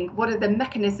plumbing, what are the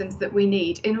mechanisms that we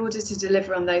need in order to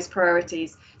deliver on those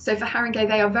priorities. So for Haringey,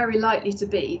 they are very likely to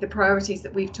be the priorities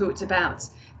that we've talked about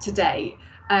today,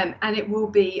 and it will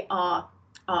be our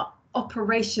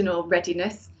operational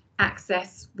readiness,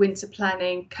 access, winter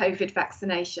planning, COVID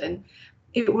vaccination.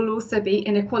 It will also be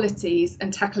inequalities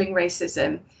and tackling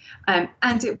racism,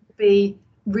 and it will be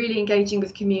really engaging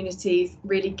with communities,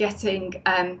 really getting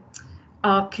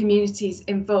our communities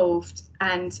involved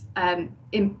and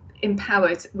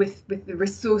empowered with the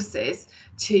resources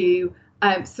to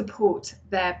support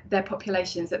their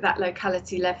populations at that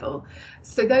locality level.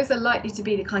 So those are likely to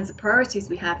be the kinds of priorities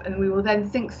we have, and we will then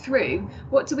think through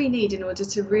what do we need in order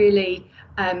to really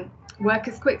work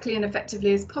as quickly and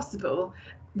effectively as possible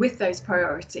with those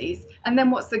priorities, and then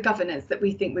what's the governance that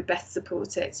we think would best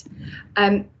support it.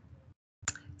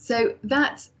 So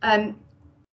that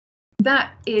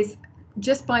is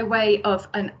just by way of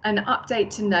an update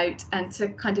to note and to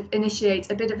kind of initiate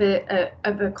a bit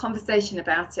of a conversation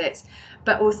about it,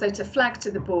 but also to flag to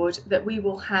the board that we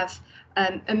will have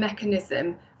a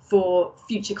mechanism for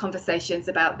future conversations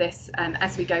about this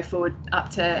as we go forward up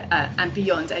to and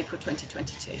beyond April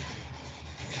 2022.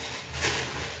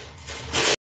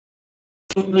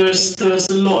 There's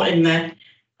a lot in there,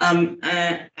 and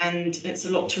it's a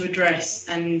lot to address.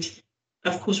 And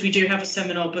of course, we do have a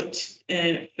seminar booked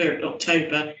for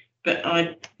October, but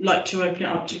I'd like to open it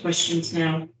up to questions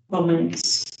now,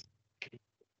 comments.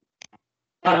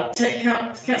 Take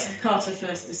Councillor Carter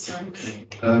first this time.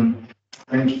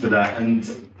 Thank you for that.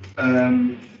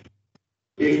 And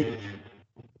if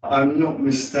I'm not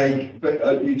mistaken,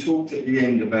 but you talked at the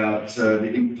end about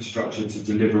the infrastructure to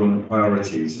deliver on the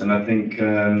priorities, and I think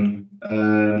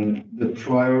the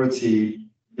priority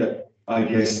that I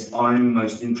guess I'm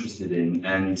most interested in,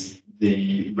 and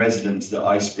the residents that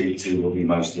I speak to will be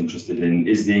most interested in,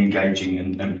 is the engaging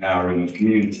and empowering of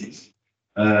communities.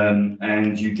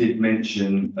 And you did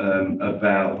mention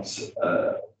about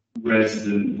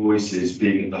resident voices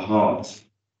being at the heart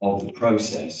of the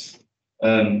process.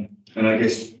 And I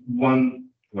guess one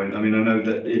point, I mean, I know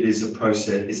that it is a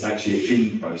process, it's actually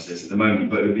in process at the moment,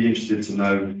 but I'd be interested to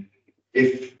know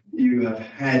if you have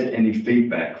had any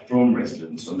feedback from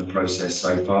residents on the process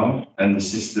so far and the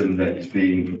system that is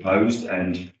being proposed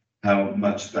and how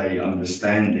much they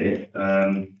understand it.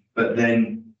 But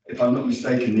then, if I'm not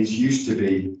mistaken, this used to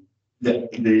be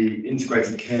that the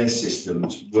integrated care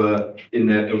systems were in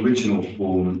their original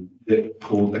form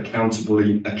called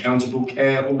accountable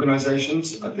care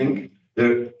organisations. I think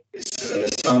there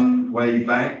some way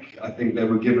back, I think they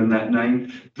were given that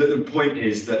name. But the point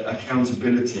is that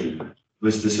accountability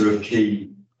was the sort of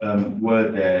key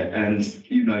word there, and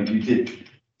you did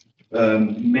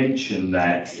mention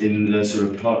that in the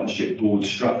sort of partnership board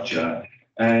structure,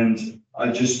 and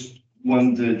I just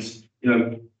wondered,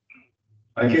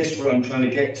 I guess what I'm trying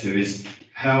to get to is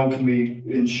how can we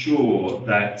ensure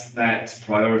that that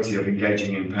priority of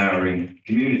engaging and empowering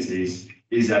communities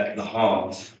is at the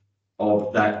heart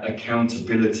of that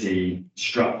accountability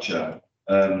structure,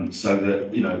 so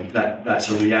that that's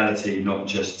a reality, not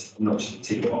just a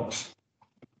tick box.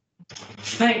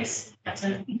 Thanks. That's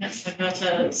a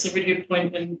really good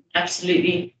point, and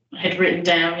absolutely I had written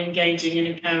down engaging and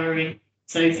empowering.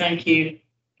 So thank you.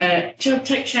 Shall I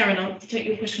take Sharon? I'll take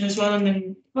your question as well, and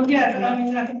then. Well, yeah, I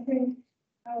mean, I think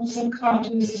Alison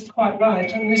Carter is quite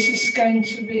right, and this is going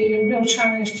to be a real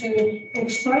challenge to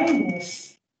explain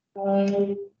this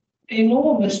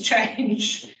enormous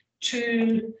change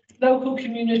to local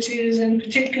communities, in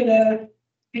particular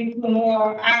people who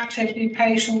are actively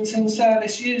patients and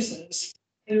service users,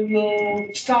 who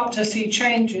will start to see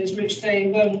changes which they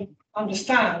won't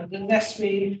understand unless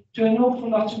we do an awful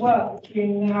lot of work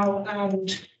between now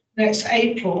and next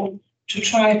April to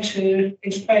try to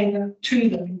explain that to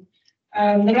them.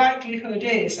 The likelihood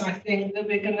is, I think, that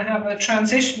we're going to have a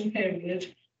transition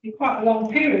period, quite a long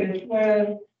period,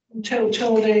 where until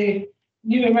the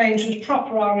new arrangements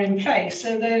proper are in place.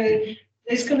 So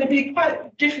it's going to be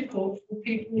quite difficult for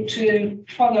people to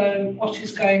follow what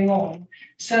is going on.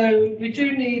 So we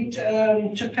do need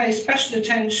to pay special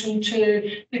attention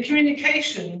to the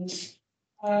communications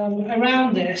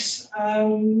around this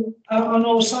on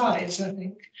all sides, I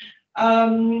think.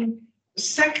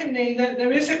 Secondly, that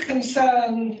there is a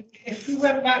concern, if we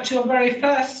went back to your very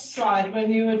first slide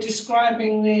when you were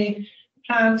describing the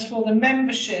plans for the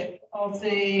membership of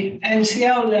the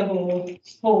NCL level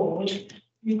board,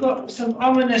 you've got some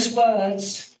ominous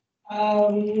words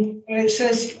where it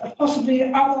says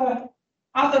possibly other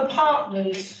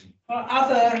partners or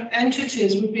other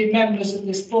entities would be members of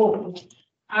this board.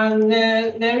 And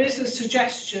there is a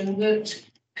suggestion that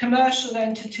commercial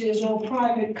entities or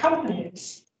private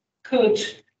companies could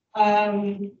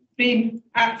be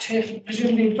active,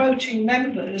 presumably voting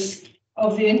members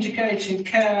of the integrated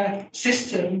care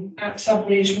system at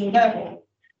sub-regional level.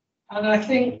 And I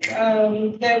think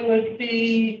there would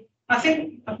be,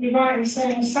 I'd be right in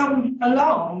saying, some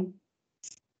alarm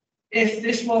if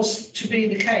this was to be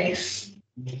the case.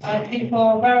 People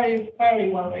are very, very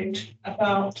worried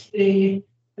about the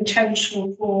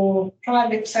potential for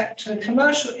private sector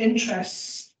commercial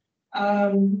interests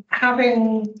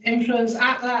having influence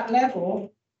at that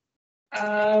level,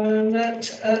 that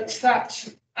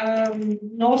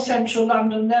North Central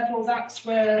London level, that's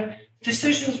where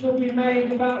decisions will be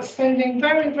made about spending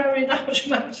very, very large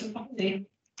amounts of money.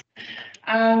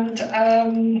 And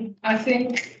I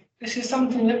think this is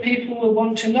something that people will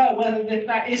want to know, whether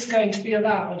that is going to be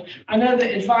allowed. I know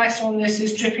that advice on this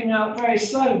is dripping out very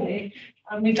slowly,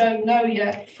 and we don't know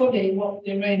yet fully what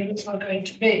the arrangements are going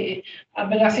to be.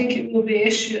 But I think it will be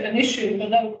an issue for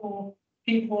local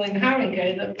people in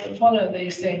Haringey that will follow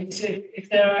these things, if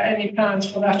there are any plans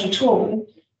for that at all.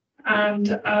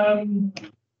 And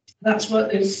that's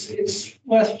what it's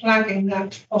worth flagging,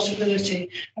 that possibility.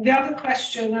 And the other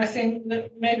question I think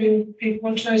that maybe people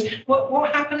want to know is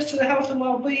what happens to the Health and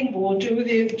Wellbeing Board?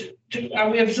 Are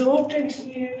we absorbed into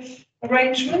the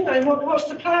arrangement? And what's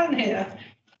the plan here?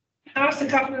 How's the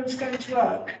governance going to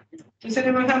work? Does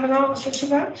anyone have an answer to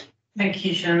that? Thank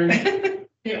you, Sharon.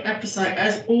 Your episode,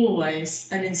 as always,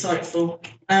 and insightful.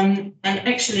 And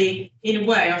actually, in a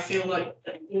way, I feel like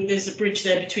there's a bridge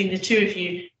there between the two of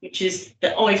you, which is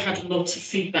that I've had a lot of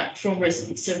feedback from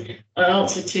residents. So I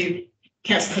answer to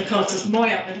Councillor Carter's a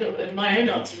little bit of my own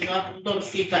answer. I've had a lot of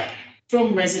feedback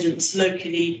from residents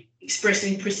locally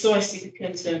expressing precisely the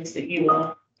concerns that you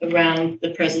are around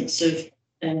the presence of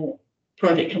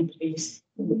private companies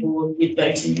on the board with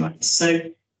voting rights.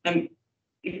 So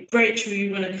Rachel,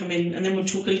 you want to come in, and then we'll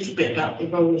talk a little bit about the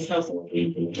role of Health and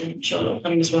Wellbeing Board, and Charlotte will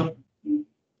come in as well.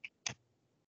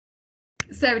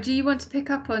 Sarah, do you want to pick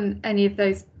up on any of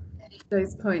those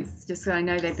points, just so I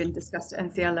know they've been discussed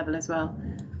at NCL level as well?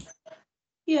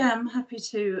 Yeah, I'm happy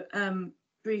to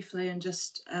briefly and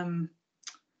just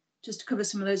to cover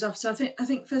some of those off. So I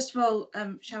think first of all,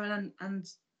 Sharon and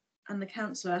the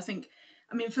councillor,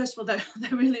 I mean, first of all,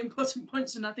 they're really important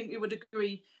points, and I think we would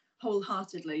agree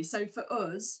wholeheartedly. So for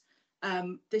us,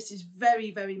 this is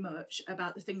very, very much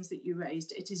about the things that you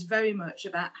raised. It is very much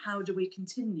about how do we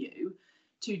continue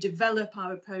to develop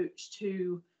our approach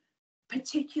to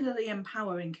particularly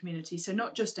empowering communities. So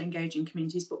not just engaging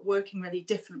communities, but working really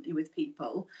differently with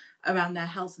people around their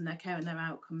health and their care and their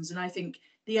outcomes. And I think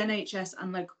the NHS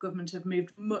and local government have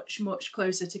moved much, much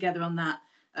closer together on that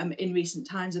in recent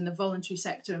times, and the voluntary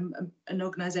sector and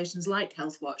organisations like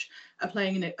Healthwatch are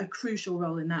playing a crucial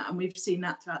role in that. And we've seen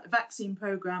that throughout the vaccine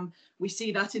programme. We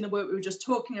see that in the work we were just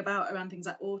talking about around things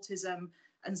like autism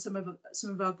and some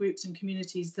of our groups and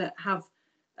communities that have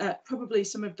probably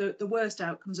some of the worst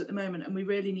outcomes at the moment. And we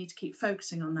really need to keep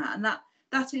focusing on that. And that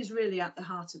that is really at the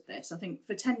heart of this. I think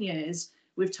for 10 years,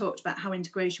 we've talked about how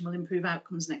integration will improve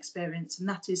outcomes and experience, and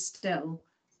that is still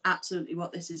absolutely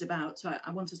what this is about. So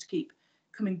I want us to keep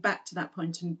coming back to that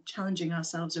point and challenging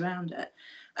ourselves around it.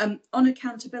 On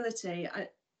accountability,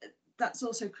 that's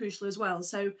also crucial as well.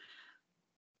 So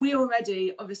we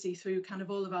already, obviously through kind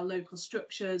of all of our local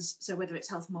structures, so whether it's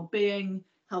health and wellbeing,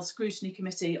 health scrutiny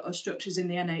committee, or structures in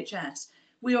the NHS,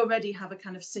 we already have a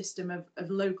kind of system of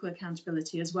local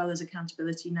accountability as well as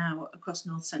accountability now across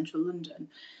North Central London.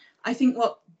 I think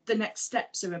what the next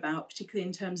steps are about, particularly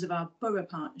in terms of our borough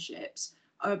partnerships,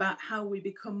 are about how we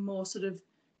become more sort of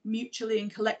mutually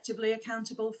and collectively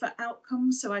accountable for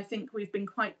outcomes. So I think we've been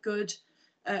quite good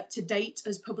to date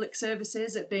as public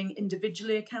services at being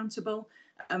individually accountable,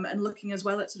 and looking as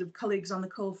well at sort of colleagues on the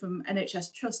call from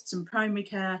NHS trusts and primary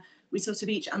care. We sort of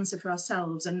each answer for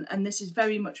ourselves, and this is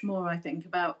very much more, I think,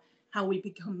 about how we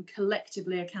become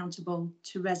collectively accountable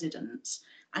to residents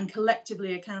and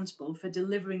collectively accountable for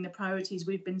delivering the priorities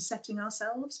we've been setting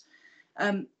ourselves.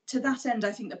 To that end,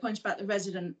 I think the point about the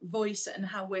resident voice and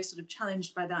how we're sort of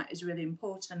challenged by that is really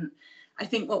important. I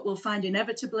think what we'll find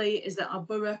inevitably is that our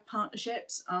borough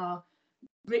partnerships are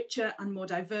richer and more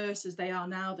diverse as they are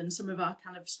now than some of our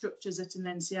kind of structures at an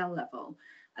NCL level.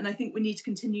 And I think we need to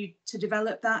continue to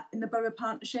develop that in the borough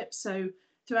partnerships. So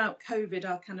throughout COVID,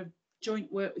 our kind of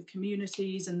joint work with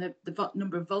communities and the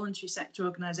number of voluntary sector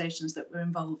organisations that we're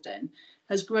involved in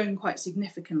has grown quite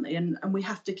significantly. And we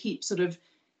have to keep sort of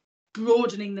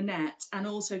broadening the net and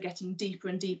also getting deeper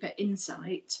and deeper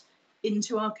insight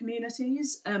into our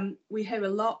communities. We hear a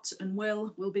lot, and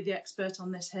Will be the expert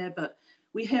on this here, but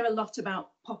we hear a lot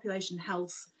about population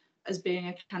health as being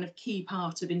a kind of key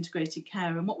part of integrated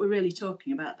care. And what we're really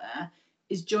talking about there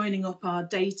is joining up our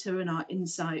data and our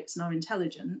insights and our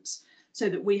intelligence so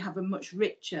that we have a much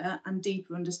richer and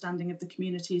deeper understanding of the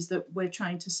communities that we're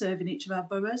trying to serve in each of our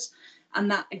boroughs. And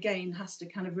that, again, has to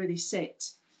kind of really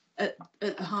sit at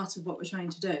the heart of what we're trying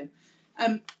to do.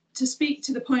 To speak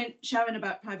to the point, Sharon,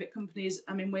 about private companies,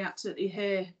 I mean, we absolutely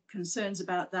hear concerns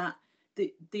about that.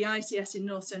 The ICS in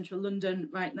North Central London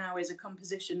right now is a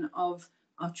composition of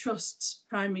our trusts,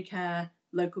 primary care,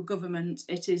 local government.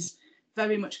 It is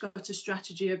very much got a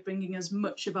strategy of bringing as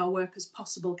much of our work as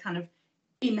possible kind of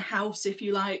in-house, if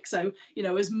you like. So, you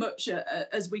know, as much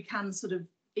as we can sort of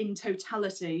in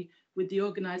totality with the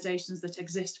organisations that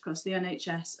exist across the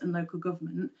NHS and local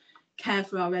government, care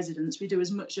for our residents. We do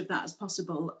as much of that as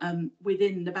possible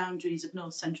within the boundaries of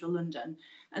North Central London.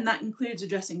 And that includes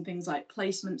addressing things like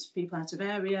placements for people out of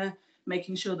area,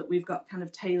 making sure that we've got kind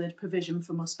of tailored provision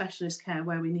for more specialist care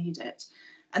where we need it.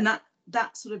 And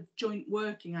that sort of joint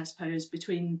working, I suppose,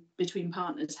 between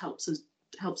partners helps us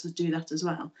do that as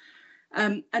well.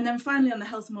 And then finally on the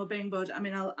Health and Wellbeing Board, I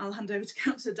mean, I'll hand over to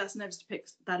Councillor Das-Neves to pick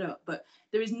that up, but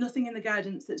there is nothing in the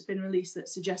guidance that's been released that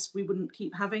suggests we wouldn't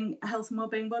keep having a Health and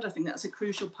Wellbeing Board. I think that's a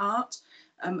crucial part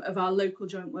of our local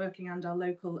joint working and our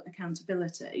local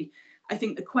accountability. I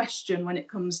think the question when it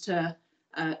comes to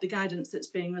the guidance that's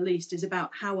being released is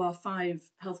about how our 5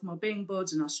 Health and Wellbeing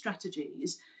Boards and our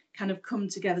strategies kind of come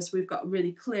together so we've got a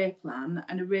really clear plan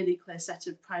and a really clear set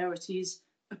of priorities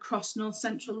across North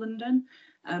Central London.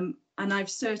 And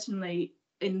I've certainly,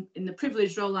 in the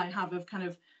privileged role I have of kind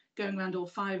of going around all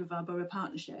 5 of our borough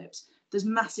partnerships, there's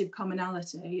massive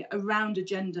commonality around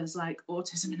agendas like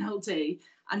autism and LD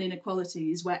and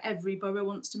inequalities where every borough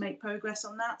wants to make progress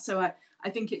on that. So I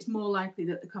think it's more likely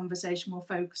that the conversation will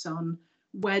focus on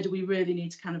where do we really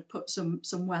need to kind of put some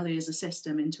welly as a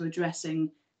system into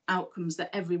addressing outcomes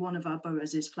that every one of our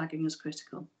boroughs is flagging as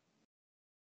critical.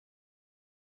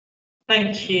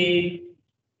 Thank you.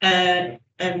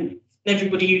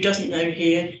 Everybody who doesn't know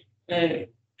here,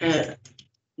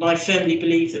 I firmly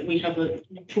believe that we have an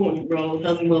important role,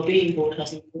 Health and Wellbeing Board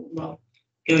has an important role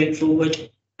going forward.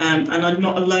 And I'm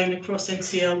not alone across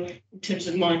NCL in terms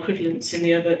of my equivalents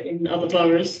in other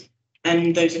boroughs.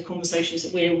 And those are conversations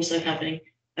that we're also having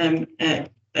in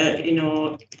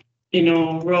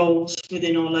our roles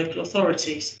within our local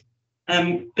authorities.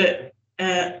 And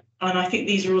I think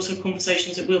these are also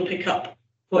conversations that we'll pick up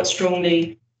quite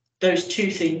strongly, those 2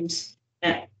 themes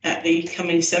at the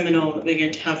coming seminar that we're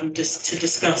going to have to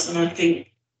discuss. And I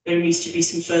think there needs to be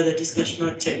some further discussion.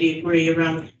 I totally agree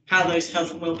around how those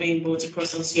health and wellbeing boards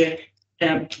across NCL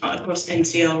then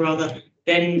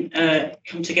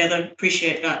come together.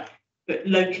 Appreciate that. But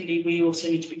locally, we also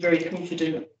need to be very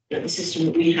confident that the system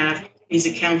that we have is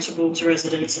accountable to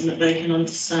residents and that they can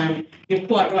understand. You're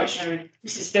quite right, Sharon.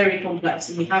 This is very complex,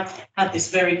 and we have had this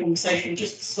very conversation.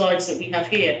 Just the slides that we have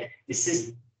here. This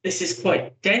is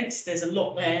quite dense. There's a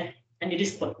lot there, and it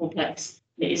is quite complex.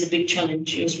 It is a big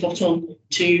challenge. You're spot on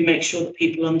to make sure that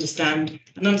people understand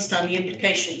the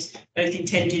implications, both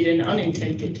intended and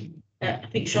unintended. I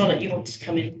think, Charlotte, you wanted to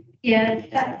come in. Yeah,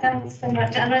 thanks so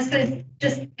much. And I suppose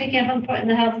just picking up on the point in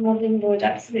the Health and Wellbeing Board,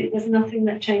 absolutely, there's nothing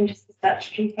that changes the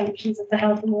statutory functions of the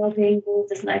Health and Wellbeing Board.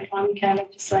 There's no primary care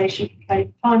legislation,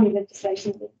 primary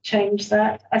legislation that change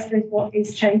that. I suppose what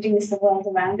is changing is the world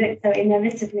around it. So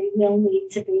inevitably, we'll need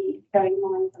to be very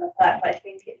mindful of that. But I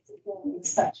think it's important the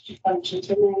statutory functions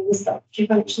remain the statutory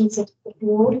functions of the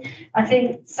board. I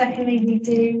think, secondly,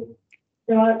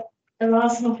 there are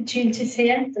some opportunities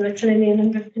here. There are clearly a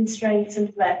number of constraints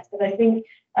and threats, but I think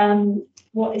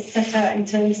what is set out in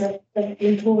terms of the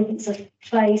importance of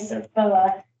place of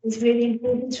borough is really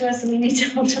important to us, and we need to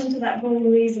hold on to that for all the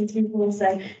reasons we've all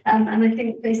said. And I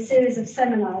think the series of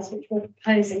seminars which we're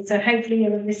proposing, so hopefully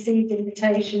you'll have received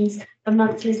invitations for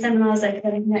monthly seminars over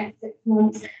the next 6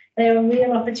 months. They're a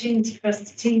real opportunity for us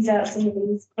to tease out some of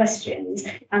these questions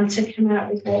and to come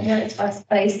out with what works best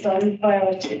based on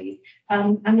priorities.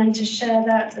 And then to share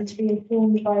that and to be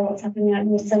informed by what's happening at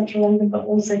North Central London, but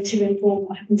also to inform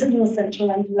what happens in North Central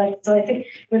London later. So I think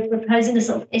we're proposing a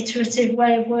sort of iterative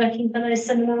way of working for those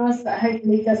seminars that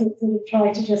hopefully doesn't sort of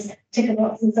try to just tick a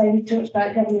box and say we've talked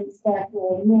about governance,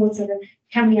 therefore more sort of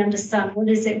can we understand what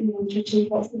is it we want to achieve,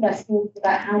 what's the best form for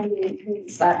that, how do we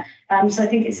influence that. So I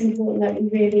think it's important that we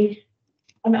really,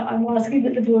 I'm asking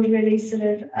that the board really sort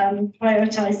of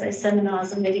prioritise those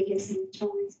seminars and really give them the time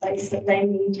and space that they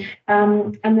need.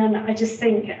 And then I just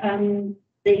think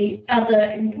the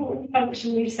other important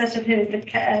function we've set up here is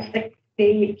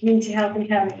the Community Health and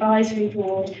Care Advisory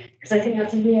Board, because I think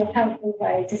that's a real helpful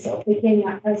way to sort of begin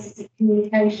that process of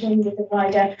communication with the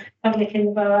wider public in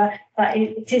the borough. But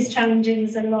it is challenging.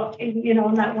 There's a lot,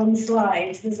 on that one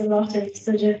slide, there's a lot of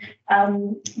sort of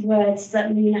words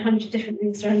that mean 100 different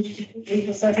things to 100 different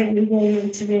people. So I think we will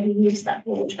need to really use that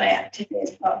board very actively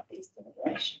as part of these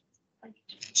deliberations.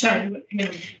 Sharon,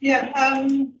 yeah,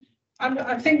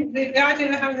 I think the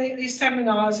idea of having these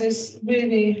seminars is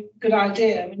really a good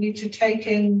idea. We need to take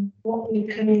in what we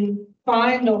can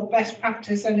find of best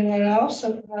practice anywhere else,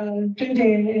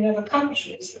 including in other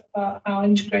countries, about how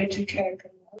integrated care can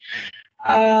work.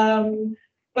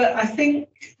 But I think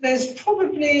there's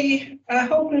probably a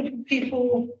whole group of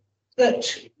people that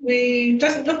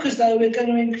doesn't look as though we're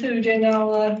going to include in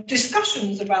our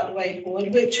discussions about the way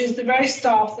forward, which is the very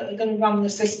staff that are going to run the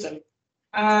system.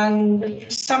 And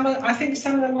I think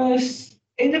some of the most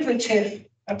innovative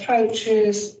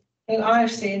approaches that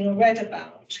I've seen or read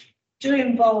about do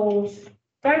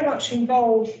very much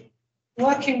involve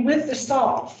working with the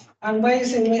staff and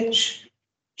ways in which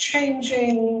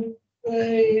changing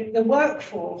the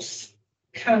workforce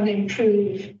can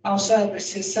improve our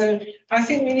services. So I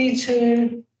think we need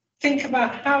to think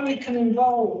about how we can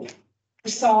involve the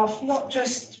staff, not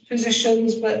just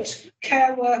physicians, but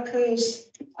care workers,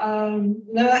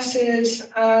 nurses,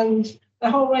 and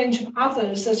the whole range of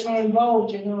others that are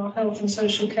involved in our health and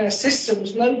social care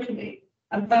systems locally,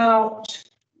 about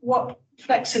what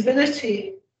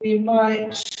flexibility we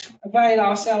might avail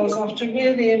ourselves of to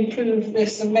really improve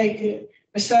this and make it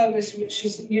a service which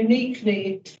is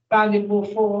uniquely valuable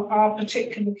for our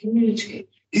particular community.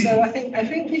 So I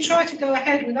think we try to go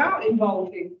ahead without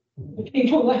involving the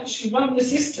people that actually run the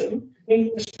system,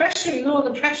 especially with all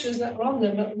the pressures that are on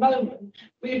them at the moment.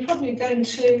 We're probably going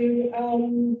to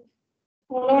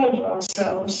fall over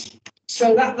ourselves.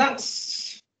 So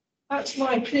that's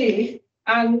my plea.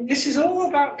 And this is all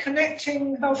about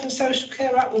connecting health and social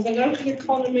care up with the local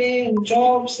economy and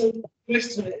jobs and the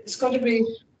rest of it. It's got to be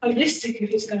holistic if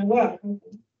it's going to work.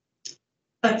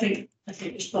 I think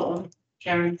you're spot on,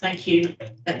 Sharon. Thank you.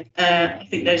 I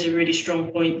think those are really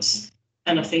strong points,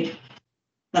 and I think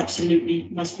absolutely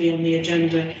must be on the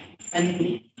agenda.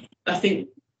 And I think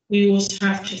we also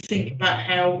have to think about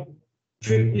how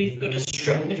we've got a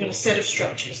set of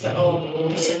structures that are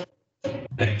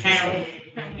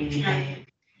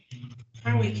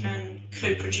how we can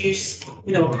co-produce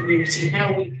with our community,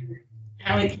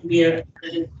 how it can be a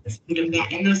food of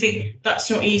that. And I think that's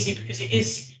not easy because it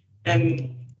is there's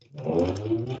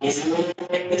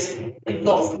a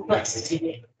lot of complexity in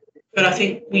it. But I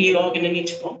think we are going to need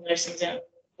to bottom those things out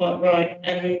quite right.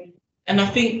 And I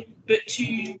think, but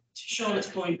to Charlotte's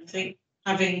point,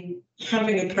 I think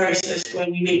having a process where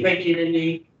we meet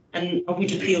regularly, and I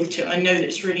would appeal to, I know that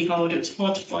it's really hard, it's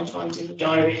hard to find times in the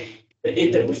diary, but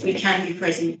if we can be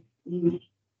present,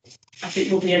 I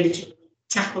think we'll be able to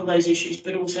tackle those issues,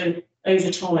 but also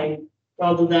over time,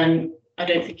 rather than, I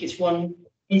don't think it's one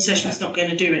session's not going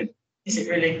to do it, is it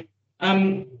really?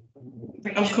 I'm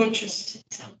conscious.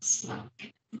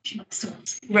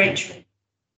 Rachel,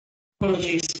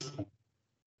 apologies.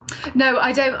 No,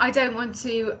 I don't want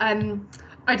to.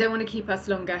 I don't want to keep us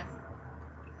longer.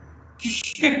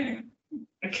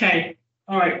 Okay.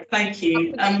 All right. Thank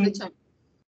you.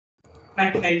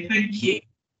 Okay. Thank you.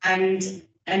 And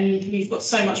we've got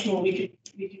so much more we could.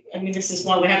 I mean, this is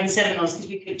why we're having seminars, because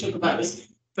we could talk about this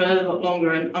for a lot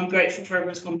longer. And I'm grateful for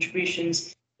everyone's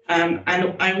contributions. And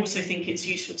I also think it's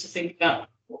useful to think about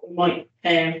what we might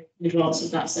pair in advance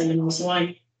of that seminar. So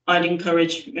I'd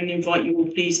encourage and invite you all,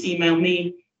 please email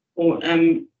me or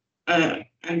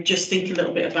and just think a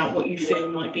little bit about what you feel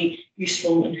might be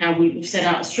useful and how we've set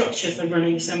out a structure for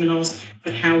running seminars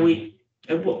and how we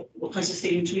what kinds of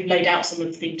themes we've laid out. Some of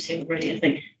the themes here already, I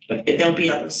think, but there'll be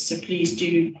others. So please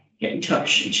do get in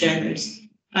touch and share those.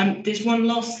 There's one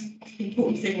last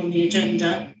important thing on the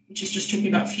agenda, which is just talking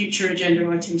about future agenda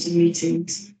items and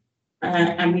meetings.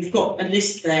 And we've got a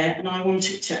list there, and I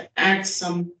wanted to add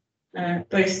some,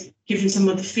 both given some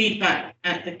of the feedback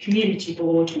at the community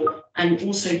board and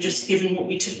also just given what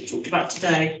we talked about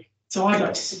today. So I'd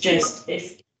like to suggest,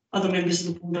 if other members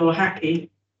of the board are happy,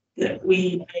 that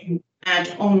we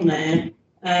add on there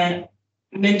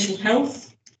mental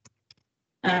health,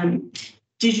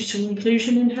 digital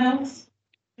inclusion in health,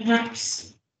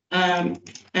 perhaps.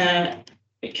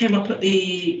 It came up at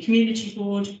the community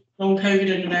board, long COVID,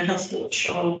 and Health Watch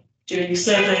are doing a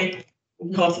survey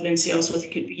on behalf of NCL, so I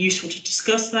think it'd be useful to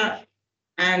discuss that.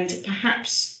 And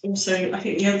perhaps also, I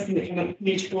think the other thing that came up at the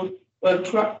community board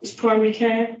was primary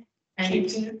care and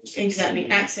exactly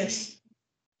access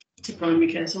to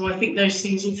primary care. So I think those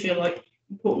things all feel like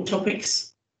important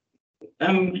topics.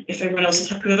 If everyone else is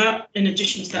happy with that, in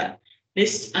addition to that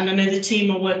list, and I know the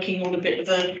team are working on a bit of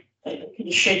a kind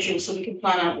of schedule so we can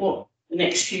plan out what the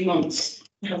next few months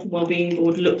the Health and Wellbeing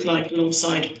Board look like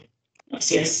alongside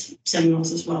ICS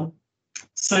seminars as well.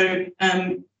 So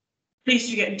please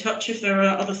do get in touch if there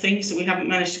are other things that we haven't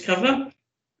managed to cover.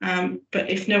 But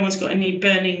if no one's got any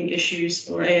burning issues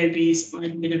or AOBs,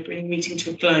 I'm going to bring the meeting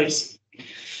to a close.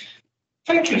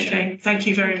 Thank you. Okay, thank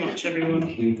you very much,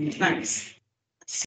 everyone. Thanks.